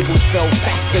the labels fell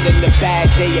faster than the bad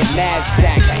day at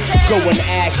NASDAQ. Go and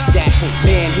ask that.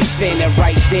 Man, he's standing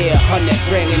right there. 100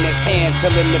 grand in his hand,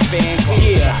 telling the fans,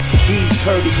 yeah, he's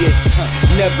courteous,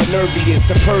 never nervous,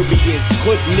 superbious.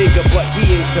 Good nigga, but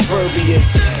he ain't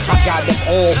suburbious. I got them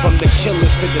all from the killers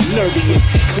to the nerdiest.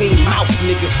 Clean mouth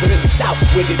niggas to the south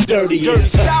with the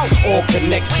dirtiest. All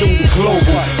connect through the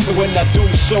global. So when I do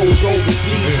shows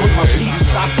overseas with my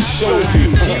peeps, I can show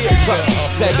you. Plus we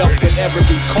set up with every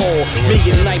call.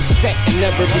 Million nights set in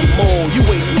every mall. You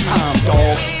wasting time,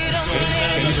 dog.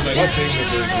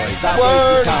 Stop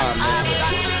wasting time, man.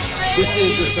 This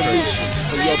is the solution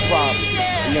for your problem.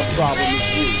 And your problem is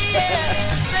you.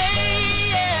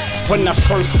 When I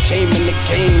first came in the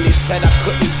game, they said I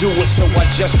couldn't do it, so I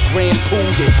just grand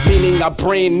pulled it, meaning I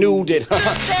brand newed it.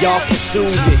 Y'all pursued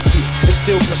it, and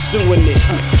still pursuing it.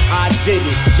 I did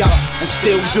it, y'all, and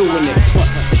still doing it.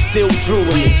 And still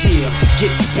drewing it here.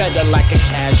 Gets better like a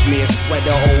cashmere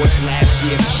sweater, or it's last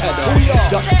year's cheddar.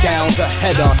 Duck down's a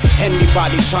header.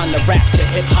 Anybody trying to rap to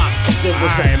hip hop, cause it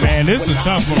was Alright, man, this is a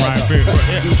tough one right here.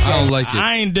 I don't like it.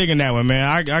 I ain't digging that one, man.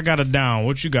 I got it down.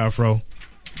 What you got, Fro?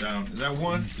 Down. Is that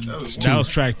 1? That was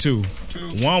track 2.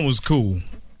 1 was cool.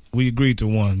 We agreed to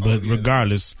 1, but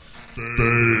regardless.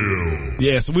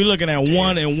 Yeah, so we're looking at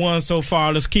 1 and 1 so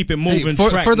far. Let's keep it moving.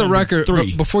 Hey, for the record,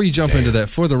 3. before you jump into that,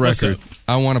 for the record,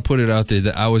 I want to put it out there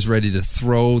that I was ready to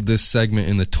throw this segment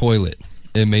in the toilet.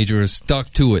 And Major is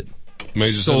stuck to it.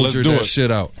 Major soldiered that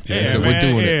shit out. Yeah, so man, we're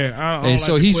doing it. And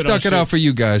so he stuck it out for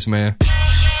you guys, man.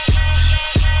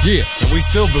 Yeah. And we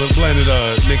still blended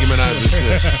Nicki Minaj's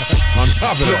shit on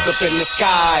top of that. Look up in the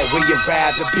sky where you'd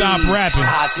rather be. Stop rapping.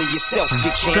 Lie to yourself, you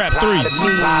can't Trap 3.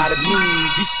 lie to me.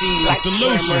 You see like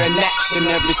camera in action,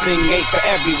 everything ain't for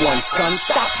everyone, son.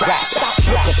 Stop rap.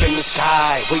 Look up in the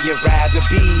sky where you'd rather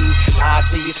be. Lie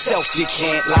to yourself, you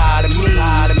can't lie to me.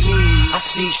 I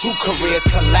see true careers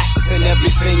collapsing,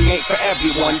 everything ain't for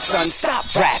everyone, son. Stop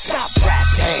rap.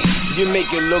 Dang, you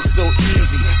make it look so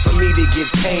easy for me to get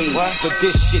paid, but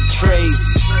this shit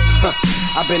crazy.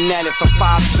 I've been at it for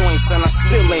 5 joints and I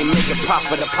still ain't making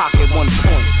profit a pocket 1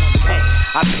 point.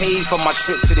 I paid for my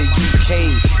trip to the UK,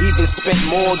 even spent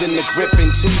more than the grip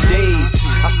in 2 days.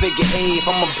 I figure, hey, if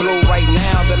I'ma blow right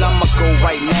now, then I'ma go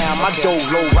right now. My dough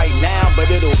low right now,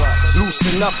 but it'll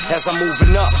loosen up as I'm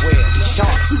moving up the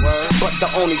charts. But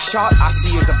the only chart I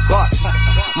see is a bust.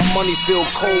 My money feel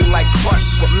cold like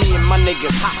crush, but me and my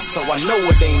niggas hot, so I know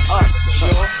it ain't us.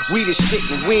 We the shit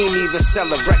and we ain't even sell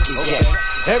a record yet.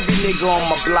 Every nigga on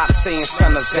my block saying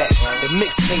son of that. The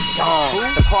mixtape Don,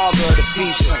 the father of the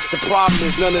features, the problem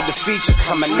is none of the features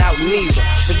coming out neither.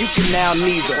 So you can now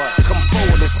neither come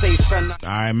forward and say son.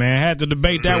 Alright, man, had to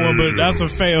debate that one, but that's a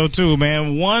fail too,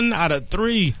 man. 1 out of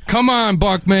 3. Come on,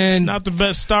 Buck, man. It's not the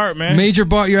best start, man. Major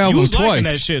bought your album you was twice. Liking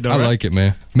that shit, though, I right? like it,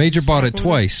 man. Major bought it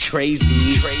twice.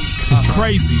 Crazy.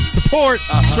 Crazy. Support.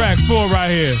 Track 4 right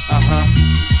here.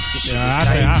 Yeah,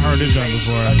 I heard this joint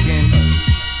before.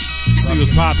 See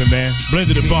what's popping, man.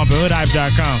 Blended and bumping.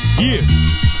 Hoodhype.com. Yeah.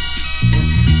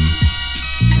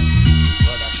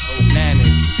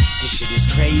 Bananas. This shit is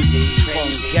crazy.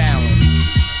 Phone gallon.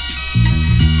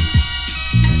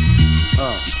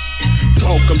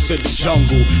 Welcome to the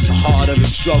jungle, the heart of the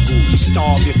struggle. You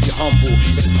starve if you're humble,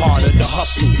 it's part of the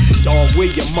hustle. Dog,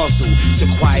 wear your muzzle to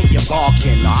quiet your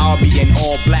barking. I'll be in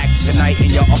all black tonight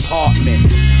in your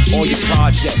apartment. All your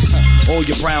projects, all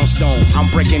your brownstone.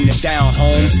 I'm breaking it down,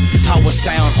 Holmes. How it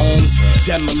sound, Holmes?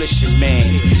 Demolition man.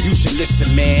 You should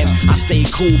listen, man. I stay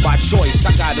cool by choice.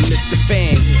 I got a list of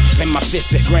fans, and my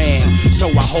fists are grand,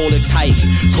 so I hold it tight.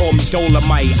 Call me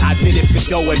Dolomite. I did it for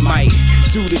dough and might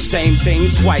do the same thing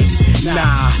twice.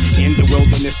 Nah, in the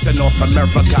wilderness of North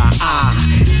America, I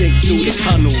dig through the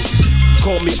tunnels.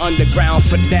 Call me underground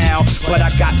for now, but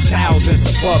I got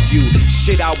thousands above you.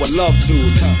 Shit I would love to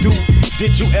do.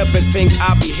 Did you ever think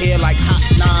I'd be here like Hot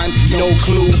 9? No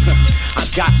clue. I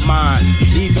got mine.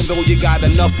 Even though you got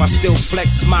enough, I still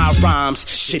flex my rhymes.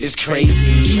 Shit is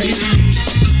crazy.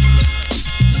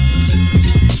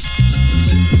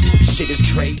 Shit is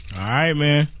crazy. All right,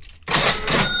 man.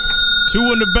 2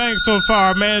 in the bank so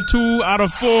far, man. 2 out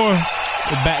of 4.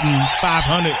 We're batting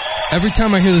 500. Every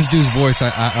time I hear this dude's voice,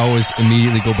 I always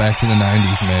immediately go back to the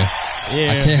 90s, man.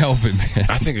 Yeah. I can't help it, man.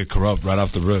 I think it corrupt right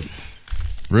off the rip.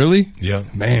 Really? Yeah,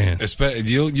 man.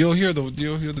 You'll hear the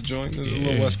joint, the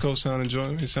little West Coast sounding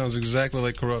joint. He sounds exactly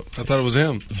like Corrupt. I thought it was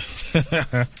him.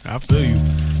 I feel you.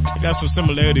 I got some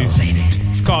similarities.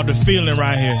 It's called The Feeling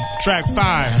right here. Track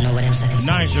 5.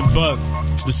 Ninth and Buck.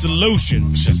 The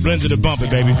Solution. Blended and bumping,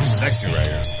 baby. Sexy right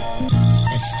here.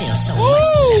 There's still so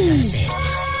much unsaid.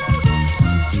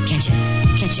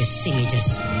 Can't you see me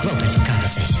just groping for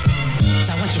conversation?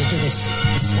 So I want you to do this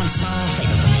one small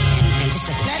favor for me and just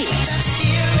let the feeling.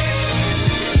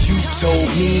 You told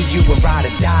me you a ride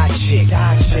or die chick,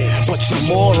 but you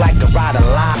more like a ride or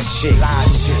lie chick.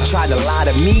 Try to lie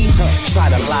to me, try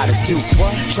to lie to Duke.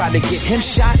 Try to get him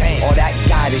shot, or that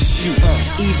guy to shoot.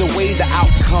 Either way, the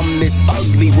outcome is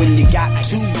ugly when you got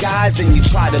 2 guys and you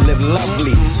try to live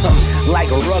lovely.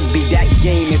 Like rugby, that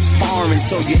game is foreign,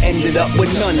 so you ended up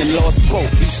with none and lost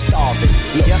both. You starving.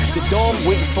 Look, the dog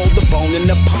went for the bone in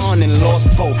the pond and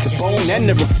lost both the bone and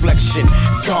the reflection.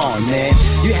 Gone, man.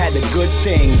 You had a good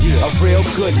thing, a real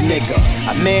good nigga.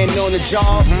 A man on the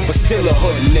job, but still a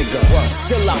hood nigga.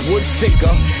 Still I would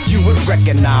figure you would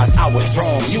recognize I was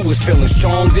wrong. You was feeling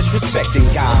strong, disrespecting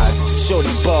guys.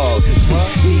 Shorty bug,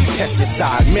 need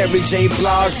pesticide. Mary J.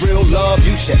 Blige, real love,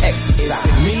 you should exercise. Is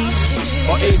it me,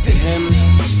 or is it him?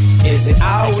 Is it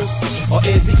ours, or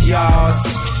is it yours?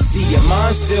 See your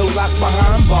mind still locked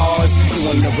behind bars. You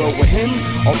wanna roll with him,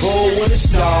 or roll with a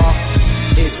star?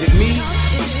 Is it me,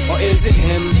 or is it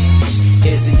him?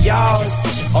 Is it yours,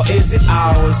 or is it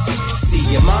ours? See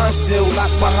your mind still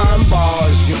locked behind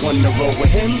bars. You wanna roll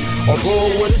with him, or roll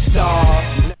with a star?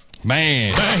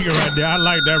 Man. Banger right there. I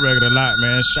like that record a lot,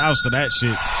 man. Shouts to that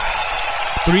shit.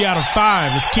 3 out of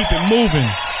 5. Let's keep it moving.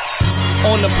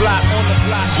 On the block,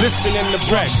 listening to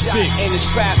Track 6 in the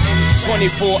trap,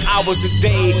 24 hours a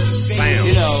day. Sam,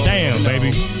 you know, Sam,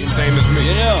 baby. Same as me.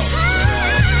 You know.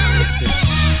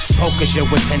 Focus your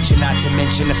attention, not to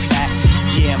mention the fact.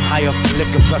 Yeah, I'm high off the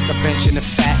liquor, plus a bench in the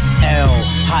fat. L,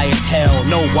 high as hell,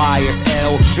 no Y is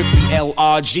L. Strictly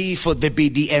LRG for the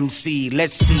BDMC.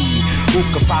 Let's see who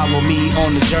can follow me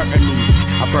on the journey.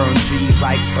 I burn trees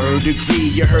like 3rd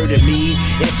degree, you heard of me.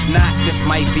 If not, this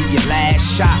might be your last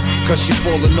shot, cause you're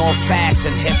falling off fast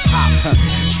in hip-hop.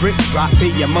 Drip drop, be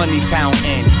your money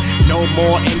fountain. No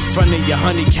more in front of your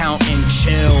honey counting.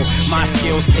 Chill, my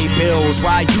skills pay bills,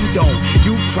 why you don't?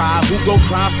 You cry, who gon'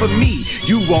 cry for me?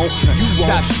 You won't.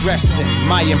 Stop stressing,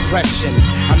 my impression.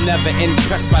 I'm never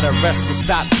impressed by the rest, so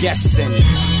stop guessing.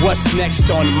 What's next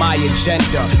on my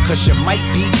agenda? Cause you might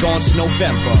be gone to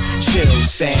November. Chill,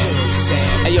 Sam.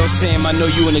 Hey, yo, Sam, I know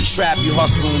you in the trap, you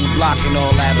hustling the block and all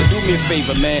that, but do me a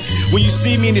favor, man. When you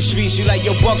see me in the streets, you like,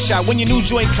 yo, Buckshot, when your new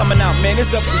joint coming out, man,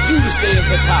 it's up to you to stay in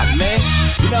hip-hop, man.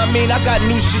 You know what I mean? I got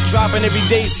new shit dropping every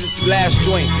day since the last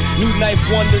joint. New Knife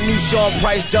Wonder, new Sean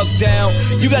Price, Duck Down.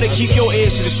 You gotta keep your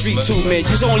ears to the street, too, man.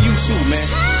 It's on you, too, man.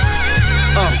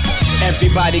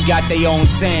 Everybody got their own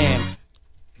Sam.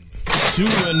 2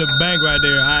 in the bank right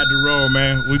there. I had to roll,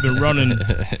 man. We've been running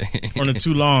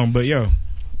too long, but yo,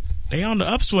 They on the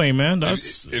upswing, man.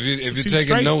 That's if you're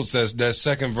taking notes, that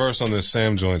second verse on this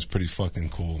Sam joint's pretty fucking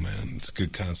cool, man. It's a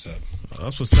good concept. Oh,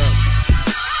 that's what's up.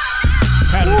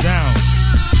 Pat it down.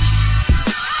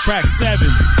 Track 7.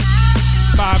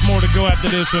 5 more to go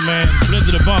after this one, man. Blend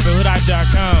to the bump at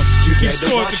hoodhype.com. You Keep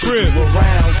score at the crib.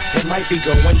 Around, it might be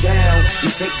going down.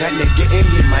 You think that nigga in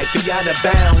you might be out of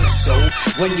bounds. So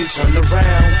when you turn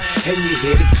around and you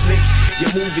hear the click,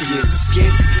 your movie is a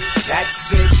skip.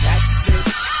 That's it. That's it.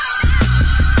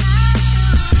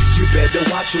 You better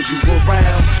watch who you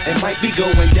around. It might be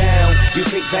going down. You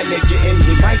think that nigga in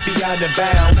you might be out of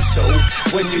bounds. So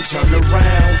when you turn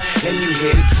around and you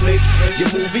hear the click,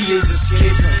 your movie is a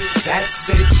skit.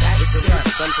 That's it. That's it.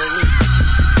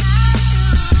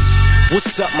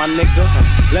 What's up, my nigga?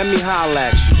 Let me holler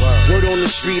at you. Word on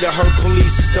the street, I heard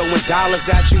police is throwing dollars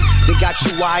at you. They got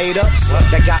you wired up,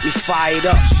 that got me fired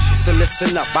up. So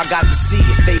listen up, I got to see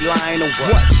if they lying or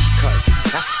what. Cause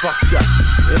that's fucked up.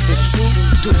 If it's true,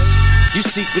 do it. You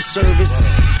Secret Service,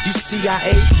 you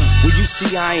CIA. Well, you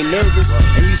see I ain't nervous,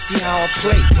 and you see how I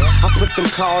play. I put them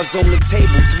cards on the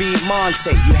table, 3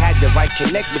 Monte. You had the right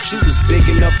connect, but you was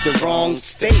bigging up the wrong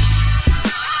state.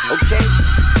 Okay?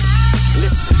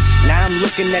 Listen, now I'm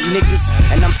looking at niggas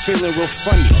and I'm feeling real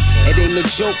funny. It ain't a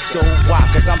joke though, why?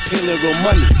 Cause I'm peeling real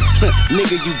money.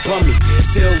 Nigga, you bummy,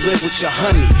 still live with your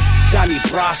honey. Donnie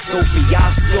Brasco,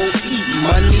 fiasco, eat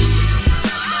money.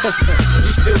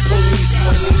 You still police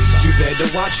money. You better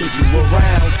watch who you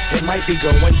around. It might be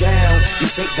going down.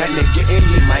 You think that nigga in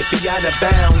me might be out of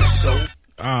bounds. So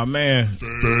oh man,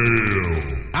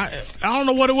 I don't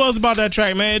know what it was about that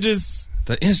track, man. It just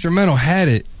the instrumental had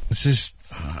it. It's just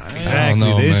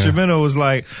exactly. The instrumental was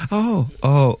like,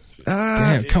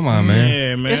 damn, come on, man.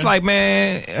 Yeah, man. It's like,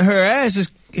 man, her ass,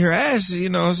 you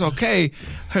know, it's okay.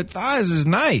 Her thighs is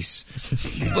nice,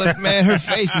 but man, her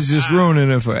face is just ruining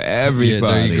it for everybody. Yeah,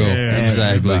 there you go. Yeah,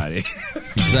 exactly.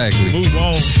 Exactly. Move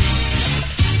on.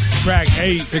 Track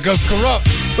 8. It goes Corrupt.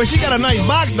 But she got a nice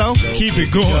box though. Keep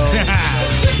it going.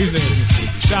 He said,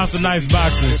 shouts to nice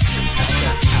boxes.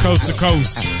 Coast to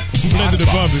coast. Blend to the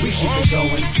bumpers. We keep it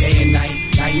going day and night,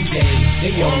 night and day.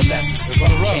 They all left, so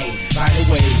okay, right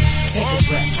away. Take a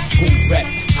breath, who rep,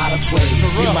 how to play.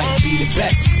 We might be the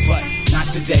best, but not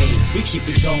today. We keep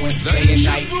it going day and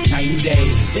night, night and day.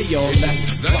 They all left,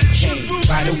 so okay,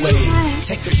 right away.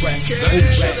 Take a breath, who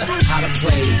rep, how to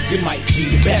play. We might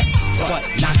be the best, but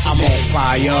not today. I'm on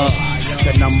fire,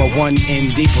 the #1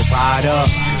 indie provider.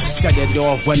 Set it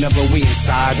off whenever we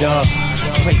inside her.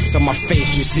 Place on my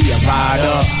face, you see a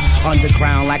rider.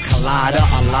 Underground like Colada,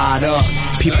 a lotta.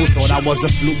 People thought I was a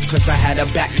fluke cause I had a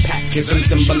backpack and some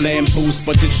Timberland boots,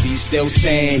 but the trees still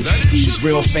stand. These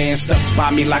real fans stuck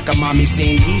by me like a mommy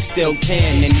saying he still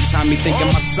can. Anytime you think of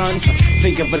my son,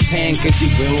 think of a tan, cause he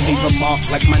will leave a mark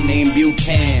like my name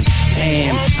Buchanan.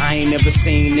 Damn, I ain't never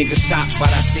seen niggas stop, but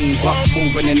I seen Buck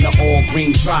moving in the all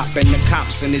green drop, and the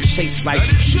cops in the chase like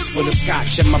juice for the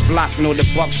scotch. And my block know the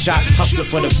buckshot, hustle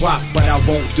for the guap, but I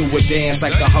won't do a dance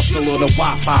like the hustle or the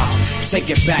wop. I'll take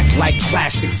it back like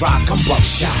classic rock, I'm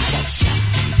buckshot.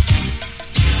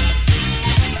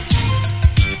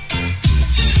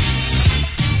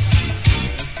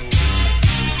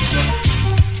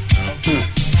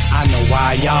 I know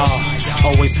why y'all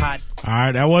always hot.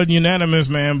 Alright, that wasn't unanimous,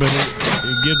 man, but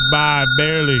it gets by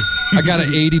barely. I got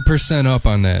an 80% up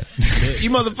on that.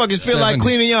 You motherfuckers feel like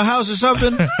cleaning your house or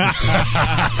something? You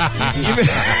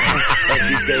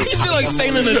feel like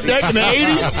staying in the deck in the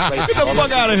 80s? Get the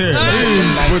fuck out of here.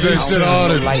 Put that shit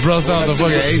on and bust out the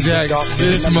fucking Ajax.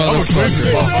 This motherfucker.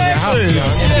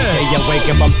 Yeah, wake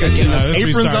up, I'm thinking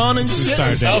aprons on and shit.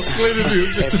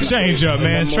 Just a change up,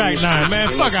 man. Track 9, man.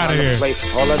 Fuck out of here.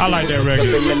 I like that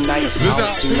record. This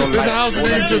house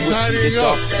needs some tidying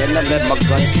up. And I let my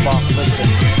gun spark, listen.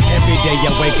 Every day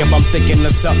I wake up, I'm thinking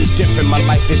of something different. My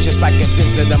life is just like a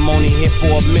visit. I'm only here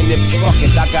for a minute. Fuck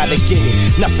it, I gotta get it.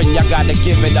 Nothing, y'all gotta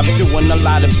give it. I'm doing a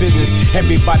lot of business.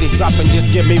 Everybody dropping, just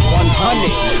give me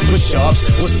 100 push-ups.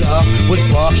 What's up? What's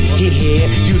up? He here,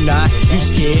 you not, you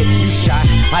scared, you shot.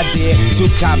 I did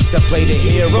 2 cops that play the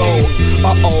hero.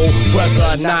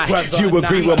 Whether or not you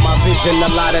agree with my vision. A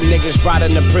lot of niggas rot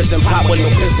in the prison, pop with no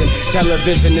prison.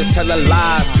 Television is telling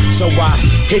lies, so I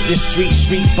hit the street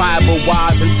Bible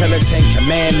wise and tell the 10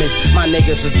 commandments. My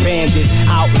niggas is bandits,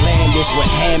 outlandish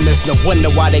with hammers. No wonder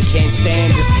why they can't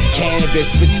stand this.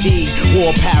 Cannabis, fatigue,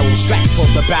 war apparel, strapped for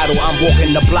the battle. I'm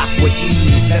walking the block with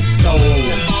ease. Let's go.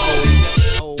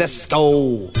 Let's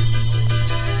go.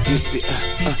 Used to be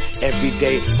every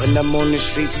day when I'm on the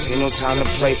streets, ain't no time to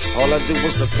play. All I do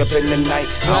is look up in the night.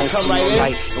 I don't see no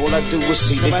light. All I do is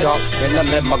see the dark. Then I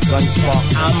let my gun spark.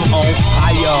 I'm on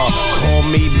fire. Call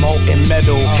me molten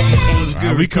metal.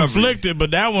 We conflicted,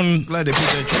 but that one glad they put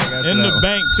that track in the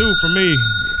bank too for me.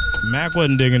 Mac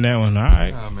wasn't digging that one. All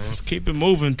right, let's keep it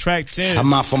moving. Track 10.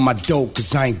 I'm out for my dough,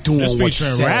 cause I ain't doing this what you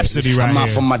said. Rhapsody right I'm out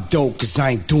here. for my dough, cause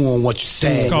I ain't doing what you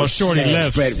said. It's called Shorty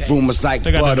Left. Spread rumors like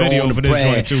they got butter the video on the for this bread.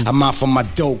 joint too. I'm out for my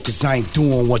dough, cause I ain't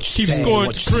doing what you Keep said. Keep score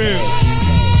at the crib.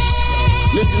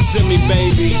 Listen to me,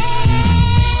 baby.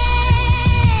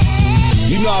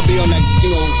 You know I'll be on that,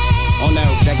 on that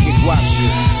get guap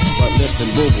shit. But listen,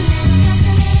 boo-boo.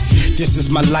 This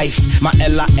is my life, my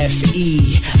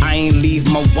L-I-F-E. I ain't leave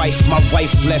my wife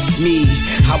left me.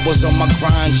 I was on my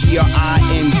grind,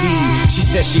 G-R-I-N-D. She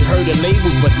said she heard the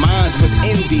labels, but mine was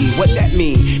indie. What that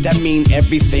mean? That mean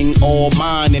everything all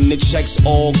mine and the checks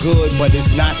all good, but it's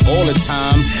not all the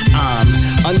time. I'm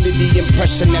under the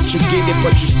impression that you get it,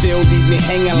 but you still leave me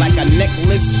hanging like a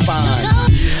necklace. Fine,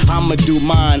 I'ma do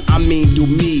mine, I mean do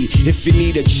me. If you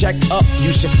need a check up,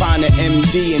 you should find an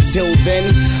MD. Until then,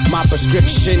 my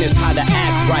prescription is how to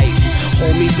act right.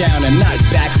 Hold me down and not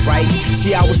back right.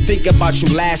 See, I was thinking about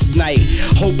you last night,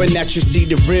 hoping that you see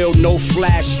the real, no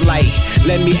flashlight.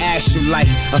 Let me ask you like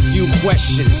a few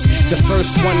questions. The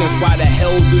first one is why the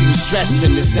hell do you stress?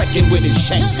 And the second, where the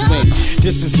checks went.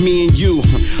 This is me and you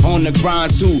on the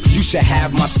grind too. You should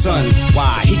have my son.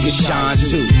 Why? He can shine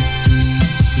too.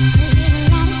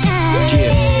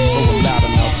 Yeah, loud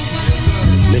enough.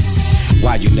 Listen.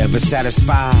 Why you never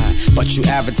satisfied, but you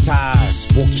advertise.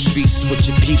 Walk the streets with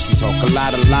your peeps and talk a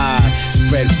lot of lies.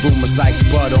 Spread rumors like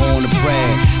butter on the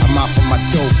bread. I'm out for my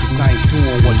dough, cause I ain't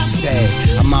doing what you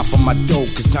said. I'm out for my dough,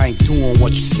 cause I ain't doing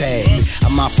what you said.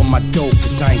 I'm out for my dough,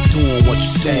 cause I ain't doing what you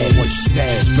said.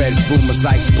 Spread rumors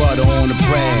like butter on the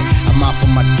bread. I'm out for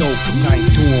my dough, cause I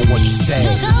ain't doing what you said.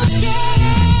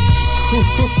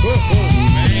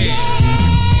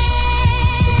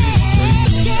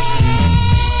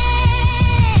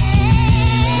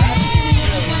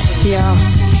 Yo,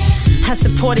 I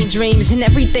supported dreams and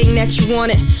everything that you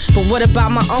wanted, but what about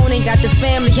my own? Ain't got the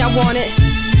family I wanted.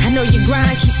 I know you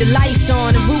grind, keep the lights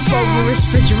on, the roof over,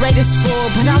 refrigerators full,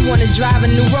 but I wanna drive a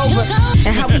new Rover.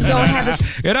 And how we gon' have a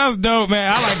yeah, that's dope,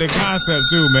 man. I like the concept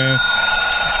too, man.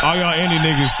 All y'all indie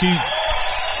niggas keep,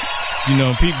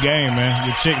 peep game, man.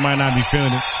 Your chick might not be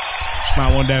feeling it. She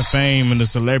might want that fame and the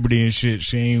celebrity and shit.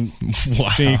 She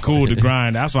ain't cool to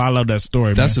grind. That's why I love that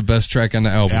story. That's the best track on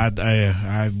the album.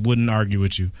 I wouldn't argue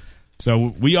with you.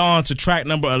 So we on to track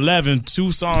number 11.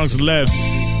 2 songs left.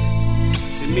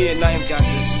 See, me and Naim got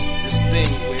this thing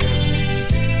where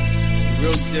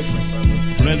real different,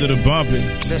 brother. Blended to bump it.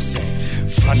 Listen.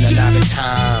 Running out of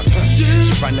time,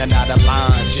 running out of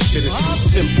lines. Your shit is too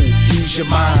simple, use your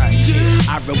mind.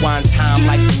 I rewind time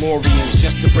like DeLoreans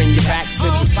just to bring you back to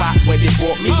the spot where they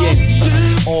brought me in.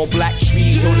 All black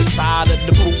trees on the side of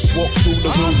the boots, walk through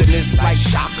the wilderness like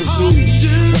Shaka Zulu.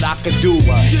 What I could do,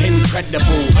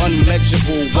 incredible,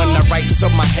 unlegible. When I write,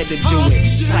 so my head to do it.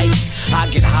 Psych,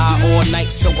 I get high all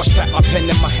night, so I strap my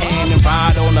pen in my hand and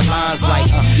ride on the lines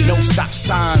like no stop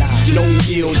signs, no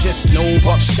yield, just no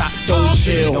buckshot, don't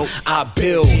chill. I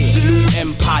build a new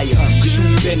empire, cause you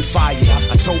been fire.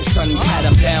 I told son, pat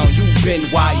him down, you been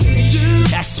wired.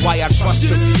 That's why I trust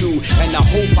in you, and I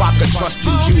hope I can trust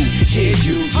in you. Yeah,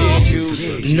 you.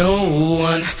 No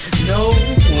one, I'd be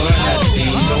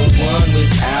no one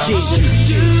without you.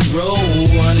 Roll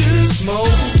one, smoke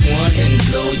one, and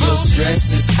blow your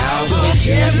stresses out. Don't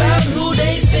care about who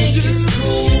they think is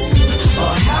cool,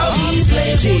 or how these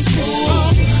labels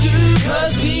move,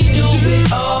 cause we do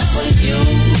it all for you,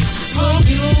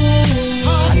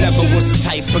 I never was the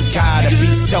type of guy to be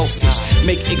selfish,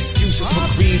 make excuses for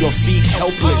greed or feed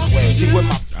helpless. See where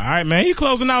my alright, man, you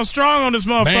closing out strong on this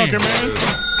motherfucker, man.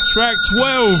 Track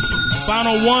 12,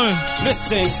 final one.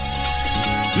 Listen.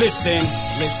 The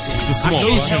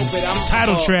Solution,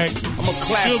 title track. I'm a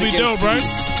classic. She'll be dope, right?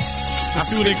 Let's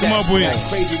see what they come up with.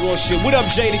 Crazy raw shit. What up,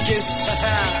 Jadakiss?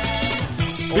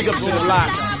 Big up to the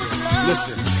locks.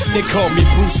 Listen, they call me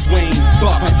Bruce Wayne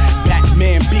Buck,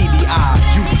 Batman beady eye.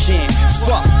 You can't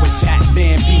fuck with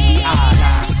Batman beady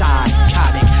eye.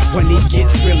 Psychotic when he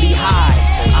get really high.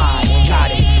 I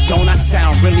got it. Don't I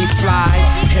sound really fly?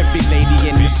 Every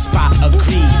lady in this spot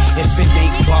agree. If it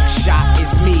ain't Buckshot,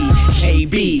 it's me,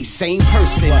 KB, same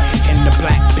person. In the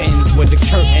black Benz with the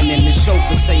curtain and the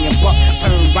chauffeur saying Buck,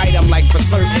 turn right. I'm like, for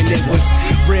certain it was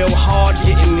real hard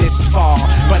getting this far,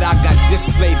 but I got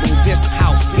this label, this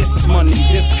house, this money,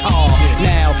 this car.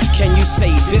 Now, can you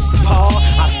say this Paul?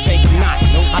 I think not.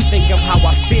 I think of how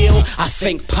I feel, I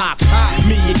think Pac.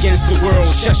 Me against the world,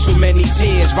 shed so many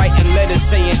tears, writing letters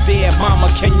saying, dear mama,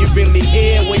 can you really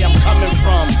hear where I'm coming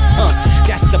from?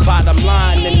 That's the bottom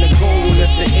line, and the goal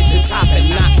is to hit the top and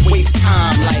not waste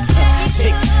time like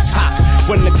tick tock.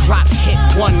 When the clock hit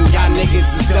 1, y'all niggas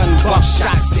is done.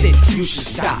 Buckshot said you should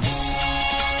stop.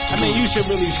 I mean, you should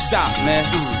really stop, man.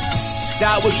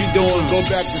 Stop what you're doing, go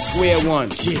back to square one.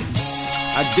 Yeah,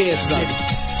 I dare something.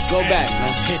 Go back,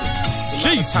 man.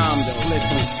 Jesus.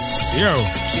 Yo.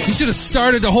 You should have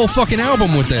started the whole fucking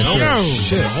album with that. Yo.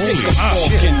 Shit. Holy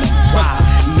shit.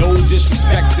 No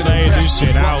disrespect to the this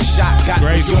shit out.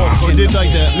 Great song. He did like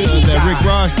that Rick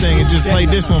Ross thing and just played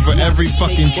this one for every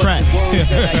fucking track.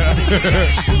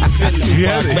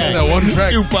 Yeah, that one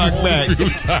track. Tupac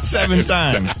back 7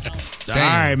 times. All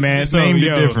right, man. So, named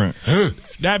it different.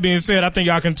 That being said, I think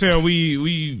y'all can tell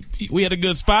we had a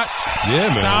good spot. Yeah,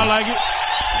 man. Sound like it.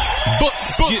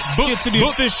 Let's get to the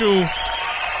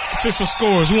official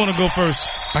scores. Who want to go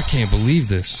first? I can't believe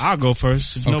this. I'll go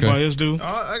first if nobody else do.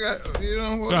 I got, you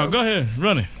know what? No, go ahead,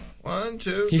 run it. 1,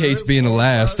 2. He hates being the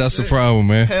last. That's the problem,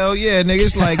 man. Hell yeah, nigga.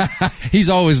 It's like he's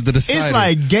always the decider. It's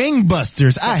like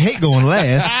gangbusters. I hate going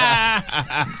last.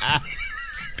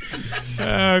 Go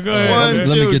ahead. 1,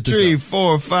 2, 3,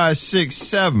 4, 5, 6,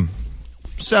 7.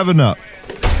 7 up.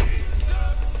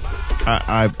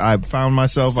 I found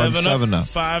myself on 7 up.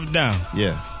 5 down.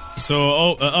 Yeah.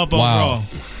 So up overall.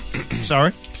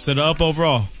 Sorry? So the up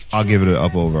overall. I'll give it an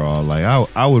up overall. Like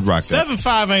I would rock that.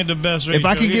 7.5 ain't the best ratio. If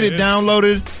I could get it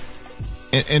downloaded,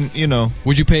 and you know,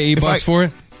 would you pay $8 for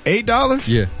it? $8?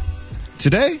 Yeah.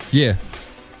 Today? Yeah.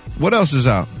 What else is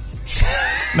out?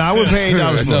 Nah, I wouldn't pay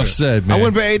 $8 for it. Enough said, man. I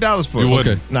wouldn't pay $8 for it.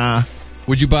 Okay. Nah.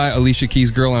 Would you buy Alicia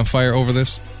Keys' "Girl on Fire" over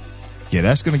this? Yeah,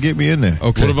 that's gonna get me in there.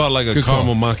 Okay. What about like a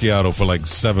caramel macchiato for like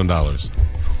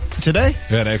 $7? Today? It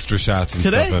had extra shots and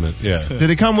Today? stuff in it. Yeah. Did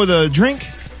it come with a drink?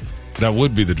 That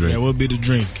would be the drink. That would be the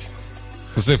drink.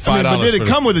 Let's say $5. But did it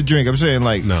come with a drink? I'm saying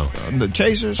like no. The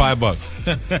chasers?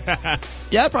 $5.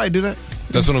 Yeah, I'd probably do that.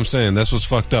 That's what I'm saying. That's what's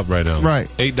fucked up right now. Right.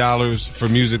 $8 for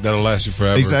music that'll last you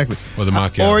forever. Exactly. Or the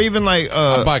macchiato. Or even like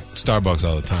I buy Starbucks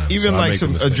all the time. Even so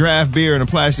like a draft beer in a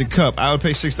plastic cup. I would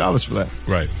pay $6 for that.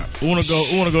 Right. Who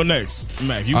wanna go next?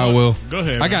 Mac, I will. Go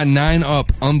ahead. I got 9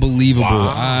 up. Unbelievable.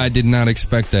 Wow. I did not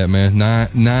expect that, man.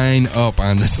 9 up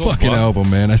on this fucking album,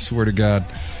 man. I swear to God.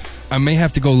 I may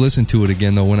have to go listen to it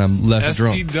again though when I'm less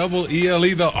drunk. STEELE,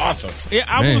 the author. Yeah,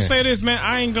 I will say this, man.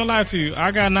 I ain't gonna lie to you.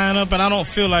 I got 9 up, and I don't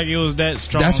feel like it was that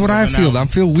strong. That's what I feel. I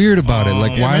feel weird about it.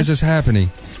 Like, why is this happening?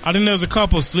 I think there's a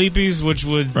couple sleepies, which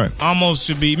would almost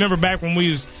should be. Remember back when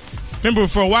remember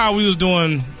for a while we was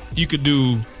doing. You could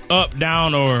do up,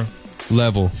 down, or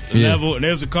level. Level.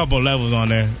 There's a couple levels on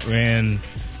there, and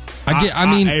I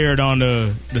mean, I erred on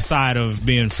the side of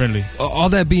being friendly. All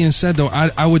that being said, though,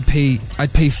 I'd pay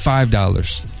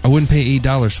 $5. I wouldn't pay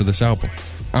 $8 for this album.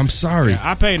 I'm sorry.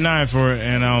 Yeah, I paid $9 for it,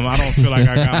 and I don't feel like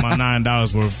I got my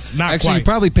 $9 worth. Not actually, quite. you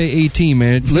probably pay $18,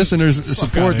 man. Listeners,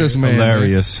 support this man.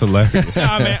 Hilarious.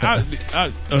 Nah, man,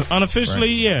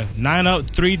 unofficially, yeah, 9 up,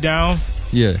 3 down.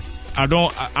 Yeah.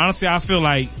 Honestly, I feel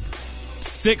like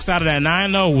 6 out of that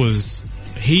 9 though was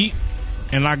heat.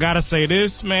 And I gotta say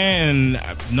this, man,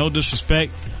 and no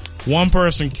disrespect, one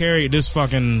person carried this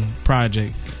fucking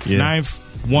project. Yeah. Ninth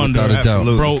Wonder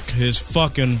broke his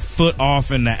fucking foot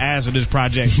off in the ass of this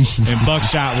project, and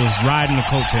Buckshot was riding the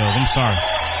coattails. I'm sorry.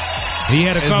 He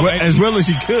had a couple as well as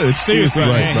he could. Seriously,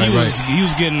 man, he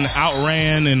was getting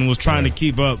outran and was trying to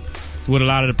keep up with a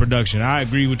lot of the production. I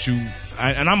agree with you,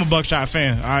 and I'm a Buckshot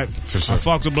fan. For sure. I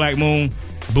fucked with Black Moon,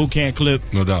 Boot Camp Clip,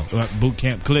 no doubt. Boot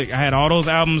Camp Click. I had all those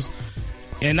albums.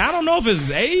 And I don't know if it's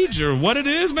age or what it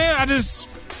is, man. I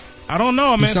don't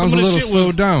know, man. It sounds a little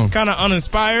slowed down. Kind of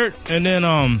uninspired. And then,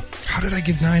 how did I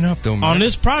give 9 up though, man? On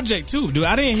this project too, dude,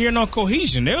 I didn't hear no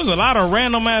cohesion. There was a lot of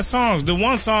random ass songs. The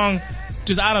one song,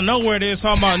 just out of nowhere, they was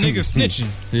talking about niggas snitching.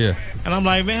 Yeah. And I'm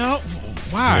like, man,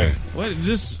 why? Yeah. What is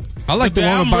this? I like the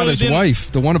one about his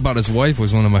wife. The one about his wife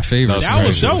was one of my favorites. That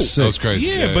was dope. That was crazy.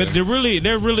 Yeah, but they're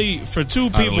really for two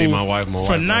people.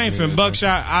 For Ninth and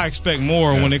Buckshot, I expect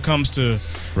more when it comes to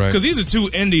because these are two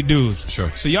indie dudes. Sure.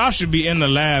 So y'all should be in the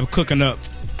lab cooking up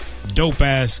dope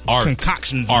ass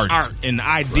concoctions, and art and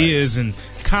ideas and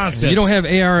concepts. You don't have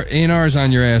A&Rs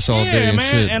on your ass all day and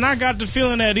man. shit. And I got the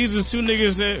feeling that these are two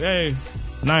niggas that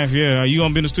 9th, yeah. You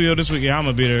gonna be in the studio this week? Yeah, I'm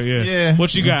gonna be there. Yeah. Yeah.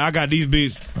 What you got? I got these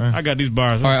beats. I got these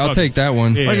bars. All right, I'll take that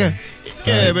one. Yeah. Okay.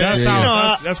 Yeah, man. That's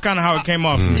how. That's kind of how it came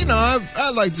off. You know,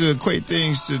 I like to equate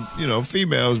things to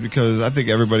females because I think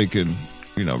everybody can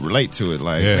relate to it.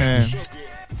 Like, man,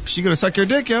 she gonna suck your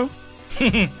dick, yo.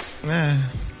 Nah.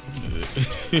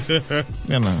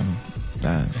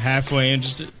 Halfway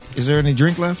interested. Is there any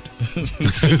drink left? Is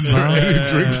there any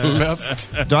drink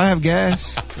left? Do I have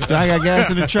gas? Do I got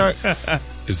gas in the truck?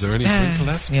 Is there any drink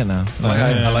left? I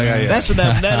like how that's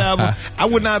that album. I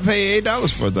would not pay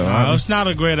 $8 for it though. No, it's not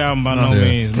a great album by no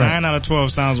means. 9 out of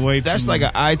 12 sounds way too. That's like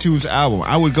an iTunes album.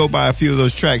 I would go buy a few of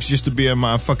those tracks just to be in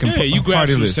my fucking you grab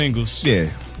party some list. Singles. Yeah.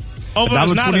 Over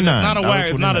it's not a wire.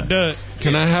 It's not a dud.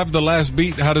 Can I have the last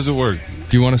beat? How does it work?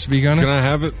 Do you want to speak on it? Can I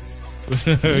have it?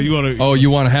 You want to? Oh, you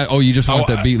want to have? Oh, you just want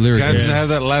that beat lyric? Can I just have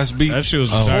that last beat? That shit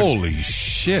was holy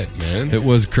shit, man! It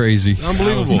was crazy,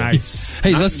 unbelievable. Nice.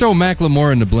 Hey, let's throw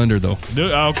Macklemore in the blender though.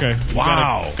 Okay.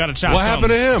 Wow. Gotta chop. What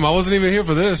happened to him? I wasn't even here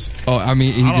for this. Oh, I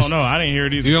mean, I don't know. I didn't hear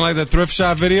it either. You don't like that Thrift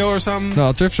Shop video or something?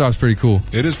 No, Thrift Shop's pretty cool.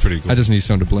 It is pretty cool. I just need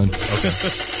something to blend. Okay.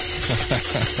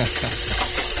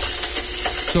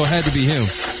 So it had to be him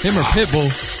or Pitbull.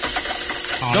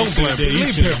 Don't blend.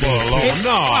 Leave Pitbull alone.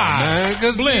 No, man.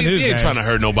 Because he ain't trying to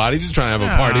hurt nobody. He's just trying to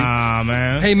have a party. Nah,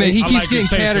 man. Hey, man, he keeps getting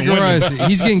categorized.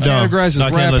 He's getting categorized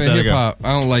as rap and hip hop.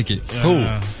 I don't like it. Who?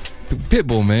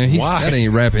 Pitbull, man. Why? That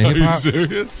ain't rap and hip hop. Are you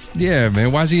serious? Yeah,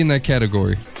 man. Why is he in that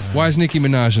category? Why is Nicki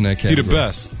Minaj in that category? He the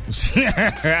best.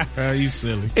 He's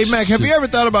silly. Hey, Mac, have you ever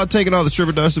thought about taking all the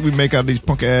stripper dust that we make out of these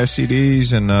punk ass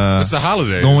CDs and it's the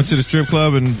holiday. Going to the strip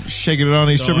club and shaking it on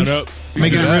these strippers?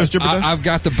 Making it real stripper dust? I've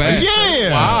got the bag.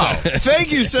 Yeah. Wow.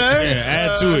 Thank you, sir. Yeah,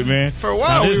 add to it, man. For a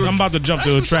while. I'm about to jump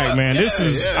to a track, man. This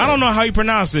is, I don't know how you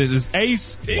pronounce it. It's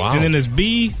Ace, and then it's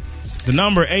B, the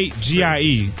number 8,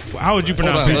 GIE. How would you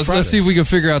pronounce it? Let's see if we can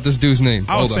figure out this dude's name.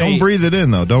 Don't breathe it in,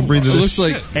 though. Don't breathe it in. It looks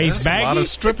like Ace Baggy? A lot of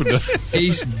stripper dust.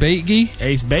 Ace Baggy?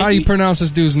 Ace Baggy? How do you pronounce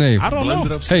this dude's name? I don't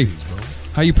know. Hey,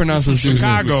 how you pronounce this dude's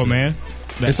name? Chicago, man.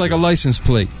 It's like a license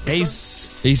plate.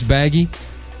 Ace Baggy?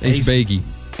 Ace Baggy.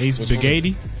 Ace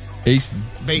Bagady? Ace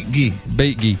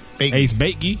Baggy. Ace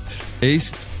Baggy?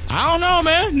 Ace? I don't know,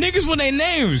 man. Niggas with their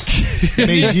names.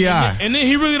 AGI. And then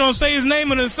he really don't say his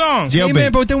name in his song. Hey,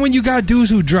 man, but then when you got dudes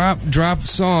who drop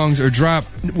songs or drop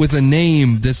with a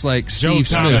name that's like Steve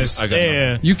Smith,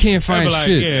 yeah, you can't find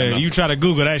shit. Yeah, you try to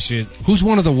Google that shit. Who's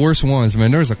one of the worst ones,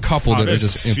 man? There's a couple that are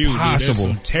just impossible.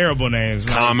 Some terrible names.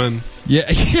 Common. Yeah.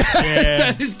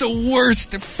 That is the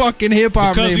worst fucking hip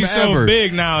hop name ever. Because he's so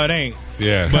big now, it ain't.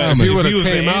 Yeah, but if you was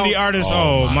an indie artist,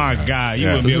 oh my god, you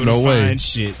wouldn't be able to find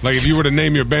shit. Like if you were to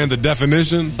name your band The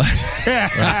Definition,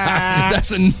 that's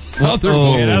another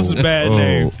one. Yeah, that's a bad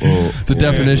name. The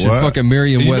Definition, fucking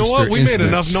Merriam-Webster. You know what? We instance. made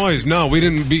enough noise. No, we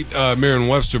didn't beat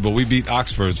Merriam-Webster, but we beat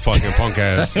Oxford's fucking punk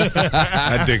ass.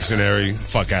 That dictionary,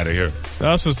 fuck out of here.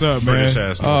 That's what's up, man. British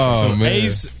ass. Oh man.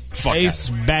 Ace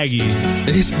Baggy.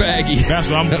 Ace Baggy. That's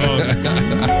what I'm calling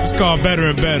it. It's called Better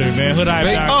and Better, man.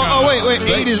 Oh, wait.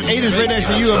 8 is right next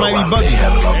to you. It might be Buggy.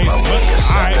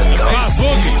 Alright, Pop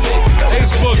Boogie.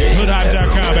 Ace Boogie.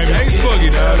 Hoodhype.com, baby. Ace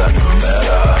Boogie, dog.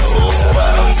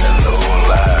 I'm telling no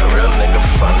lie. Real nigga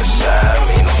from the side.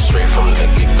 Mean I'm straight from the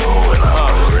get-go. And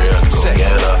I'm a real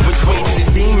go-getter. Which way did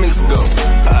the demons go?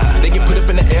 They get put up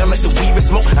in the air like the weed and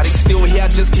smoke. Are they still here? I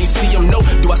just can't see them, no.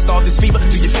 Do I starve this fever?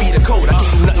 Do you feed a cold? I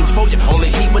can't do nothing for you, only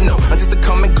he would know. I'm just a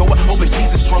come and go. I hope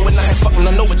Jesus strong. And I ain't fucking,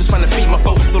 I know it, just trying to feed my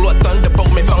foe. So Lord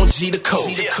Thunderbolt, maybe I don't G the code.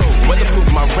 Weatherproof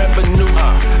my revenue.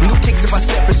 New kicks if I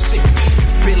step in shit.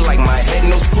 Spit like my head,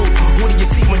 no screw. Who do you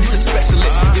see when you the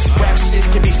specialist? This rap shit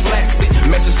can be flaccid,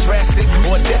 measures drastic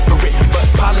or desperate. But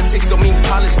politics don't mean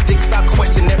polished dicks. I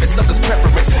question every sucker's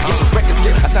preference. Get your records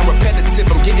get, I sound repetitive.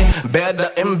 I'm getting better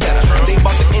and better. They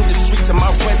bought the industry to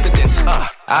my residence.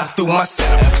 I threw my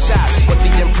setup, shot, but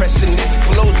the impression is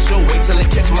flow. Joe, wait till it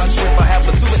catch my trip. I have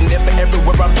a souvenir for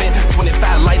everywhere I've been.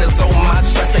 25 lighters on my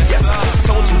dresser, yes.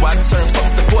 Told you I turn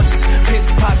folks to fortunes.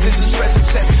 Piss pots into treasure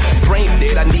chests. Brain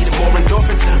dead, I needed more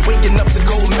endorphins. Waking up to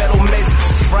gold medal meds.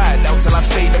 Fried out till I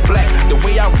fade to black. The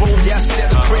way I roll, yeah, I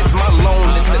share the creds. My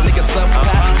long list of niggas up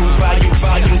high who value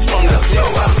volumes from the yo,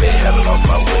 I may have lost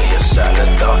my way. I shine the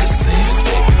darkest city.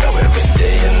 Now every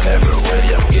day and every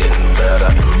way I'm getting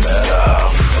better and better. I'm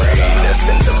free, less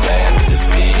than demand. It's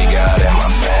me, God, and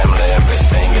my family.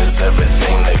 Everything is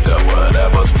everything, nigga.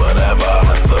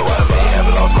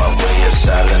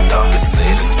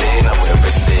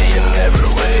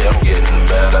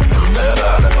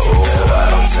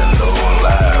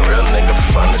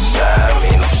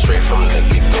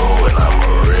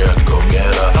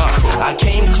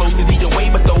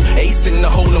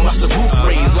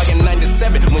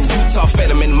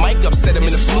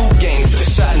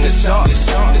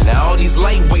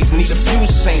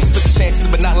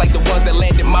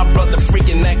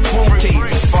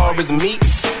 it's me.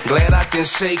 Glad I can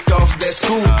shake off that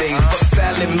school days. Fuck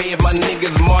Sally made my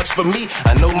niggas march for me.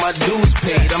 I know my dues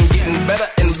paid. I'm getting better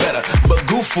and better. But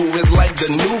Goofu is like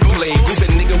the new play. Goofy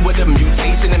nigga with a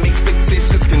mutation that makes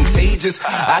fictitious contagious.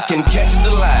 I can catch the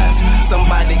lies.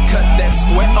 Somebody cut that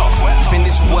square off.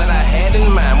 Finish what I had in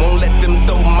mind. Won't let them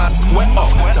throw my square off.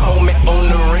 To hold me on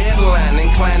the red line.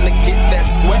 Inclined to get that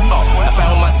square off. I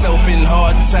found myself in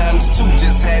hard times too.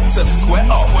 Just had to square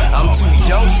off. I'm too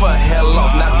young for hell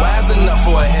off. Not wise enough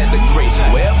for a head of grace.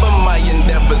 Wherever my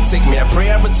endeavors take me, I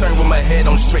pray I return with my head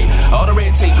on straight. All the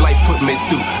red tape life put me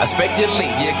through. I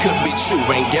speculate, yeah, it could be true.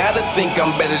 Ain't gotta think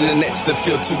I'm better than that to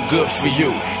feel too good for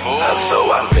you. Although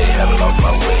I may have lost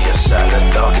my way, I shine the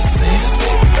darkest say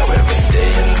today. Now every day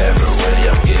and every way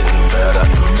I'm getting better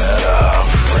and better. I'm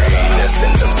free,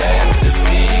 destined to man. It's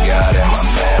me, God, and my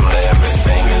family.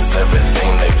 Everything is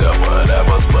everything, nigga.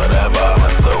 Whatever's whatever.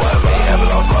 Although I may have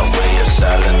lost my way, I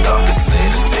shine the darkest say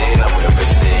today. Now every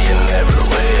day and every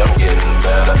way I'm getting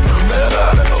better and better.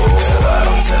 Oh, I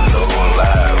don't tell no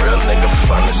lie. Real nigga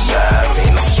from the shy. I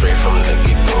mean, I'm straight from the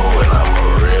get-go and I'm a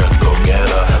real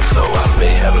go-getter. Though I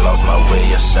may have lost my way,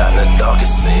 I shine the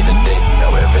darkest say today.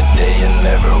 Now every day and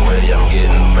every way I'm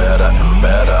getting better and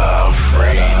better. I'm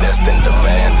free, destined to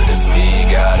man. That it's me,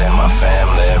 God, and my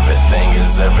family. Everything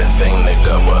is everything,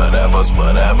 nigga. Whatever's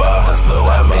whatever. Though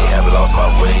I may have lost my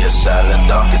way, I shine the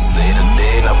darkest say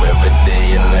today. Now every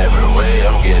day and every way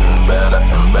I'm getting better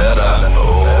and better.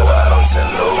 Oh, I don't tell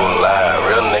no lie.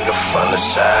 Real nigga from the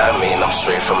shy. I mean, I'm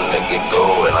straight from the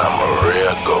get-go and I'm a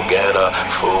real go-getter.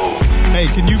 Fool. Hey,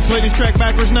 can you play this track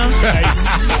backwards now?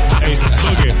 Ace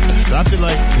Boogie. I feel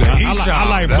like I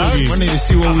like Boogie. I need to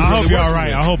see what we I hope really you're all working right.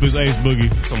 with. I hope it's Ace Boogie.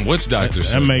 Some witch doctor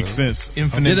shit. That makes sense.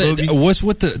 Infinite Boogie. What's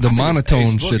with the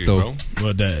monotone shit though?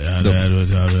 Well,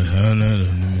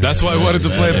 That's why I wanted to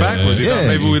play it backwards. He thought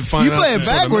maybe we'd find you out. play it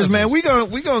backwards, man. We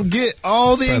gonna get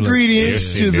all the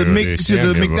ingredients to the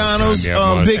McDonald's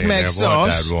Big Mac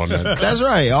sauce. That's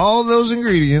right, all those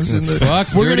ingredients. And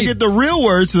we're gonna get the real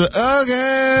words to the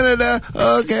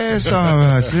okay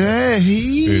sauce.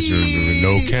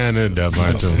 No Canada,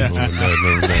 my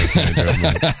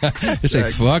It's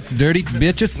like fuck dirty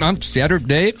bitches. I'm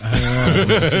Saturday.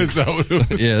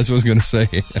 Yeah, that's what I was gonna say.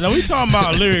 Now we talking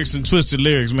about lyrics and twisted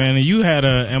lyrics, man. And you had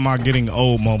a "Am I getting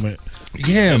old?" moment.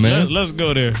 Yeah, man. Let's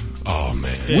go there. Oh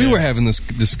man, we were having this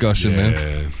discussion,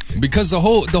 man, because the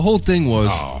whole thing was.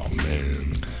 Oh man.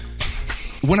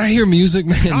 When I hear music,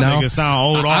 man, now niggas sound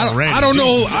old already. I don't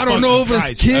know if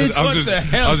it's kids. What the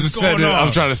hell is going on?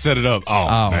 I'm trying to set it up.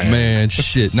 Oh man,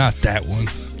 shit, not that one.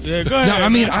 Yeah, go ahead. No, I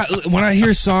mean, when I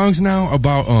hear songs now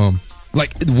about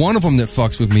like one of them that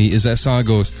fucks with me is that song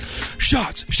goes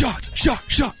shots, shot.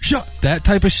 That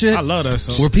type of shit. I love that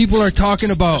song. Where people are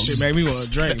talking about. That shit make me want to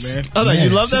drink, man. Oh, you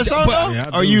love that song, though?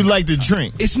 Yeah, or you like the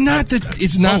drink? It's not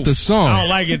the song. I don't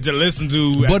like it to listen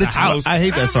to at the house. I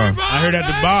hate that song. I heard at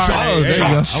the bar. There you go.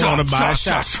 I want to buy a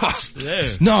shot. Yeah.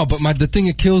 No, but the thing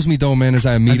that kills me though, man, is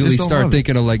I immediately start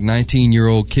thinking of like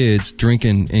 19-year-old kids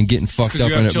drinking and getting fucked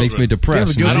up, and it makes me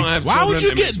depressed. Why would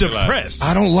you get depressed?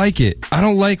 I don't like it. I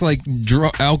don't like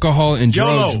alcohol and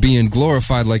drugs being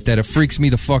glorified like that. It freaks me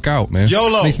the fuck out, man.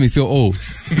 YOLO. Makes me feel old.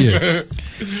 Yeah.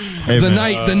 The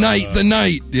night.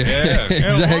 Yeah,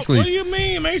 exactly. What do you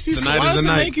mean? It makes you feel, why does it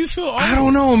make you feel old? I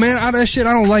don't know, man. That shit,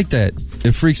 I don't like that.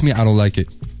 It freaks me. I don't like it.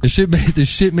 This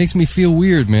shit makes me feel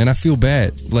weird, man. I feel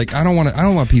bad. Like I don't want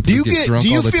people to get drunk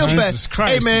all the time. Jesus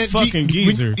Christ, hey man, fucking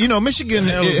geezer. You know, Michigan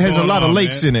has a lot of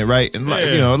lakes in it, right? And like,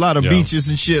 a lot of beaches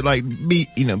and shit. Like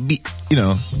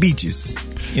beaches.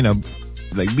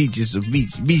 Like beaches with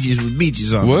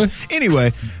beaches on them.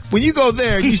 Anyway, when you go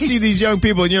there and you see these young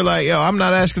people and you're like, yo, I'm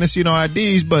not asking to see no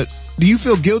IDs, but do you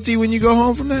feel guilty when you go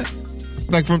home from that?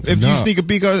 Like you sneak a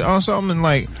peek on something and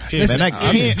like, man, that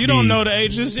can't you don't know the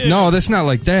ages yet. No, that's not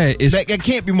like that. That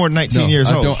can't be more than 19 years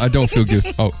old. I don't feel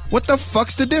good. Oh, what the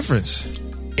fuck's the difference?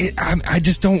 I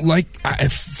just don't like. I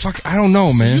don't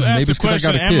know, man. You asked Maybe it's because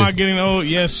I got a kid. Am I getting old?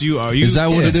 Yes, you are. Is that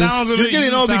what it is? You're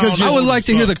getting old because I would like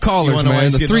to hear the callers,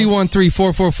 man. The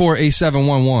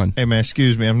 313-444-8711. Hey, man,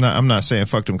 excuse me. I'm not saying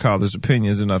fuck them callers'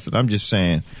 opinions or nothing. I'm just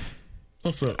saying.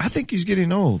 What's up? I think he's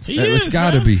getting old. It's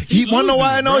got to be. Want to know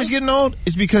why I know he's getting old?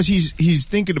 It's because he's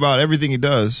thinking about everything he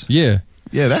does. Yeah.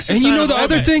 Yeah, that's and you know the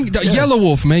other thing, Yellow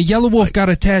Wolf, man. Yellow Wolf got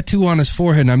a tattoo on his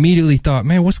forehead, and I immediately thought,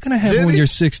 man, what's gonna happen when you're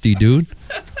 60, dude?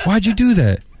 Why'd you do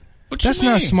that? That's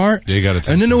not smart. Yeah, you got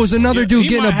to. And then there was another dude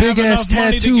getting a big ass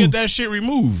money tattoo. to get that shit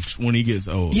removed when he gets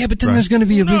old. Yeah, but then there's going to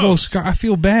be a big old scar. I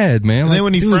feel bad, man. And Like, then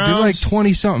when he dude, frowns, you're like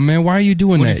 20 something, man. Why are you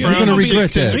doing that? You're going to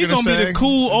regret that. He's going to be the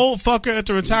cool old fucker at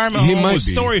the retirement home with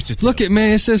stories to tell. Look at,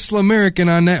 man, it says Slamerican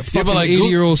on that fucking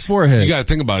 80-year-old's forehead. You got to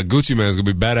think about it. Gucci Mane's going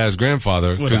to be badass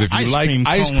grandfather because if you like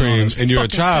ice cream and you're a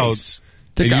child.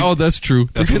 Oh, that's true.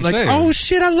 That's what I'm like, saying. oh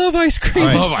shit, I love ice cream.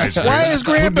 I love ice cream. Why is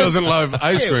Grandpa Who doesn't love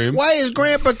ice cream? Why is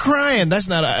Grandpa crying? That's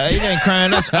not he ain't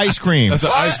crying. That's ice cream. That's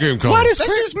an ice cream cone. Why does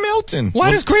That's just Milton.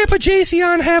 Why does Grandpa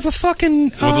Jayceon have a fucking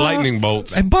with lightning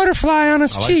bolts and butterfly on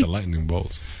his I like cheek? the lightning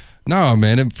bolts. No,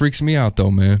 man, it freaks me out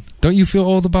though, man. Don't you feel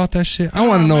old about that shit? I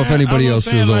want to know if anybody else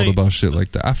feels old about shit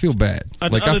like that. I feel bad.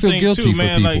 Like I feel guilty for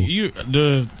people. Like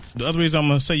the other reason I'm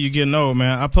gonna say you're getting old,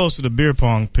 man. I posted a beer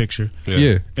pong picture.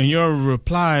 Yeah. And your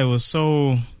reply was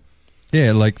so.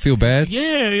 Yeah, like feel bad.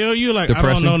 Yeah, yo, you like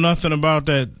depressing? I don't know nothing about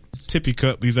that tippy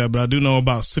cup. He said, but I do know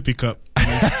about sippy cup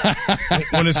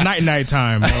when it's night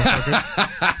time,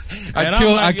 motherfucker.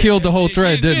 I killed the whole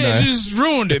thread, didn't I? You just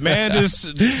ruined it, man.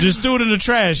 Just threw it in the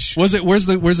trash. Was it? Where's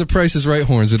the Price is Right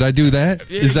horns? Did I do that?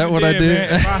 Is that what I did?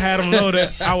 Man. If I had them loaded,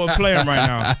 I would play them right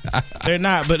now. They're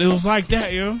not, but it was like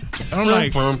that, yo. I'm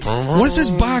like, what's this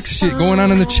box shit going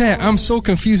on in the chat? I'm so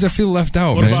confused. I feel left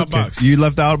out, what man. about box? You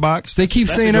left out box? They keep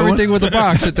saying everything with a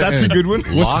box at the That's end. a good one.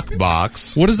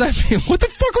 Lockbox. What does that mean? What the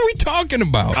fuck are we talking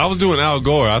about? I was doing Al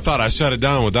Gore. I thought I shut it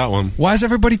down with that one. Why is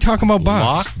everybody talking about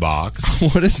box?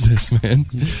 Lockbox. What is this, man?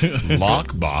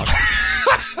 Lockbox.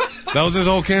 That was his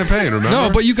whole campaign, remember? No,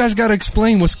 but you guys got to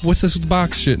explain what's this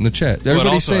box shit in the chat.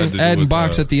 Everybody's saying adding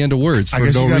box at the end of words for no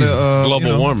reason.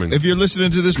 Global warming. If you're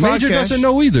listening to this Major podcast, doesn't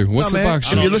know either. What's the box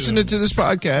shit? If you're listening to this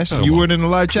podcast and you weren't in the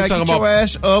live chat, get your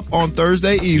ass up on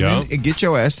Thursday evening and get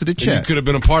your ass to the chat. You could have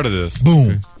been a part of this.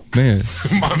 Boom. Man,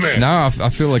 my man. Now I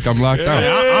feel like I'm locked out.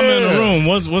 I'm in the room.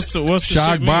 What's the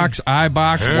shock shit box, eye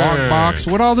box, walk box?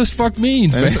 What all this fuck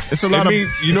means, man? It's a lot of.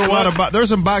 You know what? There's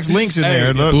some box links in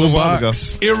there. Boom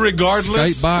box,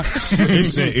 irregardless. Skype box. He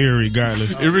said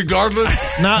irregardless.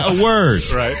 Irregardless, not a word.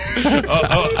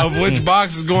 Right. Of which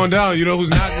box is going down? You know who's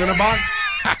not gonna box?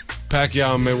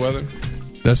 Pacquiao and Mayweather.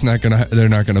 That's not gonna. They're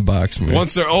not gonna box, man.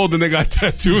 Once they're old and they got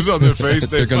tattoos on their face,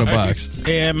 they're gonna box.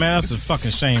 Yeah, man, that's a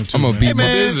fucking shame too. I'm gonna beat. It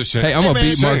is a shame. Hey, I'm gonna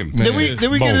beat Mark. Did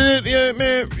we get it? Yeah,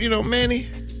 man. You know, Manny.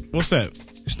 What's that?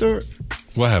 Stewart.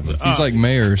 What happened? He's like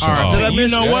mayor or something. All right, Did I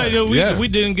miss you know it? what? We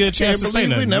didn't get a chance to say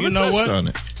nothing. We never you know touched what? on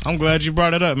it. I'm glad you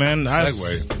brought it up, man.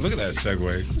 Segue. Look at that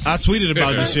segue. I tweeted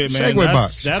about this shit, man. Segway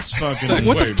box. That's fucking.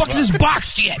 What the fuck is this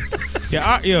box shit?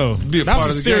 Yeah, that's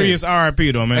a serious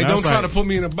RIP though, man. Hey, don't that's try to put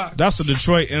me in a box. That's a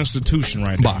Detroit institution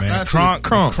right there, man.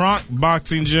 Kronk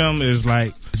Boxing Gym is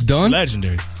like it's done,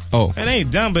 legendary. Oh, it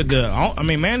ain't done, but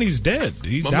Manny's dead.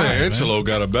 He's my died, man Angelo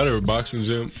got a better boxing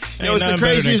gym. Ain't nothing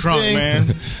better than Kronk,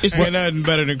 man. Ain't nothing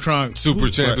better than Kronk. Super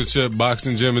championship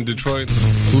boxing gym in Detroit.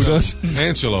 Who does?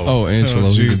 Angelo. Oh,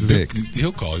 Angelo. He's a dick.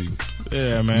 He'll call you.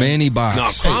 Yeah, man. Manny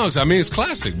box. No, Kronk's. I mean, it's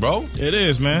classic, bro. It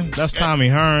is, man. That's Tommy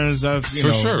Hearns. That's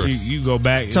for sure. You go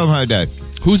back. Tell him how he died.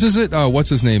 Whose is it? What's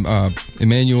his name?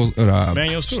 Emmanuel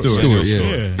Stewart.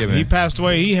 Yeah, he passed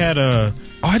away. He had a.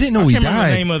 Oh, I didn't know he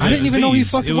died. I didn't even know he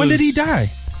fucking. When did he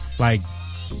die? Like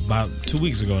about 2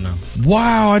 weeks ago now.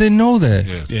 Wow, I didn't know that.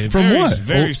 Yeah, from very, what?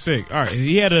 Very sick. All right,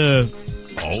 he had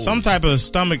some type of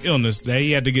stomach illness that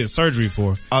he had to get surgery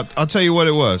for. I'll tell you what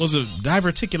it was. Was it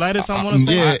diverticulitis? I want to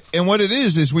say. Yeah, and what it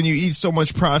is when you eat so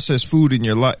much processed food in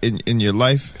your life,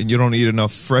 and you don't eat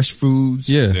enough fresh foods.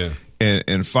 Yeah.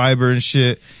 And fiber and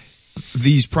shit.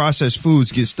 These processed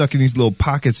foods get stuck in these little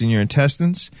pockets in your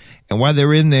intestines, and while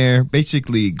they're in there,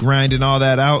 basically grinding all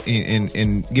that out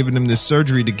and giving him this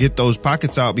surgery to get those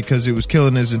pockets out because it was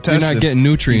killing his intestines. You're not getting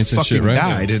nutrients and shit, right?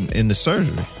 Died in the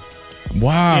surgery.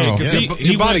 Wow.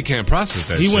 Your body can't process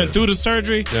that. He went through the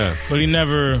surgery, but he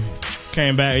never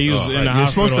came back. He was in the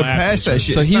hospital. You're supposed to pass that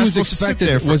shit. So he was expected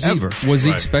there forever. Was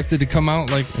he expected to come out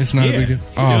like it's not a big deal?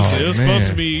 It was supposed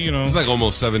to be, He's like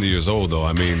almost 70 years old, though.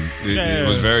 I mean, it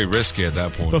was very risky at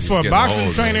that point. But for a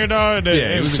boxing trainer, dog,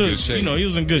 he was in good shape. He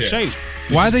was in good shape.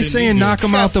 Why are they saying knock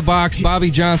him out the box?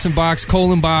 Bobby Johnson box,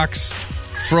 Colin box,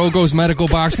 Frogo's medical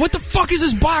box. What the fuck is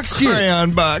this box shit?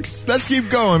 Crayon box. Let's keep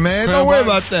going, man. Don't worry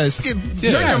about that.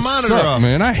 Turn your monitor off,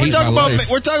 man. I hate my life.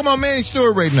 We're talking about Manny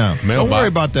Stewart right now. Don't worry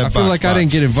about that. I feel like I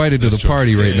didn't get invited to the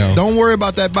party right now. Don't worry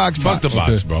about that box. Fuck the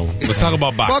box, bro. Let's talk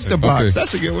about boxing. Fuck the box.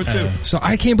 That's a good one too. So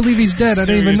I can't believe he's dead. I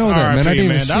didn't even know that, man. I didn't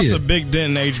even see it. That's a big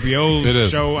dent in HBO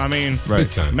show. I mean,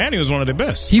 big time. Manny was one of the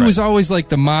best. He was always like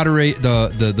the moderate, the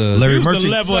Larry Merchant. The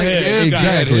level head.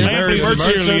 Exactly. Larry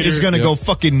Merchant is gonna go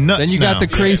fucking nuts. Then you got the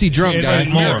crazy drunk guy.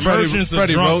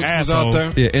 Freddie Roach was out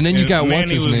there. Yeah, and then you got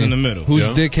what's his name? In the middle. Who's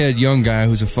dickhead young guy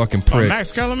who's a fucking prick?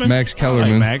 Max Kellerman. Max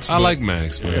Kellerman. I like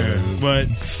Max, man. But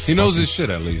he knows his shit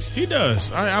at least. He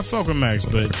does. I fuck with Max,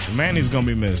 but Manny's gonna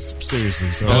be missed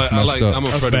seriously. So That's messed up. I'm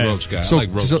a Freddie Roach guy. So, I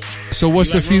like Roach. So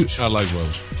what's the future? I like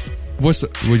Roach. What's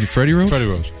would you Freddie Roach? Freddie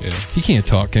Roach, yeah. He can't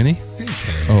talk, can he? He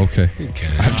can. Oh, okay. He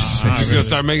can. I'm just saying. He's gonna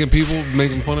start making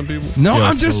fun of people. No,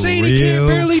 I'm just saying he can't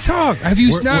barely talk. Have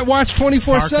you not watched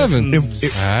 24/7?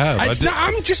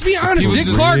 I'm just being honest. Dick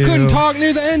Clark couldn't talk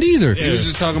near the end either. He was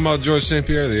just talking about George St.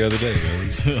 Pierre the other day, man.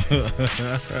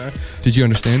 Did you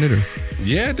understand it or?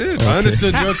 Yeah, I did. Okay. I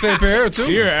understood George St. Pierre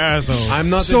too. You're an asshole. I'm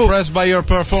not impressed by your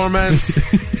performance.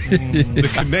 The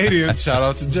Canadian. Shout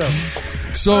out to Joe.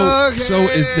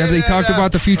 Have they talked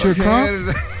about the future of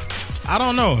Kronk? I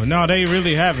don't know. No, they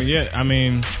really haven't yet. I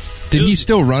mean, did he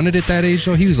still run it at that age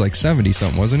though? He was like 70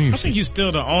 something, wasn't he? I think he's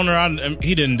still the owner.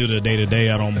 He didn't do the day to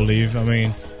day. I don't believe. I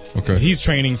mean, he's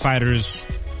training fighters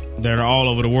that are all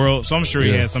over the world, so I'm sure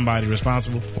he has somebody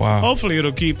responsible. Wow. Hopefully,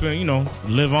 it'll keep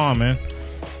live on, man.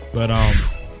 But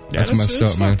that's messed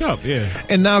up, man. Fucked up, yeah.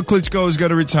 And now Klitschko is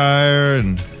gonna retire,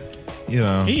 and he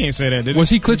ain't say that, did he? Was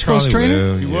he Klitschko's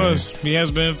trainer? He was. He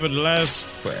has been for the last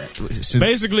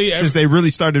since they really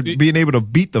started being able to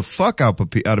beat the fuck out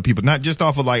of people, not just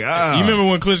off of like You remember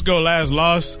when Klitschko last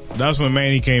lost? That's when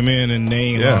Manny came in and they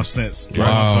ain't lost since.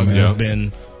 Wow, man. Has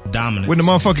been dominant. When the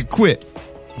motherfucker quit.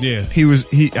 Yeah.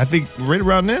 I think right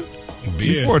around then?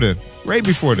 Before then. Right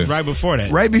before then. Right before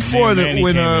that. Right before that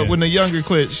when the younger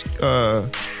Klitsch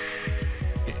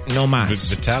no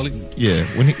mas. Vitaly? Yeah,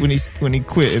 when he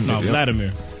quit.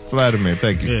 Vladimir. Vladimir,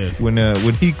 thank you. Yeah. When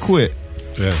he quit,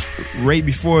 right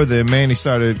before then, Manny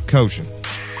started coaching.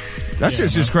 That's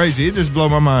just crazy. It just blew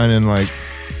my mind. And like,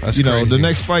 crazy. The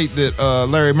next fight that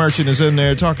Larry Merchant is in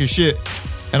there talking shit,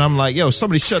 and I'm like, yo,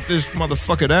 somebody shut this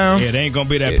motherfucker down. Yeah, they ain't gonna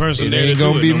be that person. It ain't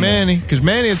gonna be Manny, because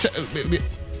Manny.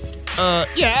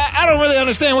 I don't really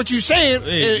understand what you're saying.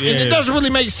 It doesn't really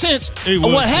make sense.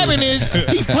 What happened is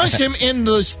he punched him in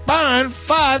the spine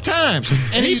 5 times,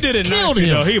 and he did it killed nicely,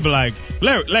 him. though. He'd be like,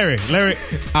 Larry,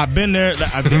 I've been there.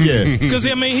 Because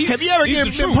I mean, have you ever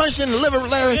been punched in the liver,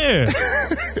 Larry? Yeah.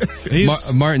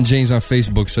 Martin James on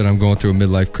Facebook said I'm going through a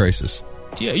midlife crisis.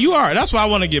 Yeah, you are. That's what I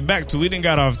want to get back to. We didn't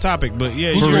got off topic, but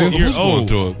yeah, who's old. going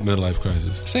through a midlife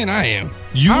crisis? Saying I am.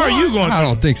 How are you going? I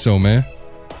don't think so, man.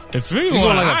 If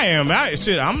anyone, I am.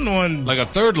 I'm the one like a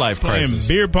third life playing crisis.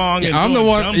 Beer pong. And I'm the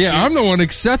one. Yeah, I'm the one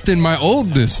accepting my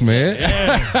oldness, man.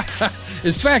 Yeah.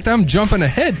 In fact, I'm jumping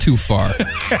ahead too far.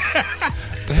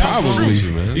 Probably,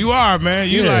 you are, man.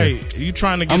 You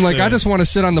trying to get. I'm like, I just want to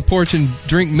sit on the porch and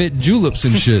drink mint juleps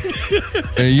and shit.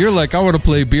 And you're like, I want to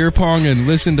play beer pong and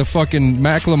listen to fucking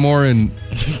Macklemore and.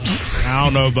 I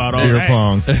don't know about all beer that.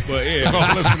 Pong. But yeah,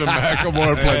 don't listen to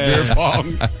Macklemore and play beer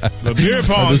pong. The beer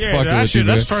pong,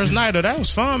 that's first night of that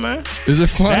was fun, man. Is it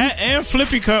fun? That and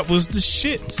Flippy Cup was the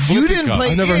shit. You didn't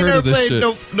play. I never heard of this shit.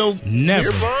 No,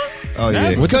 never. Beer pong? Oh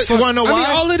yeah. What the fuck? You want to know why? I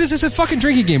mean, all it is a fucking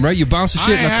drinking game, right? You bounce the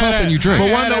shit in a cup and you drink.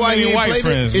 But want to know why he played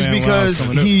it? It's because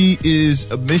he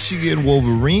is a Michigan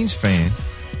Wolverines fan,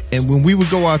 and when we would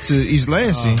go out to East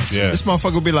Lansing, this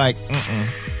motherfucker would be like,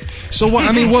 So what?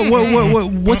 I mean,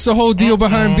 what's the whole deal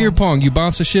behind beer pong? You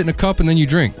bounce the shit in a cup and then you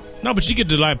drink. No, but you get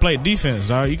to play defense,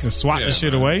 dog. You can swat the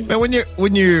shit away. Man, when you're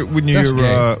 20,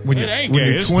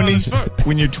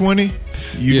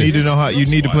 you need to know how you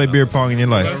need to play beer pong in your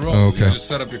life. You just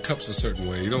set up your cups a certain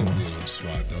way. You don't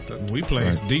swat nothing. We play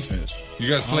defense. You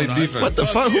guys play defense. What the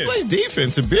fuck? Who plays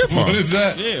defense in beer pong? What is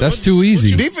that? Yeah, that's too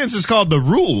easy. Defense is called the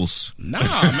rules. Nah,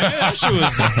 man, that shit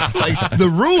was like the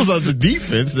rules are the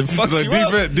defense that fucks you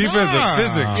up. Defense of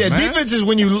physics. Yeah, man. Defense is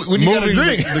when you gotta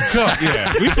drink the cup.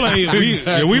 Yeah,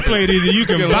 we played either you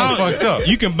can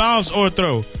bounce or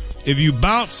throw. If you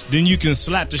bounce, then you can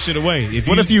slap the shit away.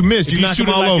 What if you miss? You knock them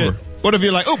all over. What if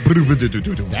you're like,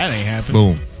 that ain't happening.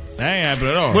 Boom. That ain't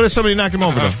happening at all. What if somebody knocked him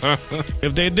over though?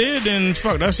 If they did, then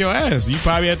fuck, that's your ass. You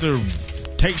probably have to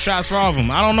take shots for all of them.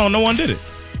 I don't know. No one did it.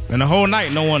 And the whole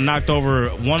night, no one knocked over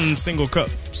one single cup.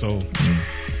 So,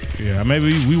 yeah,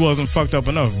 maybe we wasn't fucked up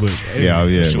enough. But hey, I'll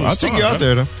take you out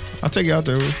there though. I'll take you out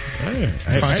there. We'll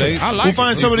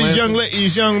find some of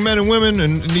these young men and women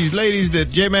and these ladies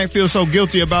that J-Mac feels so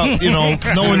guilty about, knowing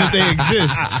that they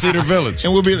exist. Cedar Village.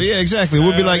 And we'll be, exactly.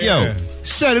 We'll be like, yo,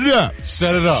 set it up.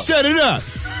 Set it up. Set it up.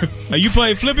 You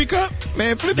play Flippy Cup?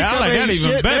 Man, Flippy Cup like ain't that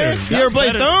even shit, better. Man. You ever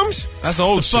play thumbs? That's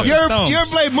old shit. You ever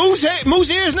play moose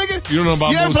ears, nigga? You don't know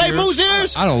about moose ears? You ever moose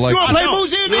ears? I don't like You want to play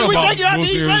moose ears? Nigga, we take you out to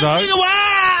East Lansing, nigga.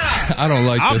 Wow! I don't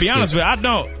like I'll this be honest shit. with you, I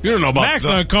don't. You don't know about Max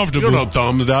thumb. uncomfortable. You don't know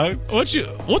thumbs, dog.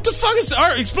 What the fuck is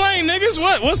explain, niggas?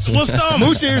 What's thumb?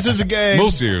 Moose Ears is a game.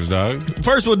 Moose Ears, dog.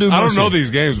 First we'll do Moose I don't know Ears. these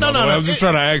games, by the way. I'm just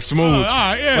trying to act smooth. all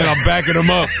right, yeah. Like I'm backing them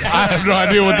up. I have no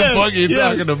idea what the fuck you're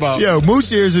talking about. Yo,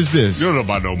 Moose Ears is this. You don't know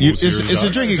about no Moose Ears. It's a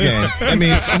drinking game. I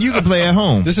mean, and you can play at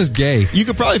home. This is gay. You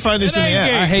could probably find this in the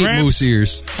app. I hate Gramps. Moose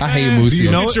Ears. I hate Moose Do you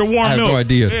Ears. know Get your warm I have milk. no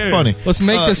idea. Yeah. Funny. Let's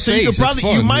make this so you face. could probably,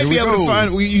 It's fun. you might Here be we able to go.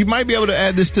 find, you might be able to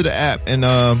add this to the app, and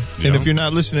if you're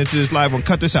not listening to this live one,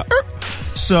 cut this out.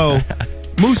 So,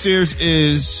 Moose Ears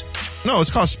is. No,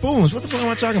 it's called Spoons. What the fuck am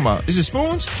I talking about? Is it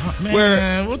Spoons?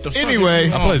 Man, what the fuck Anyway, is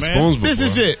going on, I played man? Spoons before. this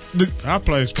is it. I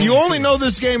play Spoons. You only know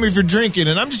this game if you're drinking,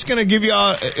 and I'm just gonna give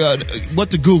y'all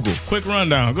what to Google. Quick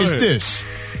rundown. Go It's ahead. this: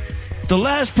 the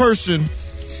last person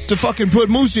to fucking put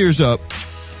Moose Ears up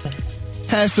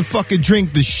has to fucking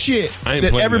drink the shit I ain't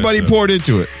that playing everybody that shit. poured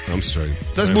into it. I'm straight.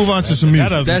 Let's move on to some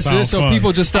music. That's it. So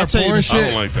people just start pouring I shit.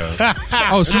 don't like that.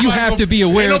 Oh, so you have to be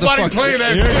aware Ain't of the nobody fucking. playing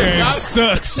that Your shit. game dog.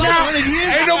 sucks.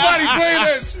 Ain't nobody playing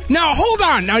this. Now hold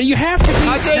on. Now you have to be.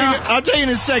 I'll tell you in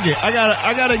a second. I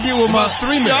gotta get with my About 3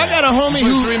 minutes. Yo, I got a homie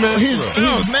About who 3 minutes. his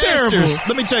it's masters. terrible.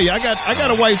 Let me tell you, I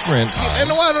got a white friend. And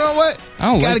you know what? I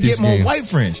don't gotta like get these more games. white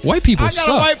friends. White people I got suck.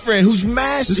 a white friend who's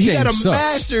master. This He game got a sucks.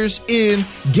 master's in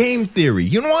game theory.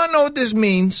 You want to know what this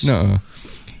means? No.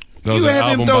 That was an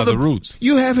album by The Roots.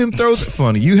 You have him throw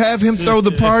funny. You have him throw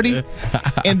the party,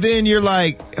 and then you're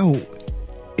like, "Oh,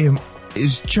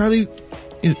 is Charlie?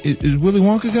 Is Willy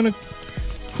Wonka gonna?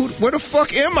 Where the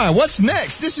fuck am I? What's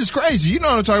next? This is crazy. You know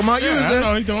what I'm talking about? Yeah, You I understand?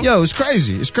 know he don't. Yo, it's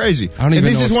crazy. It's crazy. I don't even and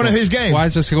this know is what's one of going- his games. Why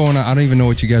is this going on? I don't even know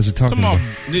what you guys are talking about.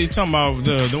 You're talking about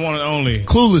the one and only.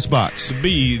 Clueless Box. The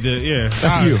B, yeah.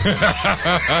 That's you.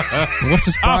 What's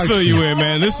this I'll box? fill you in,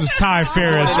 man. This is Ty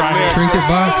Ferris right here. Trinket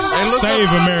box?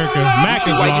 Save America. Mac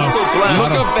is lost.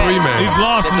 Look up 3 Man. He's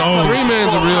lost and old. 3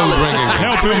 Man's a real drinking game.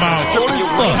 Help him out.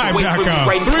 Hype.com.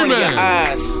 3 Man.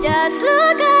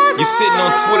 You're sitting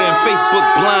on Twitter and Facebook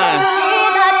blind.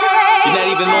 You're not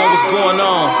even knowing what's going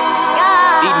on.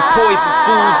 Eating poison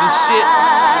foods and shit.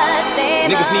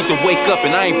 Niggas need to wake up,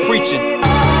 and I ain't preaching.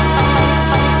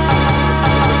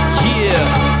 Yeah,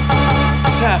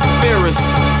 Ty Ferris.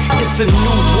 It's a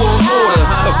new world order.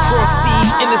 Across seas,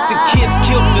 innocent kids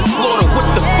killed and slaughtered. What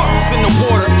the fuck's in the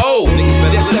water? Oh,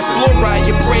 that's that fluoride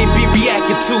your brain be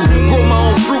reacting to. Grow my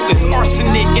own fruit, it's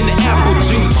arsenic in the apple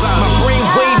juice. My brain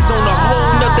waves on a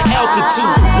whole nother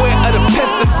altitude. Where are the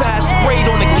pesticides sprayed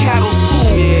on the cattle's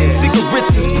food?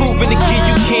 Cigarettes is proven to give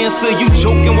you cancer. You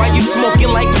joking while you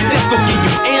smoking like that's gonna give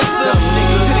you answers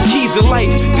to the keys of life.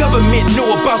 Government know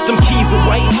about them keys of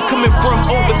white coming from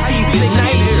overseas at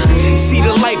night. See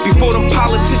the light before them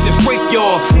politicians rape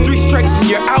y'all. 3 strikes and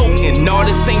you're out, and no,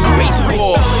 this ain't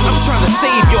baseball. I'm trying to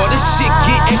save y'all. This shit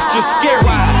get extra scary.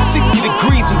 60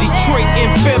 degrees in Detroit in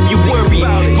February.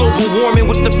 Global warming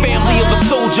with the family of a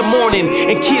soldier mourning,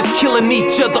 and kids killing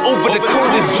each other over the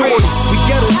coldest Jordans. We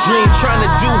ghetto dream trying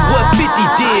to do what 50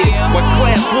 did, while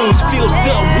classrooms filled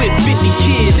up with 50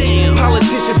 kids.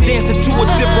 Politicians dancing to a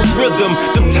different rhythm.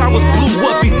 Them towers blew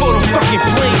up before them fucking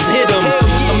planes hit them.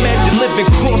 Imagine living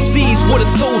cross seas where the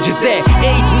soldiers at.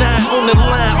 Age 9 on the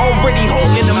line, already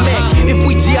holding a Mac. If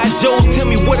we G.I. Joes, tell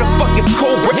me where the fuck is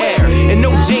Cobra at? And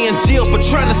OJ in jail for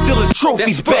trying to steal his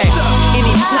trophies back.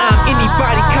 Anytime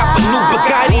anybody cop a new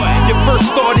Bugatti, your first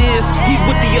thought is he's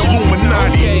with the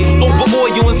Illuminati. Over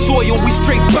oil and soil, we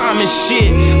straight bombing shit.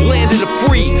 Land of the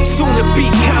free, soon to be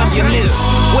communists.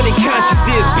 What their conscience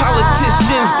is,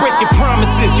 politicians breaking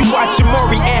promises. You watching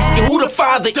Maury asking who the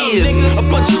father is. A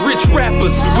bunch of rich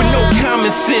rappers with no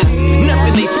common sense.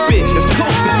 Nothing they spit is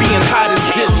close to being hot as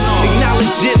this.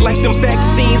 Acknowledge it like them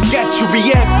vaccines got you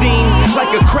reacting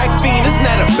like a crack fiend. It's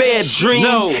not a bad dream,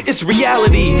 it's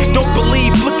reality. Don't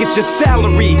believe, look at your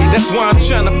salary. That's why I'm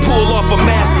trying to pull off a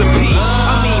masterpiece.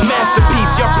 I mean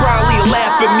masterpiece, y'all probably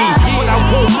laugh at me, but I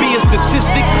won't be a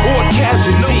statistic or a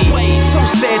casualty. So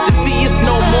sad to see it's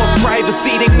no more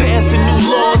privacy. They passing new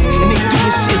laws and they do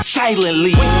this shit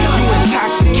silently. You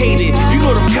intoxicated, you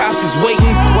know them cops is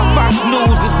waiting, while Fox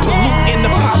News is polluting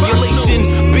the population.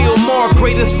 Bill Maher,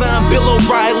 greater sign Bill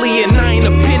O'Reilly, and I ain't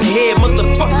a pinhead,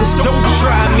 motherfuckers, don't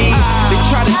try me. They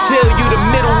try to tell you the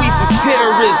Middle East is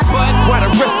terrorists, while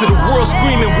the rest of the world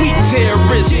screaming we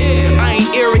terrorists. I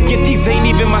ain't arrogant, these ain't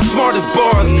even my smartest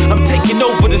bars. I'm taking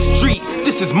over the street,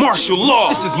 this is martial law.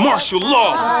 This is martial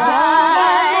law.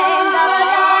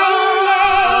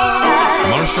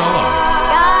 Martial law.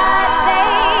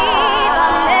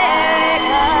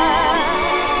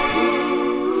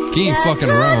 He ain't fucking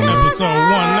around, man. Episode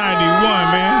 191,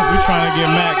 man. We trying to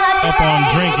get Mac up on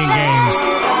drinking games.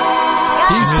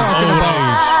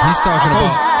 He's talking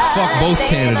about fuck both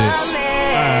candidates.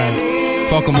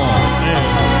 Fuck them all.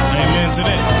 Yeah. Amen to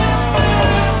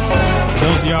that.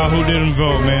 Those of y'all who didn't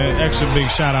vote, man, extra big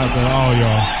shout out to all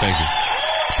y'all. Thank you.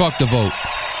 Fuck the vote.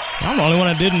 I'm the only one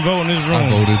that didn't vote in this room. I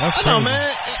voted. That's I crazy. know, man.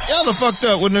 Y'all are fucked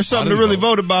up when there's something to really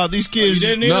vote about. These kids. You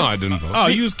didn't either? No, I didn't vote. Oh,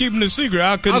 you was keeping it secret.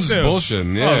 I couldn't tell.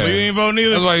 Bullshitting, yeah. Oh, so you ain't vote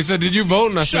neither? That's why he said, did you vote?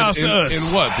 And I Shouts said, to us.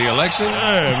 in what? The election?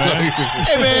 Yeah, man.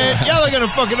 Hey, man, y'all are going to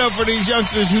fuck it up for these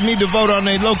youngsters who need to vote on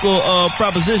their local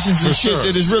propositions and For shit sure.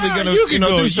 that is really going to, You can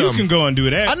go. do You something. can go and do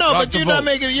that. I know, Rock but the you're not vote.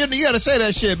 making it. You got to say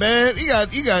that shit, man. You can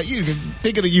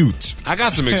think of the youth. I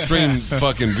got some extreme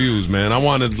fucking views, man. I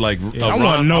wanted like I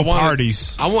want no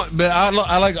parties. I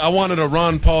wanted a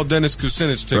Ron Paul Dennis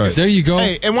Kucinich ticket. Right. There you go.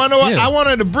 Hey, and want to know what? Yeah. I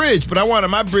wanted a bridge, but I wanted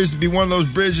my bridge to be one of those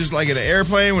bridges like in an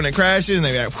airplane when it crashes and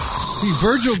they be like, See,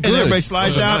 Virgil and Good. everybody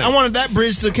slides Those are down. nice. I wanted that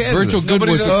bridge to Canada. Virgil Good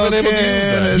Nobody was has been able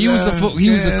to use that. he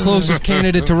was the closest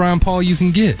candidate to Ron Paul you can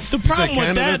get. The problem with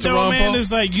Canada that, to though, Ron man, Paul?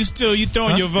 is like you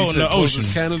throwing your vote in the ocean.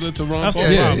 Canada to Ron That's Paul.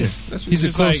 the Yeah, problem. he's the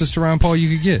It's like- closest to Ron Paul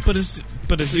you could get. But it's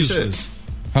useless.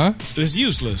 Huh? It's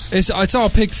useless. It's all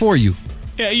picked for you.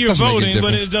 Yeah, you're Doesn't make a voting,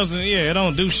 but difference. it doesn't. Yeah, it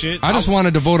don't do shit. I just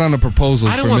wanted to vote on the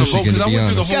proposals I didn't for want to vote Michigan, because to I be went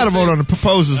through the honest. You got to vote on the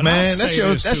proposals, And I'll man. say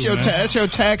this too, man. That's your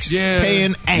tax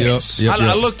paying ass. Yep.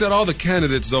 I looked at all the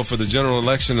candidates though for the general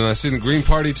election, and I seen the Green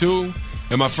Party too.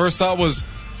 And my first thought was,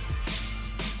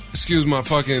 excuse my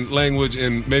fucking language,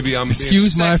 and maybe I'm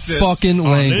Excuse being my sexist. fucking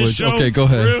language. show? Okay, go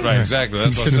ahead. Right, exactly.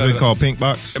 That's what I Should have said. been called Pink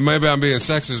Box. And maybe I'm being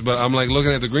sexist, but I'm like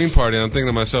looking at the Green Party and I'm thinking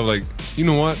to myself, like, you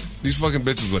know what? These fucking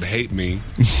bitches would hate me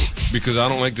because I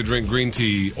don't like to drink green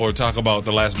tea or talk about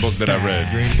the last book that I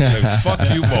read. Like, fuck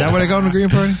you both. Is that where they go in the Green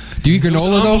Party? Do you eat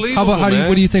granola though? How about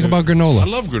what do you think about granola? I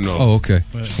love granola. Oh, okay.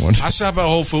 Just wondering. I shop at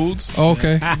Whole Foods. Oh,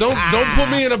 okay. Don't put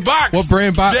me in a box. What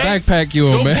brand Jay. backpack you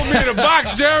on, Don't man? put me in a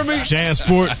box, Jeremy.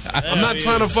 Jansport. I'm not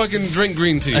trying to fucking drink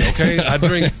green tea, okay? I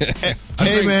drink.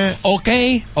 Hey, man.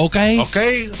 Okay. Okay,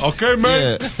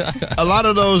 man. Yeah. A lot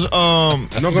of those I'm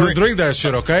not gonna drink that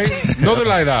shit, okay? Nothing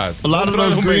like that. A lot of Don't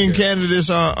those try to green make it. candidates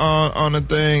on the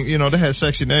thing, they had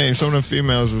sexy names. Some of them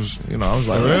females was, I was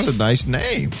like, well, that's a nice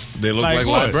name. They look like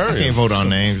what? librarians. I can't vote on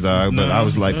names, dog, but I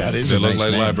was like, that is They a look nice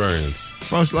like name. librarians.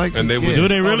 Most likely. And they would- Do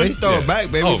they really? they throw it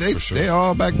back, baby. Oh, they, for sure. they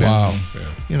all back there. Wow.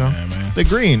 man. They're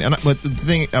green. But the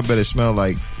thing, I bet it smelled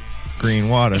like green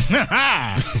water.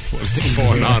 What's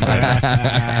going on,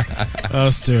 man?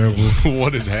 That's terrible.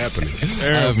 What is happening?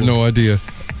 I have no idea.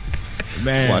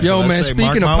 Man. Watch Yo, what I man, say. speaking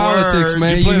Mark of my politics, words.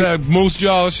 man, You play that moose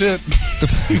jaw shit?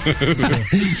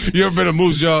 You ever been a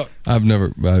moose jaw? I don't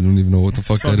even know what the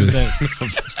fuck that is.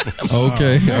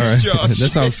 Okay, all right. jaw That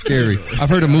sounds scary. I've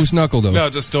heard of moose knuckle, though. No,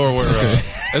 it's a store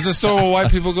where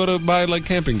white people go to buy like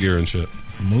camping gear and shit.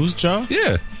 Moose jaw?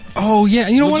 Yeah. Oh, yeah.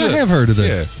 You know what? I Legit. have heard of that.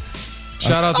 Yeah.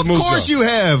 Shout out to Of Moose course Jaw. you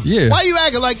have. Yeah. Why you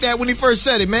acting like that when he first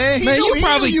said it, man? He Man, knew, you he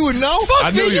probably- knew you would know. Fuck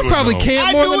I knew me, you you would probably know.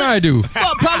 can't more than I do.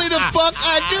 Fuck, probably the fuck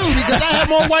I do because I have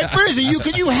more white friends than you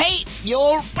because you hate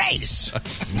your race.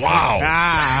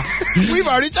 Wow. We've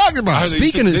already talked about it.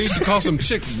 Speaking of- they used to call some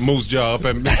chick Moose Jaw up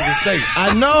at Michigan State.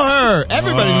 I know her.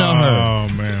 Everybody know her.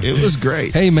 Oh, man. It was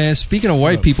great. Hey, man, speaking of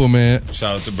white people, man,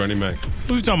 Shout out to Bernie Mac.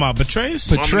 Who you talking about?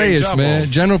 Petraeus? Petraeus, Chavo. man,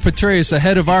 General Petraeus, the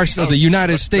head of the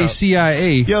United States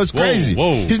CIA. Yo, it's crazy.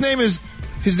 Whoa. His name is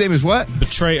what?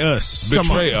 Betray us.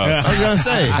 Betray Come on. us. I was gonna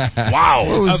say.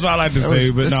 Wow. That's what I like to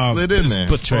say, but no, slid in it's there.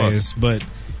 betray us. But,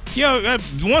 yo,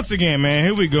 once again, man,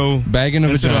 here we go. Bagging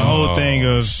of into the vagina. whole thing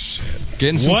of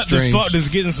Getting some what strange. the fuck does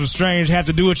getting some strange have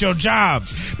to do with your job?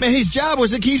 Man, his job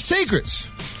was to keep secrets.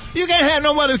 You can't have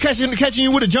nobody catching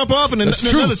you with a jump off and That's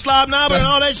another true. slob knob and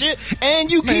all that shit, and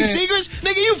you keep Man. secrets,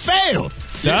 nigga. You failed.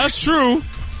 That's true.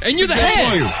 And you're the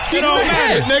head. It don't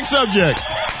matter. Next subject.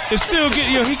 It's still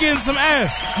he getting some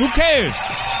ass. Who cares?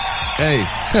 Hey,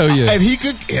 Hell yeah. if he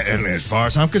could, and as far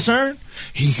as I'm concerned,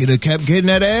 he could have kept getting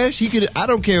that ass. He could. I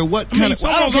don't care what kind of. I don't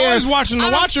someone's care. always watching the I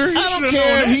don't- watcher. He I don't should've care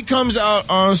known if that. he comes out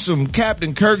on some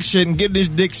Captain Kirk shit and getting his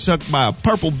dick sucked by a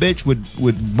purple bitch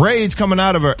with braids coming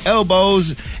out of her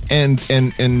elbows and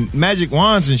magic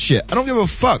wands and shit. I don't give a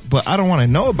fuck, but I don't want to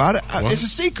know about it. It's a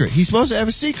secret. He's supposed to have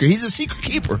a secret. He's a secret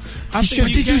keeper. I think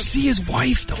But did you see his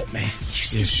wife, though, man?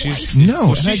 She's No,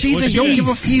 Was she- She's was a she don't the- give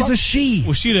a. He's a she.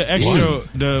 Was she the extra?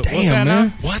 The what's Damn, that man.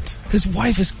 now? What? His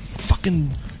wife is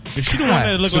fucking. Is she the one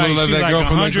that looked She like looked like she's that like girl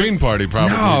from the 100? Green Party,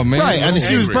 probably. No, man. Right, and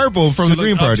she was Angry. purple from She the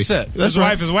Green looked Party. upset. That's His right.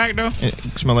 wife is whack though. It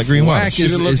smell like green water. Whack She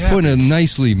is, didn't look is happy. putting it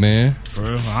nicely, man. For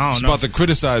real, I She's don't know. about to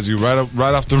criticize you right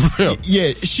off the rip.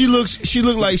 Yeah, she looked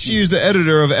like she was the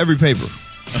editor of every paper.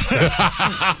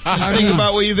 Think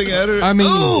about what you think of editor. I mean,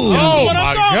 Oh, what I'm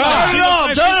my talking God. about. Turn it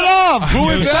off! Turn it off! Who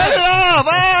is Turn that? it off!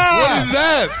 What is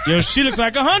that? Yo, she looks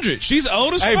like 100. She's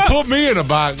old as Hey, fuck. put me in a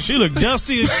box. She look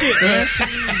dusty as shit, man.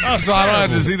 So I don't have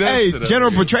to see that. Hey, shit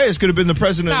General Petraeus could have been the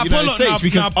president of the United States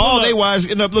because all they wives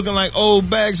end up looking like old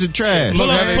bags of trash. Pull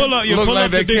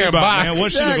up the thing about, man.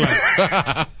 What she look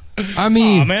like? I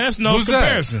mean, oh, man, that's no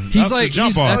comparison. He's that's like, the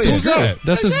jump off.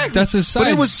 That's his side. But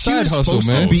it was side hustle, supposed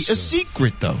man. to be a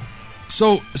secret, though.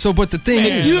 So, but the thing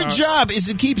is, your job is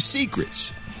to keep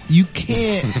secrets. You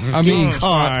can't. I mean, get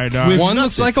caught one with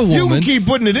looks nothing. like a woman. You can keep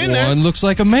putting it in there. One looks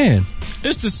like a man.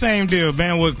 It's the same deal,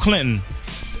 man, with Clinton.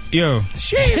 Yo,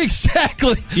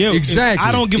 exactly. Yo, exactly.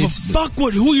 I don't give a fuck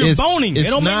with who you're boning. It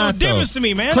don't make no difference to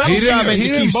me, man. Clinton's job ain't to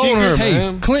keep secrets.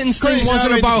 Hey, Clinton's thing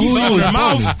wasn't about who he was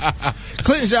boning.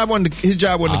 His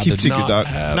job wasn't to keep secret, dog.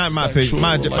 Not in my opinion.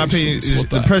 My opinion is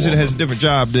the president has a different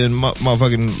job than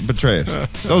motherfucking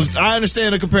Petraeus. I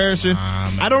understand the comparison.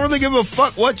 I don't really give a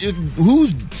fuck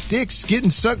whose dick's getting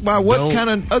sucked by what kind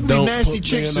of ugly, nasty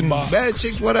chicks and bad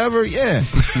chicks, whatever. Yeah,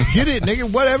 get it,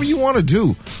 nigga. Whatever you want to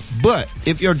do. But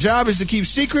if your job is to keep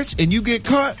secrets and you get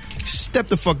caught, step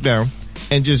the fuck down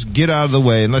and just get out of the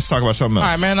way and let's talk about something else. All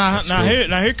right, man.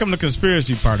 Now here come the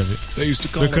conspiracy part of it. They used to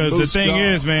call because the thing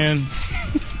is, man,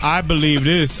 I believe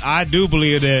this. I do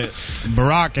believe that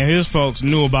Barack and his folks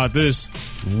knew about this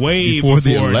way before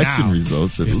the now. election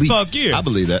results, at least. Fuck yeah. I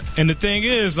believe that. And the thing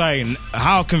is, like,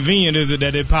 how convenient is it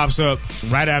that it pops up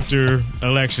right after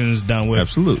elections done with?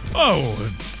 Absolutely.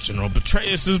 Oh, General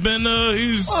Petraeus has been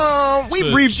he's we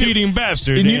a briefed cheating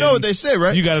bastard. And you know what they said,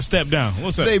 right? You got to step down.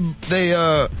 What's up?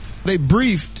 They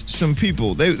briefed some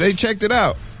people. They checked it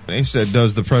out. They said,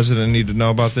 "Does the president need to know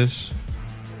about this?"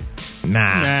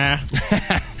 Nah.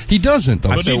 He doesn't, though.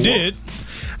 But he did.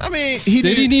 I mean,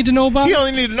 did he need to know about it? He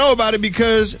only needed to know about it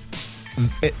because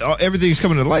everything's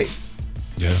coming to light.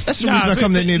 Yeah, that's the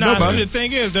reason they need to know about it. The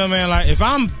thing is, though, man, like if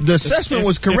I'm the assessment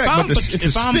was correct,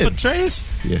 if I'm Petraeus,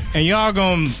 and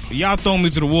y'all throw me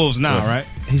to the wolves now, right?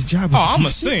 His job. I'm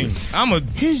a sing. I'm a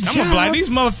black. These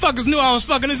motherfuckers knew I was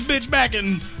fucking this bitch back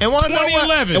in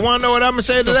 2011. And want to know what I'm gonna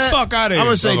say to that? Fuck out of here. I'm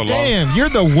gonna say, damn, you're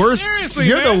the worst. Seriously,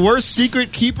 you're the worst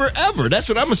secret keeper ever. That's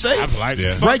what I'm gonna say.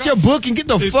 Write your book and get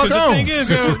the fuck on. The thing is,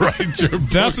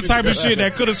 that's the type of shit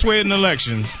that could have swayed an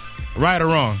election. Right or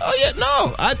wrong? Oh yeah,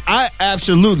 no, I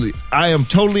absolutely, I am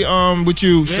totally with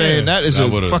you saying that is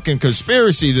a fucking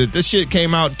conspiracy. That this shit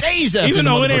came out days after. Even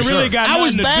though it ain't really got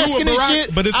nothing to do with Barack,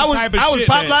 shit, but it's the type of shit. I was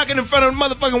pop locking in front of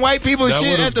motherfucking white people and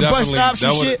shit at the bus stops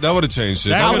and shit. That would have changed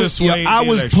shit. I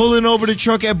was pulling over the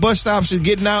truck at bus stops and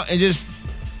getting out and just.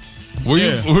 Were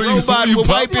you with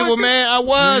white people, man? I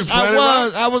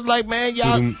was like, man,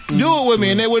 y'all do it with me,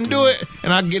 and they wouldn't do it,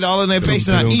 and I get all in their face,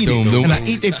 and I eat it, and I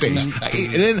eat their face,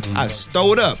 and then I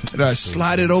stow it up, and I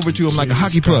slide it over to them like a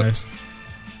hockey puck.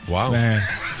 Wow, man!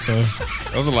 So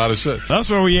that was a lot of shit.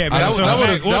 That's where we at, man. That would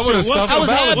have stuffed the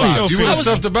ballot box. You would have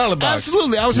stuffed the ballot box.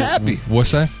 Absolutely, I was happy. What's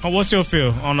that? What's your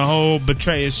feel on the whole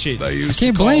Petraeus shit? I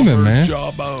can't blame him, man.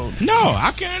 No,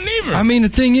 I can't either. I mean, the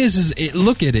thing is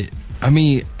look at it. I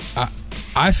mean,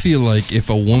 I feel like if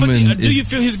a woman do you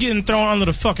feel he's getting thrown under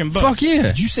the fucking bus? Fuck yeah.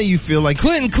 Did you say you feel like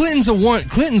Clinton's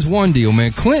one deal,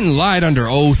 man. Clinton lied under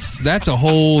oath. That's a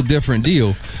whole different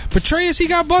deal. Petraeus, he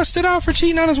got busted out for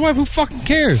cheating on his wife. Who fucking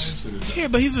cares? Yeah,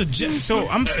 but he's so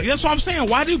that's what I'm saying.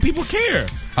 Why do people care?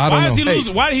 I don't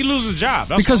know. Why did he lose his job?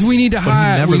 Because we need to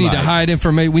hide. We need to hide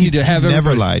information. We need to have.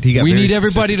 Never lied. We need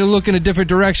everybody to look in a different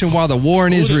direction while the war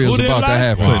in Israel is about to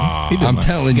happen. I'm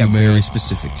telling you, man. Very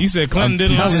specific. You said Clinton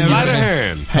didn't lie. Sleight of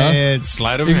hand. Had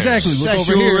sleight of hand. Exactly. Look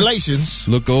sexual over here. relations.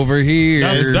 Look over here.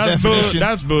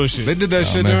 That's bullshit. They did that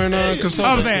shit during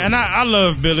consulting. I'm saying, and I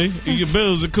love Billy.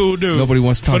 Bill's a cool dude. Nobody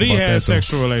wants to talk about that. But he had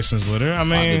sexual relations with her. I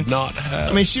mean,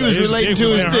 she was relating to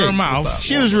his dick.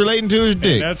 She was relating to his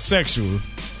dick. That's sexual.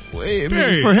 For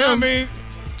him, I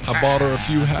bought her a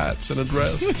few hats and a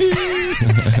dress.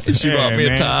 And she bought me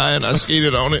a tie, and I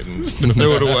skated on it and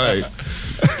threw it away.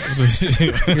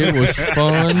 It was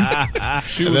fun.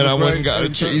 And then I went and got a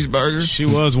cheeseburger. She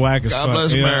was whack as fuck. God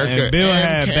bless America. And Bill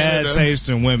had Canada. bad taste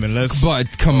in women.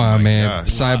 But come on, man.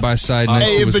 Side by side next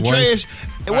to his wife.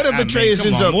 What if Petraeus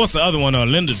ends up? What's the other one?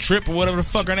 Linda Tripp or whatever the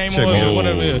fuck her name was, or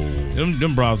whatever.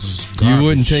 Them bras was garbage. You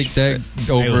wouldn't take that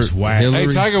over Hillary.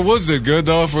 Hey, Tiger Woods did good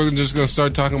though. If we're just gonna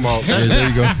start talking about, there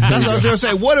you go. That's what I was gonna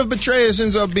say. What if Petraeus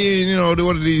ends up being,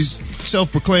 one of these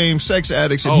self-proclaimed sex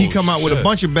addicts, and he come out with a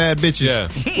bunch of bad bitches? Yeah.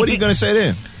 What are you gonna say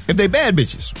then? If they bad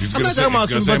bitches, I'm not talking about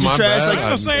some bunch of trash. I'm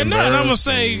gonna say nothing.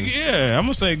 I'm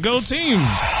gonna say go team.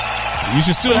 You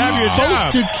should still have your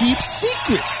job. Supposed to keep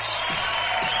secrets.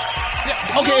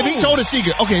 Okay, if he told a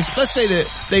secret, okay, so let's say that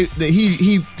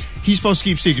he's supposed to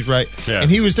keep secrets, right? Yeah.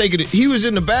 And he was he was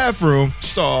in the bathroom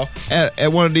stall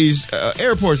at one of these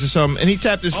airports or something, and he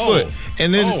tapped his foot,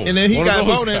 and then he got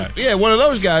voting. Yeah, one of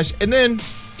those guys, and then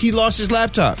he lost his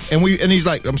laptop, and he's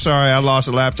like, "I'm sorry, I lost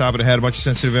a laptop, and it had a bunch of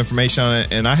sensitive information on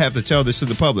it, and I have to tell this to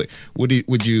the public.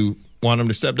 Would you want him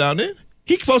to step down then?"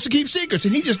 He's supposed to keep secrets,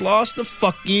 and he just lost the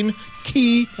fucking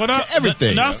key to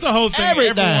everything. That's the whole thing.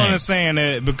 Everyone is saying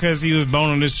that because he was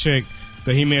boning this chick,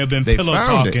 that he may have been pillow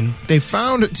talking. They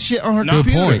found shit on her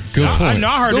computer. Good point.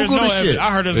 I heard Google there's no evidence.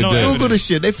 I heard there's no evidence. Google the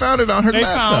shit. They found it on her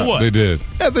laptop. Found what? They did.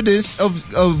 Evidence of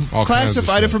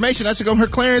classified information. I took her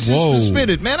clearance is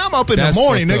suspended. Man, I'm up in the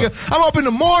morning, nigga. I'm up in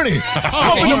the morning.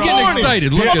 He's getting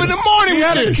excited. I'm up in the morning. He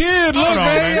had a kid. Look,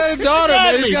 man. He had a daughter.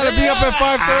 Man. He's got to be up at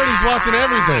 5:30 watching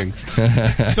everything.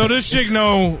 So this chick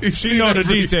know the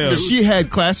details. She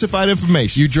had classified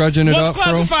information. You drudging it up, What's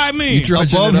classified mean?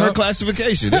 Above her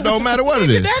classification. It don't matter what it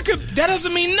is. That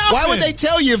doesn't mean nothing. Why would they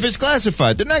tell you if it's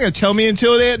classified? They're not going to tell me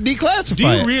until they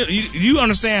declassify it. Do you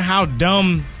understand how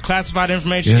dumb classified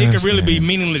information? It could really be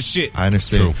meaningless shit. I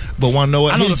understand. But want to know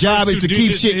what? His job is to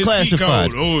keep shit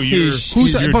classified. Oh, you're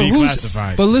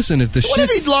declassified. But listen, if the shit... What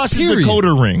if he lost his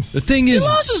decoder ring? The thing is... He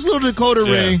lost his little decoder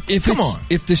ring. Come on.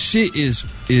 If the shit is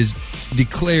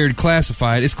declared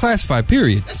classified, it's classified,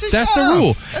 period. That's the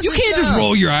rule. You can't just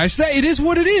roll your eyes. It is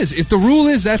what it is. If the rule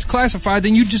is that's classified,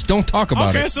 then you just don't talk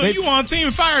about it. Okay, so you on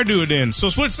Team Fire Dude then. So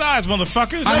switch sides,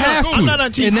 motherfuckers. I have to. I'm not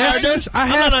on Team Fire Dude. I'm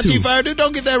not on Team Fire Dude.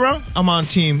 Don't get that wrong. I'm on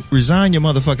Team resign your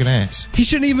motherfucking ass. He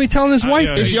shouldn't even be telling his wife.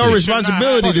 It's your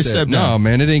responsibility to step down. No,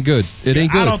 man, it ain't good. It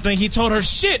ain't good. I don't think he told her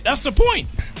shit. That's the point.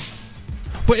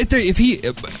 But if he,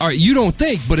 all right, you don't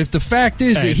think, but if the fact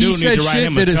is that he said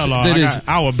shit that is,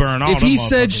 I would burn all. If he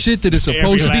said shit that is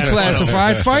supposed to be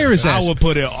classified, fire his ass. I would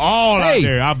put it all out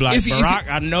there. I'd be like, Barack,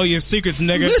 I know your secrets,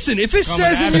 nigga. Listen, if it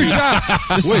says in your job,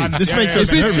 wait, this makes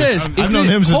if it says, I've known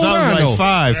him since I was like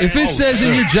 5. If it says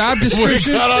in your job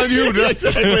description, not on you.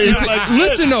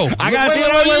 Listen though, I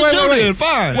got wait.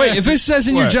 Fine. Wait, if it says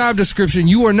in your job description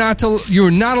you are not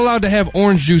allowed to have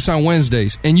orange juice on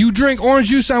Wednesdays, and you drink orange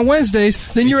juice on Wednesdays,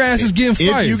 then your ass is getting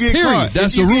fired. If you get period. Caught.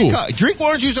 That's the rule. Drink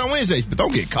orange juice on Wednesdays, but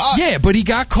don't get caught. Yeah, but he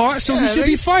got caught, so he should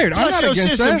be fired. I'm not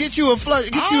against that. Get you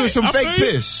some fake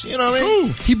piss. You know what I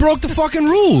mean? He broke the fucking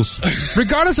rules.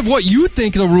 Regardless of what you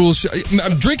think the rules.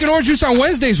 Drinking orange juice on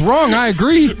Wednesdays wrong. I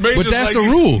agree, but that's a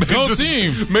rule. Go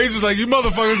team. Major's like, you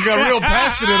motherfuckers got real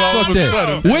passionate all of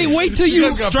a sudden. Wait till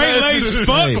you straight laced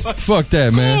fucks. Fuck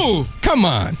that, man. Ooh. Come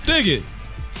on, dig it.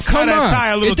 Come on.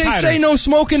 If they say no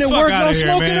smoking at work, no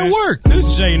smoking at work. This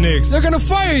is Jay Nix. They're gonna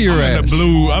fire your ass. In the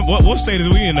blue. What state is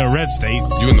we in? The red state.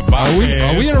 You in the bottom? Are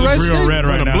we in a red state? Real red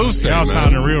right now. Blue state. Y'all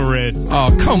sounding real red. Oh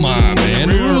come on, man.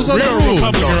 The rules are the rules.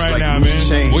 Republican right now,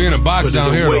 man. We in a box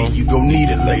down here though. You gon' need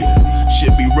it later.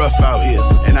 Shit be rough out here,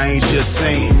 and I ain't just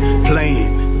saying,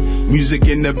 playing. Music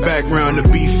in the background to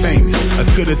be famous. I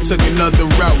could've took another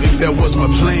route if that was my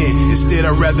plan. Instead,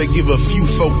 I'd rather give a few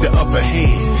folk the upper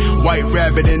hand. White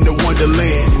rabbit in the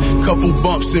wonderland. Couple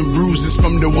bumps and bruises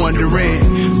from the wonderland.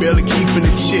 Barely keeping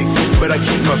a chick, but I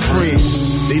keep my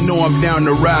friends. They know I'm down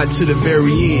to ride to the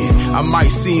very end. I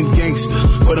might seem gangster,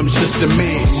 but I'm just a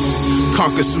man.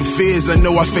 Conquer some fears I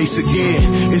know I face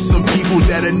again. It's some people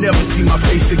that'll never see my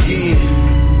face again.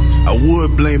 I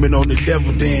would blame it on the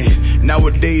devil then.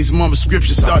 Nowadays, mama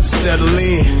scriptures start to settle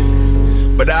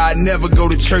in. But I'd never go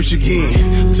to church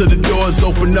again till the doors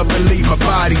open up and leave my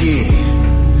body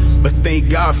in. But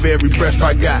thank God for every breath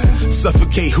I got.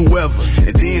 Suffocate whoever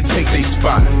and then take their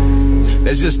spot.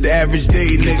 That's just the average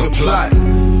day nigga plot.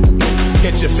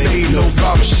 Catch a fade, no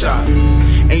barbershop.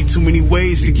 Ain't too many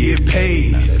ways to get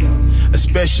paid,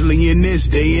 especially in this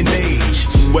day and age.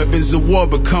 Weapons of war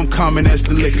become common as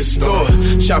the liquor store.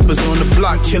 Choppers on the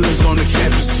block, killers on the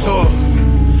campus tour.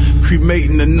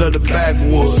 Cremating another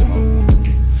backwood.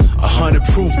 100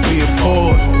 proof being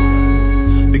poured.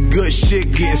 The good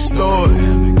shit getting stored.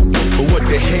 But what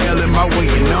the hell am I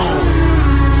waiting on?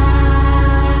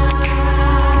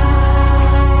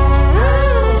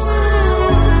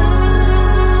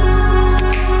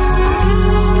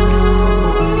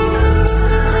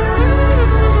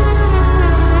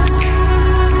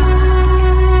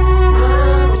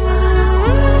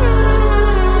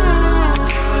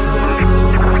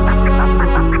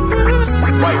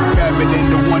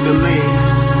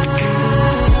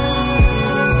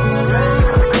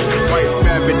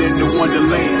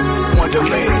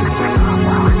 Wonderland.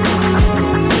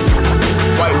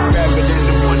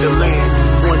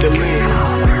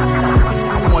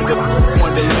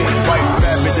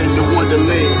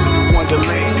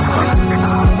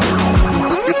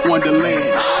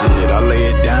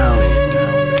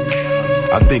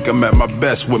 think I'm at my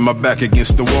best with my back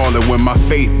against the wall, and when my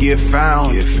faith get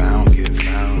found.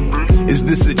 Is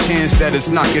this a chance that it's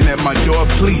knocking at my door?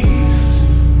 Please.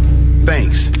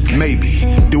 Thanks, maybe.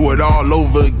 Do it all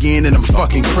over again and I'm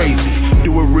fucking crazy.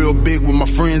 Do it real big with my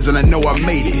friends and I know I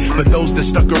made it. But those that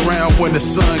stuck around when the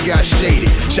sun got shaded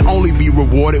should only be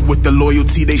rewarded with the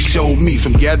loyalty they showed me.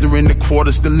 From gathering the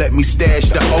quarters to let me stash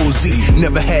the OZ.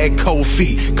 Never had cold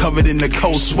feet, covered in the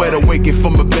cold sweater, waking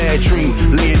from a bad dream,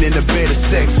 laying in a bed of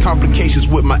sex. Complications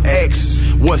with my ex,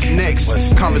 what's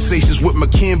next? Conversations with my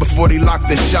kin before they locked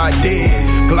the shot dead.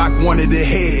 Glock wanted the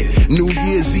head. New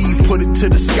Year's Eve, put it to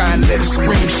the sky and let it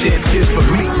scream, shed tears for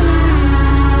me.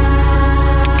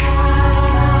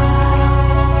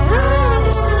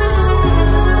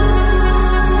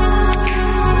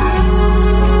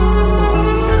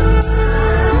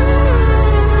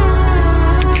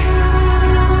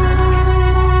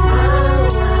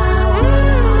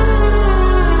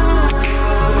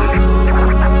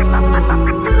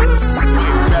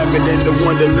 Rabbit in the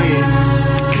Wonderland.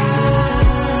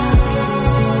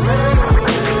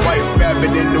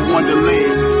 In the Wonderland.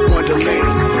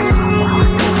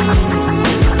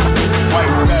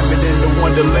 White rabbit in the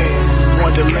Wonderland.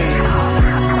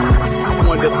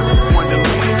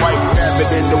 White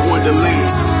rabbit in the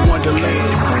Wonderland.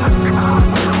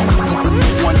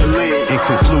 In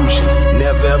conclusion,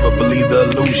 never ever believe the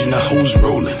illusion of who's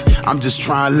ruling. I'm just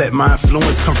trying to let my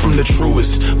influence come from the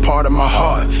truest part of my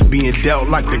heart, being dealt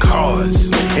like the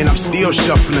cards. And I'm still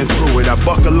shuffling through it. I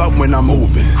buckle up when I'm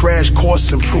moving. Crash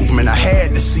course improvement. I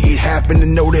had to see it happen to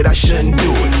know that I shouldn't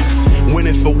do it.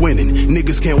 Winning for winning,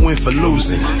 niggas can't win for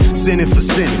losing. Sinning for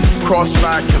sinning,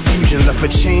 crossfire confusion. Left a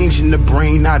change in the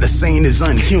brain, now the sane is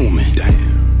unhuman.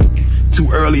 Damn. Too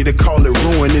early to call it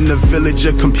ruin in the village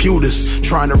of computers.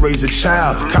 Trying to raise a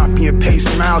child, copy and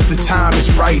paste smiles, the time is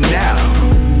right now.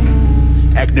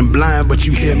 Acting blind, but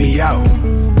you hear me out.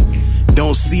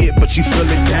 Don't see it, but you feel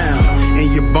it down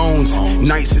in your bones.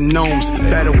 Knights and gnomes,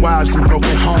 battered wives and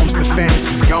broken homes. The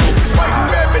fantasy's gone. It's like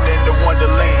a rabbit in the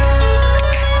Wonderland.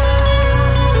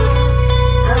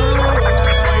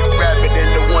 White rabbit in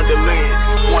the Wonderland.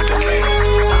 White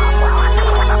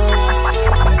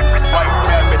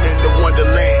rabbit in the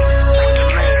Wonderland.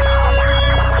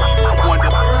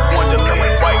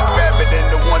 Wonderland. White rabbit in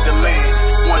the Wonderland.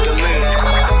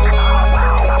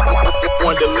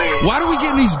 Why do we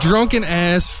get in these drunken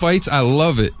ass fights? I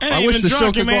love it. I wish the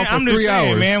show could go on for 3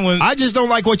 hours. Man, I just don't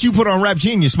like what you put on Rap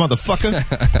Genius, motherfucker.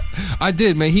 I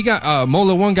did, man. He got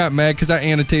Mola 1 got mad because I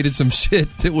annotated some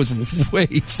shit that was way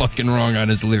fucking wrong on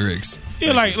his lyrics.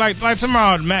 Yeah, like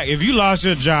tomorrow, Mac. If you lost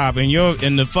your job and you're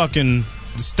in the fucking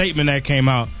statement that came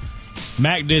out,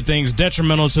 Mac did things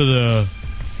detrimental to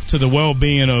the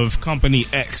well-being of Company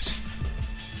X.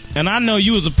 And I know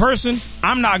you as a person,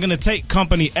 I'm not going to take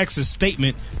Company X's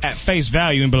statement at face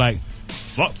value and be like,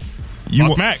 fuck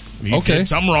Mac. You did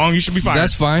something wrong. You should be fired.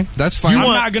 That's fine. I'm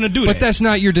not going to do that. But that's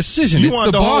not your decision. It's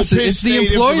the boss's. It's the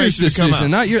employer's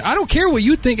decision. Not your. I don't care what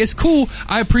you think. It's cool.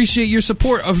 I appreciate your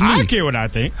support of me. I don't care what I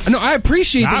think. No, I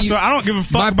appreciate that. So I don't give a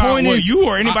fuck about what you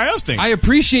or anybody else thinks. I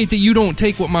appreciate that you don't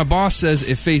take what my boss says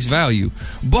at face value.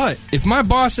 But if my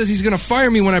boss says he's going to fire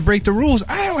me when I break the rules,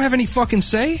 I don't have any fucking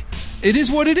say. It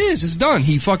is what it is. It's done.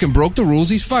 He fucking broke the rules.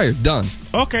 He's fired. Done.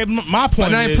 Okay, my point is...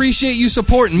 And I appreciate you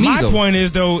supporting me, though. My point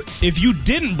is, though, if you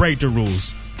didn't break the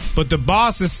rules, but the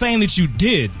boss is saying that you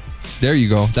did... There you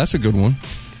go. That's a good one.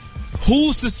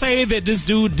 Who's to say that this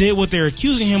dude did what they're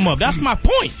accusing him of? That's my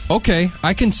point. Okay,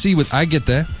 I can see what... I get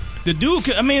that. The dude...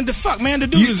 the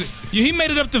dude is... He made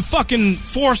it up to fucking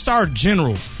 4-star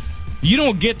general. You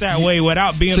don't get that way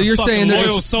without being a fucking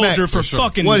loyal soldier for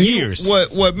fucking years.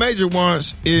 What Major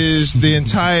wants is the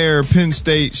entire Penn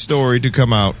State story to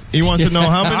come out. He wants to know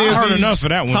how many I heard enough for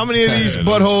that one. How many of these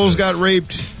buttholes got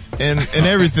raped and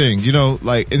everything. You know,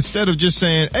 like instead of just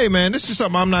saying, "Hey man, this is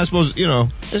something I'm not supposed to,"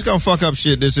 it's gonna fuck up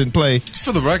shit that's in play.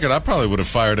 For the record, I probably would have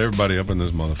fired everybody up in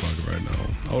this motherfucker right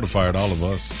now. I would have fired all of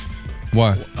us.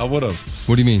 Why? I would have.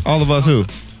 What do you mean? All of us who?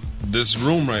 This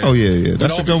room right Oh yeah.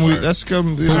 That's for what?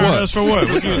 For what?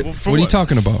 What are you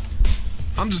talking about?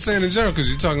 I'm just saying in general because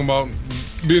you're talking about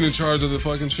being in charge of the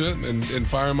fucking shit and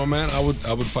firing my man. I would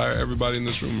fire everybody in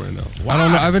this room right now. Why? I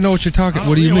don't know. I don't know what you're talking.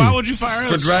 What do you mean? Why would you fire us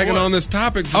for dragging on this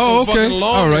topic for so fucking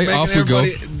long? All right, off we go.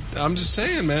 I'm just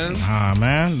saying, man. Nah,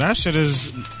 man, that shit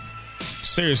is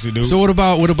seriously, dude. So what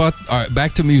about? All right,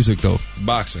 back to music though.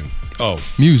 Boxing. Oh,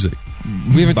 music.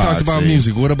 We haven't talked about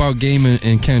music. What about Game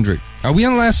and Kendrick? Are we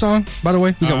on the last song, by the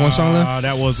way? We got one song left?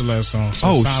 That was the last song.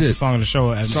 So shit. Song of the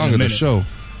show. Song of the show.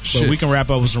 But we can wrap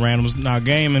up with some randoms. Now,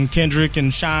 Game and Kendrick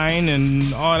and Shine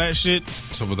and all that shit.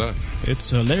 What's up with that? It's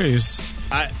hilarious.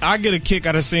 I get a kick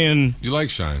out of seeing. You like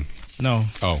Shine? No.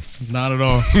 Oh. Not at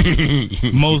all.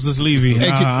 Moses Levy. Hey,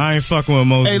 I ain't fucking with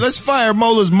Moses. Hey, let's fire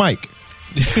Mola's mic.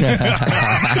 Do it.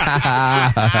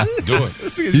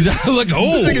 He's like,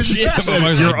 oh,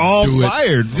 shit. You're all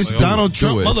fired. This Donald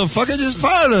Trump motherfucker just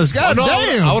fired us. God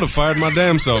damn. I would have fired my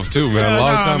damn self too, man. A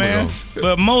long time ago.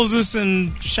 But Moses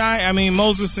and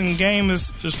Moses and Game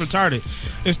is retarded.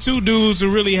 It's two dudes who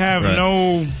really have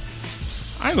no.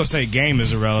 I ain't gonna say Game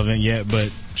is irrelevant yet,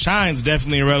 but Shine's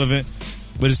definitely irrelevant.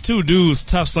 But it's two dudes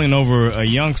tussling over a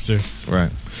youngster,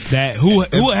 right? That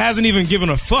who hasn't even given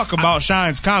a fuck about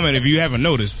Shine's comment. If you haven't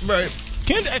noticed, right?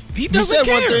 He doesn't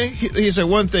care. One thing. He said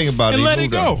one thing about and it. Let it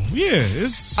go. Yeah,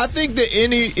 it's. I think that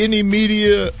any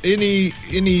media, any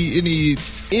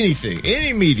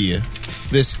media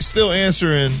that's still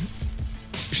answering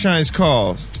Shine's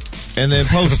calls and then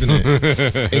posting it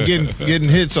and getting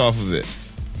hits off of it,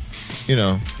 you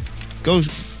know, go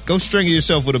stringing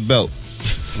yourself with a belt.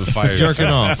 Jerking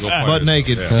off, butt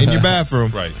naked in your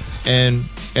bathroom, right? And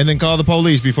then call the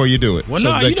police before you do it. Well,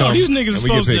 no, these niggas are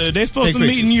supposed to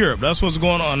meet in Europe. That's what's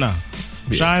going on now.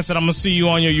 Yeah. Shine said, "I'm gonna see you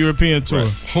on your European tour."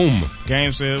 Right. Home.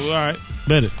 Game said, "Well, all right,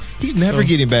 bet it." He's never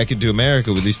getting back into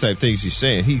America with these type things he's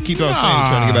saying. He keeps on saying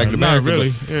trying to get back to America. Not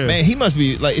really. Yeah. Man, he must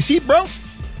be like, is he broke?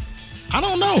 I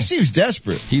don't know. He seems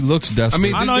desperate. He looks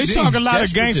desperate. I know he's talking a lot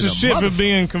of gangster shit for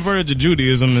being converted to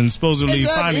Judaism and supposedly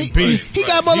finding peace. He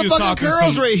got motherfucking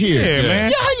curls right here. Yeah,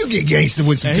 man. Yeah, how you get gangster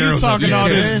with some curls? He's talking all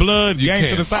this blood,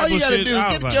 gangster disciple shit. All you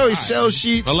gotta do is get Joey cell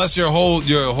sheets. Unless your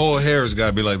whole hair has got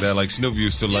to be like that, like Snoop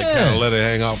used to, like kind of let it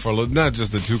hang out for a little. Not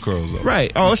just the two curls, though. Right.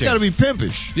 Oh, it's got to be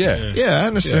pimpish. Yeah. Yeah, I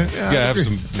understand. Yeah, you gotta have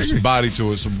some body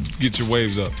to it, so get your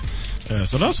waves up. Yeah,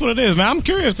 so that's what it is, man. I'm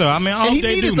curious though. I mean, I hope he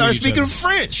need to start speaking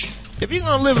French. If you're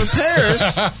gonna live in Paris,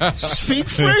 speak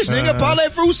French, nigga.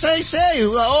 Parlez français,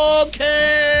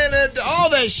 okay,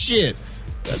 all that shit.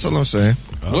 That's all I'm saying.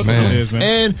 That's what it is,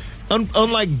 man. And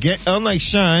unlike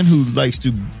Shine, who likes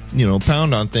to,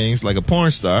 pound on things like a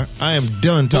porn star, I am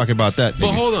done talking about that. Nigga.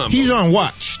 But hold on, he's on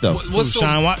watch though.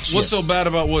 Shine watch? What's so bad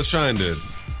about what Shine did?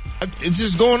 It's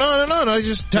just going on and on. I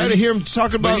just tired of hearing him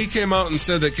talking about. But he came out and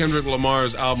said that Kendrick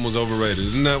Lamar's album was overrated.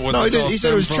 Isn't that what? No, he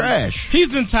said it was trash.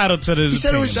 He's entitled to this. He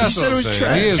said it was trash,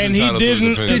 and he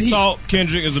didn't insult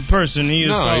Kendrick as a person. He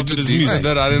insulted his music.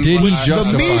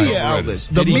 The media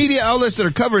outlets, media outlets that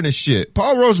are covering this shit.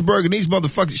 Paul Rosenberg and these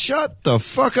motherfuckers. Shut the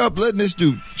fuck up, letting this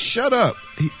dude shut up.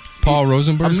 Paul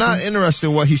Rosenberg. I'm not interested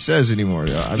in what he says anymore.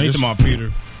 I think about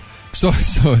Peter. So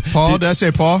Paul. Did I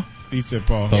say Paul? He said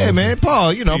Paul. Yeah, man,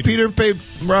 Paul. Peter paid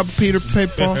Paul. Peter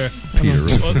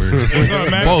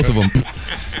both of them.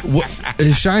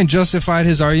 Has Shine justified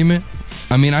his argument?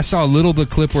 I mean, I saw a little of the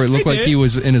clip where it looked like he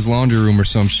was in his laundry room or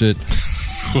some shit.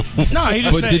 No, he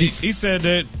just said he said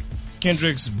that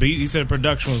Kendrick's beat. He said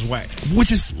production was whack,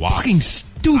 which is fucking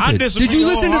stupid. Did you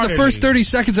listen to the first 30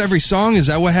 seconds of every song? Is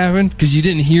that what happened? Because you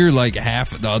didn't hear like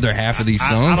the other half of these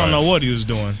songs. I don't know what he was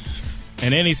doing.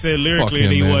 And then he said lyrically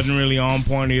that he wasn't really on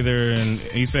point either, and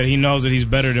he said he knows that he's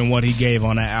better than what he gave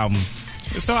on that album.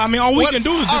 So I mean, all we can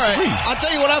do is disagree. Right. I'll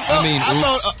tell you what I felt.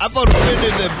 I felt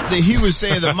offended that he was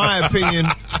saying that my opinion,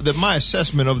 that my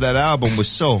assessment of that album was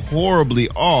so horribly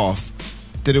off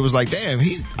that it was like, damn,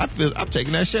 I'm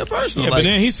taking that shit personal. Yeah, but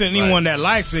then he said anyone that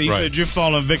likes it, he said you're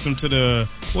falling victim to the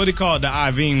what do you call it, the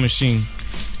IV machine.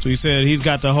 So he said he's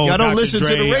got the whole Dr.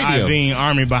 Dre IV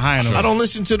army behind him. I don't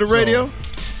listen to the radio.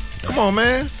 Come on,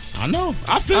 man. I know.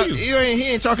 I feel you. He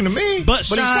ain't talking to me, but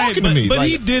he's talking to me. But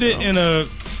he did it in a.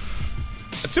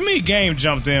 To me, Game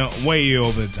jumped in way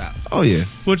over the top. Oh yeah,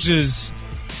 which is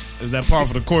that par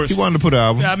for the course. He wanted to put an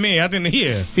album. I mean, I think he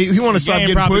wanted to stop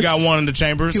getting probably pushed. Got one in the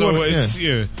chamber,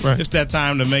 it's that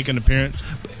time to make an appearance.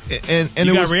 And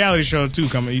you got a reality show too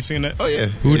coming. You seen that? Oh yeah.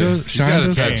 Who does? He got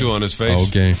a tattoo on his face. Oh,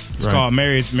 okay. It's called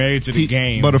Married to the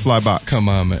Game. Butterfly Box. Come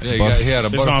on, man. Yeah, he had a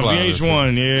butterfly. It's on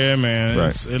VH1. Yeah, man.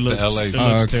 Right. It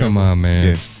looks terrible. Come on,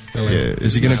 man. Yeah.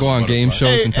 Is he gonna go on game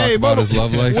shows and talk about his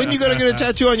love life? When you gonna get a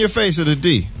tattoo on your face of the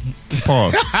D?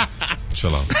 Pause.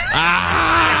 Chill out.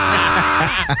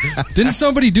 Didn't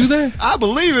somebody do that? I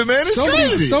believe it, man. It's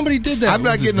crazy. Somebody did that. I'm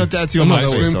not getting a tattoo on my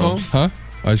face. Ice cream cone? Huh?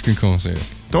 Ice cream cone, say it.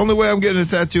 The only way I'm getting a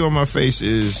tattoo on my face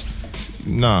is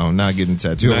not getting a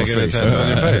tattoo on my face. Tattoo on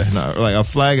your face. No, like a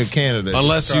flag of Canada.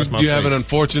 Unless you have an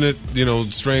unfortunate,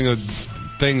 string of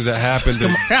things that happen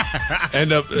to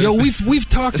end up. Yo, we've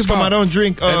talked about. I don't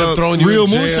drink real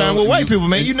moonshine with white people,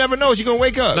 man. You never know what you're gonna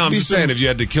wake up. No, I'm just saying, if you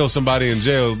had to kill somebody in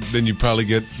jail, then you probably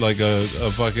get like a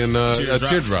fucking a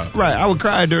teardrop. Right, I would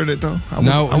cry during it though. I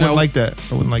wouldn't like that.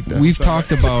 I wouldn't like that. We've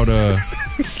talked about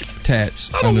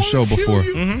tats on the show before,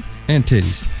 and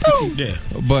titties. Yeah,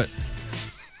 but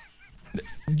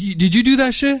Did you do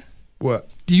that shit? What?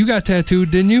 You got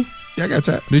tattooed, didn't you? Yeah, I got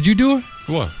tattooed. Did you do it?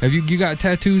 What? Have you got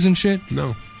tattoos and shit?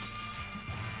 No.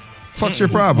 Fuck's your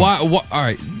problem? Why? All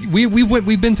right,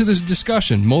 we've been through this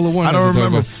discussion. Mola One. I don't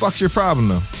remember. Fuck's your problem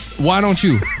though? Why don't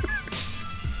you?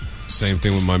 Same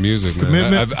thing with my music, man.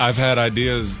 Commitment? I've had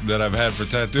ideas that I've had for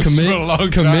tattoos Commit- for a long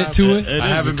time. commit to it? I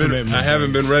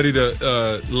haven't been ready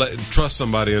to trust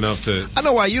somebody enough to. I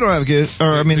know why you don't have kids, or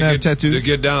I mean, have tattoos. To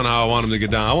get down how I want them to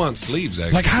get down. I want sleeves,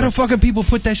 actually. Like, how do fucking people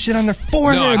put that shit on their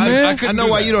forehead, man? I know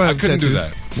why you don't have I couldn't do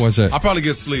tattoos. that. What's that? I'll probably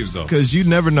get sleeves though. Because you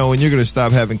never know when you're going to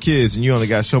stop having kids, and you only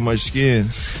got so much skin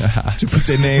to put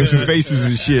their names and faces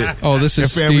and shit. Oh, this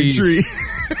is a family Steve. tree.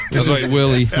 This is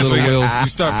Willie, little Will. You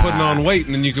start putting on weight,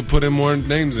 and then you can put in more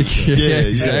names and shit. Yeah,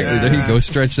 exactly. There you go.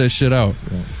 Stretch that shit out.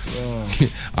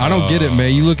 I don't get it,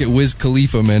 man. You look at Wiz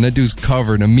Khalifa, man. That dude's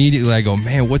covered. Immediately, I go,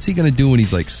 man, what's he gonna do when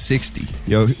he's like 60?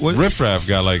 Yo, Riff Raff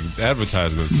got like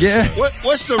advertisements. Yeah.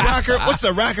 What's the rocker? What's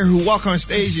the rocker who walk on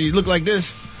stage and he look like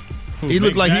this? He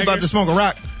look like he about to smoke a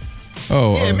rock.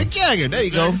 Oh, yeah, Mick Jagger. There you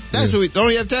go. That's who.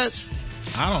 Don't he have tats?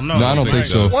 I don't know. No, I don't think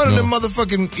so. One of No. them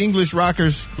motherfucking English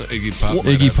rockers. Iggy Pop.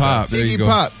 Iggy Pop. There you Iggy go.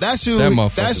 Pop. That's who. That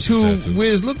motherfucker's That's who tattooed.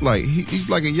 Wiz looked like. He's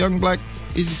like a young black.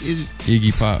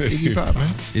 Iggy Pop. Iggy Pop,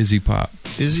 man. Izzy Pop.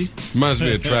 Is he? Reminds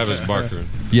me of Travis Barker.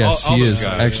 Yes, all he those is.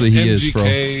 guys. Actually, he is, bro.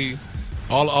 MGK,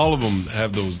 all of them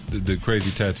have those the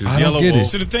crazy tattoos. I don't Yellow get it. Wolf.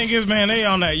 So the thing is, man, they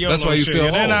on that YOLO That's why you shit. feel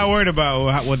They're old. not worried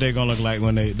about what they're gonna look like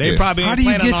when they probably. How ain't do you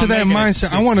planning get on to that making it mindset?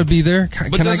 60. I want to be there.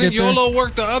 But Can I doesn't get there? YOLO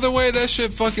work the other way? That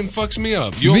shit fucking fucks me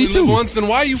up. You Me only too. live once, then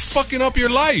why are you fucking up your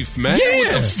life, man?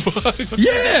 Yeah. What the fuck? They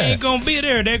Yeah. ain't gonna be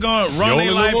there. They're gonna run You their only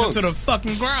life live once. into the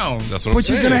fucking ground. That's what I'm But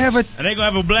saying. you're gonna have a. And they gonna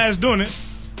have a blast doing it.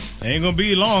 They ain't gonna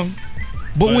be long.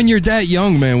 But when you're that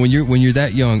young, man, when you're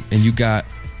that young and you got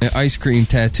an ice cream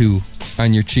tattoo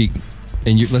on your cheek,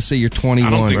 and let's say you're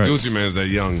 21. I don't think Gucci Man's that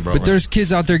young, bro. But there's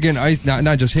kids out there getting ice,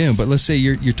 not just him, but let's say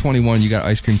you're 21, you got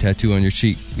ice cream tattoo on your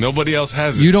cheek. Nobody else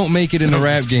has it. You don't make it in the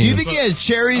rap Do you game. think he has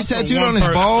cherries That's a tattooed on his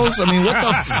one balls? I mean, what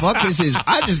the fuck is his?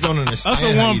 I just don't understand. That's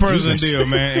a how one you do person this deal, shit.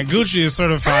 man. And Gucci is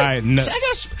certified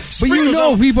nuts. But you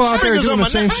know people out there sprinkles doing on the my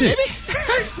same neck, shit.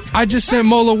 baby. I just sent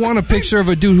Mola One a picture of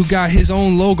a dude who got his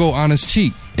own logo on his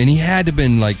cheek, and he had to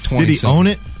been like 20. Did he own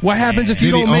it? What happens if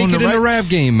you Did he don't make own it the in the rights? rap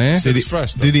game, man?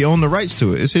 Did he own the rights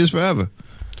to it? It's his forever.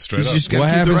 Straight He's up. just gotta What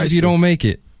keep the happens rights if you to it. don't make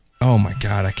it? Oh my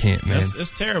God, I can't, man. It's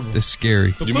terrible. It's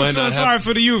scary. But You quit might feeling not have- sorry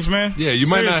for the youth, man. Yeah, you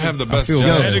might not Seriously. have the best feel job.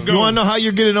 bad. Let it go. You want to know how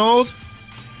you're getting old?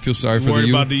 Feel sorry for the Worried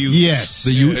youth. about the youth. Yes.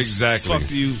 The youth. Exactly. Fuck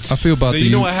the youth. I feel about the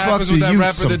You know youth. what happens the with that youth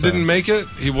rapper that sometimes. didn't make it?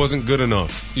 He wasn't good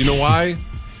enough. You know why?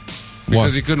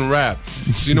 Because he couldn't rap.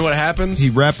 So you know what happens? He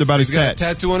rapped about He's his got tats. a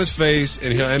tattoo on his face,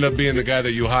 and he'll end up being the guy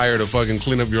that you hire to fucking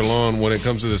clean up your lawn when it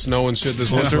comes to the snow and shit this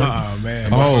winter. Oh man.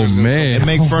 Oh man, And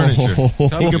make furniture.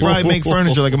 He could probably make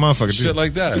furniture like a motherfucker. Shit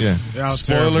like that. Yeah. Y'all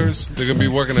Spoilers. They're gonna be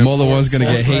working at Mola One's gonna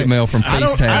get False hate Light. mail from I don't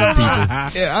FaceTime know.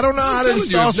 people. Yeah, I don't know how to telling you,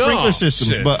 install no. sprinkler systems,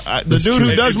 Shit. but the dude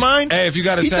who does mine, Hey, if you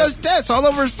got a he tat- does tats all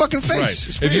over his fucking face. Right.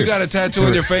 It's If you weird. got a tattoo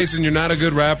on your face and you're not a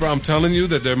good rapper, I'm telling you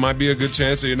that there might be a good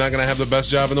chance that you're not gonna have the best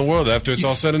job in the world after it's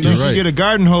all said and You done. should right. get a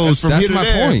garden hose from That's here to my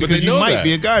there point. But they because you know might that.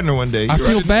 be a gardener one day. I You're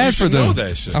feel right. bad you for should know them.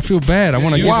 that shit. I feel bad. I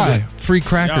want to Why? get free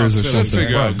crackers or Y'all something.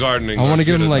 Figure out gardening. I want to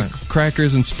give them Good. like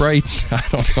crackers and Sprite. I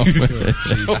don't know. man.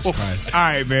 Jesus Christ. All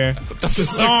right, man. The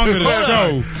song of the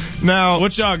show. Now,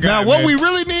 What y'all got, Now, what man? we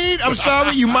really need, I'm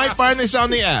sorry, you might find this on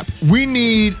the app. We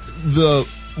need the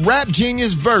Rap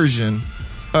Genius version,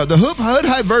 the Hood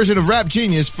Hype version of Rap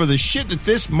Genius for the shit that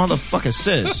this motherfucker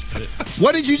says.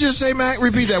 What did you just say, Mac?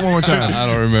 Repeat that one more time. I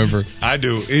don't remember. I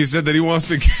do. He said that he wants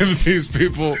to give these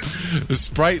people the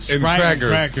Sprite and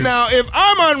crackers. Now, if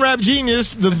I'm on Rap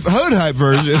Genius, the Hood Hype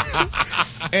version,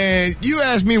 and you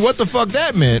ask me what the fuck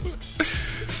that meant,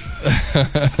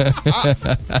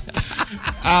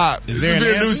 Is there There'll be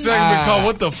an a new answer? segment called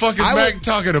 "What the fuck is I Mac would-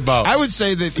 talking about?" I would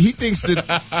say that he thinks that,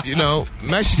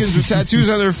 Mexicans with tattoos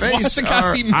on their face What's it gotta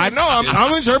are, be I know,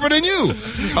 I'm interpreting you.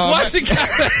 What's it got?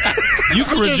 You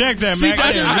can reject that, man.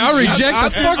 I'll reject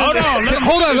the fuck.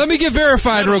 Hold on, let me get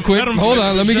verified real quick. Hold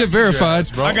on, let me get verified.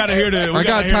 I gotta hear the. I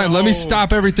got time. Let me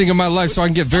stop everything in my life so I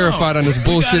can get verified on this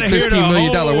bullshit $15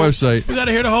 million website. We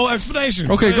gotta hear the whole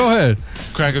explanation. Okay, go ahead.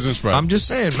 Crackers and Sprite. I'm just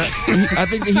saying. I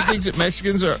think that he thinks that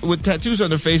Mexicans are with tattoos on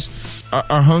their face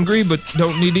are hungry but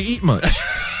don't need to eat much.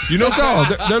 You know, that's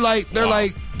all. They're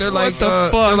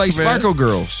like Sparkle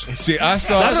Girls. See, I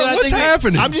saw. What's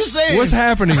happening? I'm just saying. What's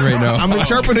happening right now? I'm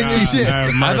interpreting this shit.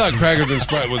 I thought Crackers and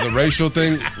Sprite was a racial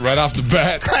thing right off the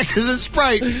bat. Crackers and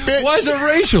Sprite. Bitch. Why is it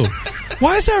racial?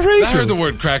 Why is that racial? I heard the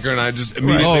word cracker and I just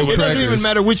immediately It went doesn't crackers. even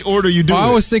matter which order you do I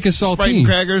it. was thinking Sprite saltines. and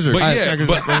crackers or But yeah, crackers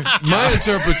but and Sprite. my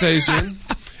interpretation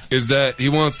is that he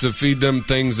wants to feed them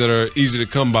things that are easy to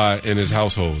come by in his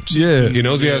household. Yeah. He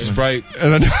knows he has Sprite.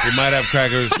 And he might have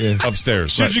crackers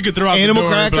upstairs. Shit you could throw out Animal the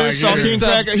door and be crackers, like, saltine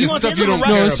crackers. He wants stuff you don't right.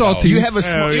 care it's saltine. You have a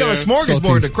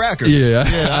smorgasbord of crackers. Yeah,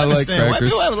 I like understand. crackers.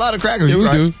 We do have a lot of crackers. Yeah, You're we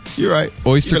right. do. You're right.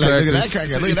 Oyster You're like, crackers. look at that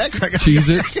cracker. Look at that cracker.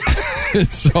 Cheez-Its,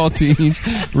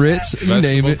 saltines, Ritz, you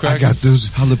name it. I got those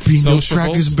jalapeno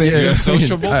crackers, baby. You have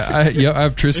Sociables? I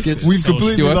have Triscuits. We've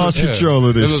completely lost control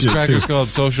of this Those shit, crackers too. called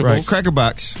Sociables. Right, cracker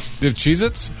box. Do you have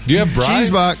Cheez-Its? Do you have Brie? Cheese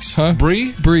box. Huh?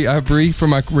 Brie? Brie. I have Brie for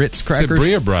my Ritz Is it crackers.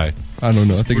 Brie or Brie? I don't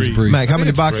know. I think it's Brie. Mac, how many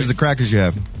it's boxes Brie. of crackers you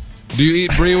have? Do you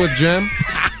eat Brie with jam?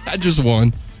 I just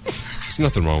won. There's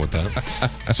nothing wrong with that.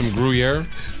 Some Gruyere?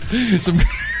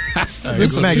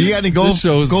 Mac, you got any goldfish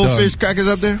done. crackers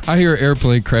up there? I hear an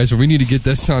airplane crash, and we need to get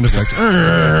that sound effect. Hell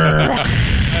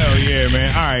yeah,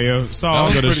 man. All right, yo. Song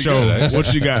of the pretty show. good, actually.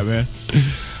 What you got, man?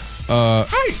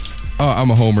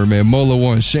 I'm a homer, man. Mola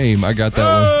One, shame. I got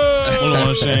that Hold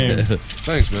on, shame.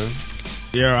 Thanks, man.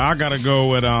 Yeah, I gotta go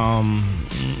with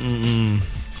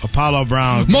Apollo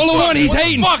Brown. one. Mola One, he's What the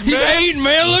hating. fuck, He's man? hating,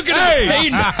 man. Look at him.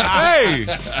 Hating. Hey!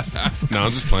 No,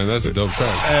 I'm just playing. That's a dope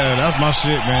track. Yeah, that's my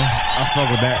shit, man. I fuck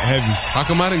with that heavy. How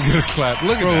come I didn't get a clap?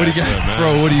 Look at Bro, that what do you got? shit, man.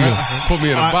 Bro, what do you got? Put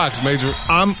me in a box, Major.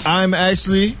 I'm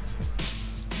actually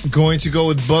going to go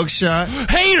with Buckshot.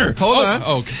 Hater. Hold on.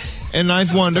 Okay. And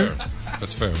Ninth Wonder.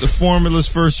 That's fair. The Formula's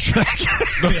first track.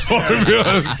 The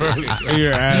formula's first.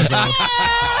 You're an asshole.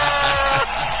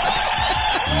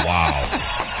 Wow.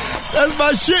 That's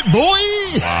my shit, boy.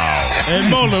 Wow. Hey,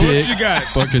 Mola, what you got?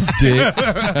 Fucking dick.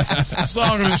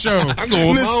 Song of the show. I'm going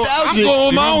with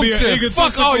my own shit.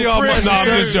 Fuck all y'all. No, I'm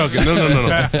just joking. No.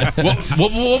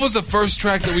 What was the first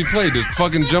track that we played? Just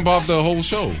fucking jump off the whole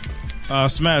show.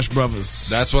 Smash Brothers.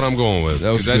 That's what I'm going with.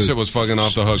 That was that good. shit was fucking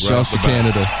off the hook. Shouts to right off the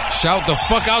bat. Canada. Shout the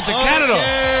fuck out to Canada.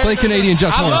 Play Canadian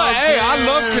Just One. I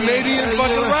love Canadian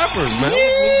fucking rappers, man.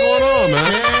 What's going on,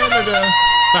 man?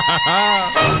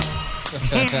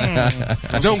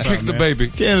 Don't kick the baby.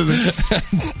 Canada.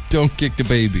 Don't kick the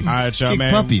baby. All right, y'all, Kick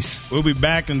man. puppies. We'll be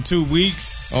back in 2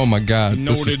 weeks. Oh my God, You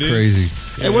know this what is it is? crazy.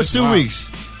 Hey, what's it's 2 wild. weeks?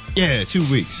 Yeah, 2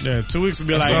 weeks. Yeah, 2 weeks will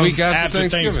be That's like the week after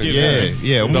Thanksgiving.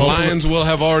 Yeah. The Lions will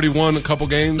have already won a couple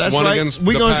games. That's one right. against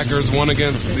We the gonna- Packers, one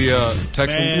against the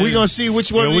Texans. Man. We're going to see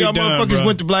which one Yeah, of we y'all done, motherfuckers bro.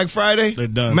 went to Black Friday. They're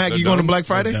done. Mac, They're you going to done. Black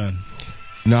Friday? Done.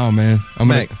 No, man. I'm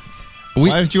Mac, We,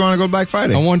 why didn't you want to go to Black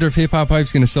Friday? I wonder if Hip Hop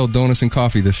Hype's going to sell donuts and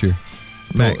coffee this year.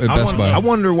 Mac, At Best Buy. I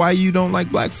wonder why you don't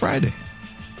like Black Friday.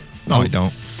 No, I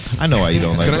don't. I know why you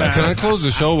don't like Black Can I Friday. close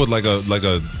the show with like a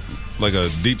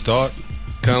deep thought?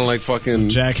 Kind of like fucking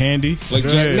Jack Handy. like Go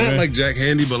Jack, ahead, not man. like Jack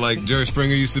Handy, but like Jerry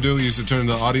Springer used to do. He used to turn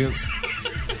the audience.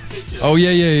 Oh, yeah.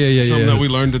 Something that we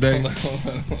learned today.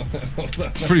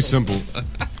 It's pretty simple.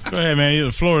 Go ahead, man.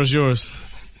 The floor is yours.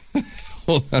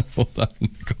 Hold on. Go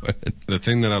ahead. The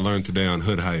thing that I learned today on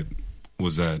Hood Hype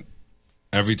was that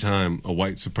every time a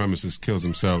white supremacist kills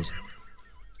themselves,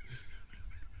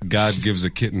 God gives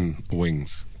a kitten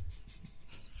wings.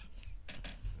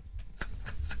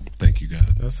 Thank you, God.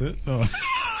 That's it. Oh.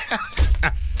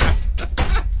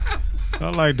 I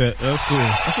like that. That's cool.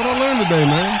 That's what I learned today,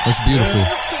 man. That's beautiful.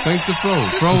 Thanks to Fro.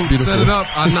 Fro That's beautiful. set it up.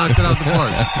 I knocked it out the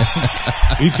park.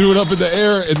 He threw it up in the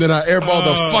air, and then I airballed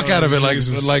the fuck out of it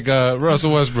like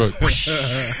Russell Westbrook.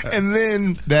 And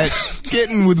then that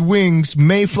kitten with wings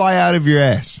may fly out of your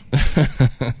ass.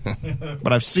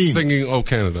 But I've seen it. Singing "Oh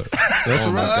Canada." That's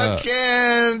Oh, my God.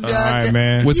 Canada. All right,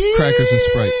 man. With crackers and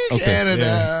Sprite. Okay. Canada.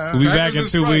 Yeah. We'll be back in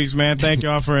 2 weeks, man. Thank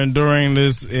y'all for enduring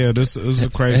this. Yeah, this is a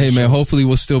crazy Hey, man, show. hopefully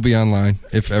we'll still be online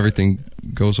if everything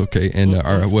goes okay and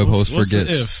our web host What's the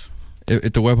forgets.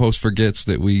 If the web host forgets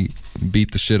that we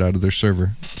beat the shit out of their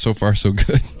server. So far, so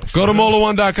good. Go to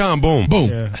Mola1.com. Boom. Boom.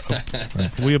 Yeah.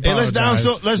 We Hey, let's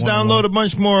apologize. download a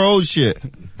bunch more old shit.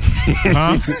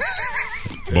 Huh?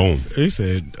 Boom. He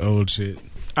said old shit.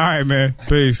 All right, man.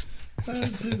 Peace.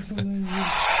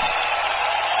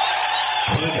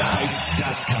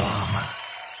 Hoodhype.com.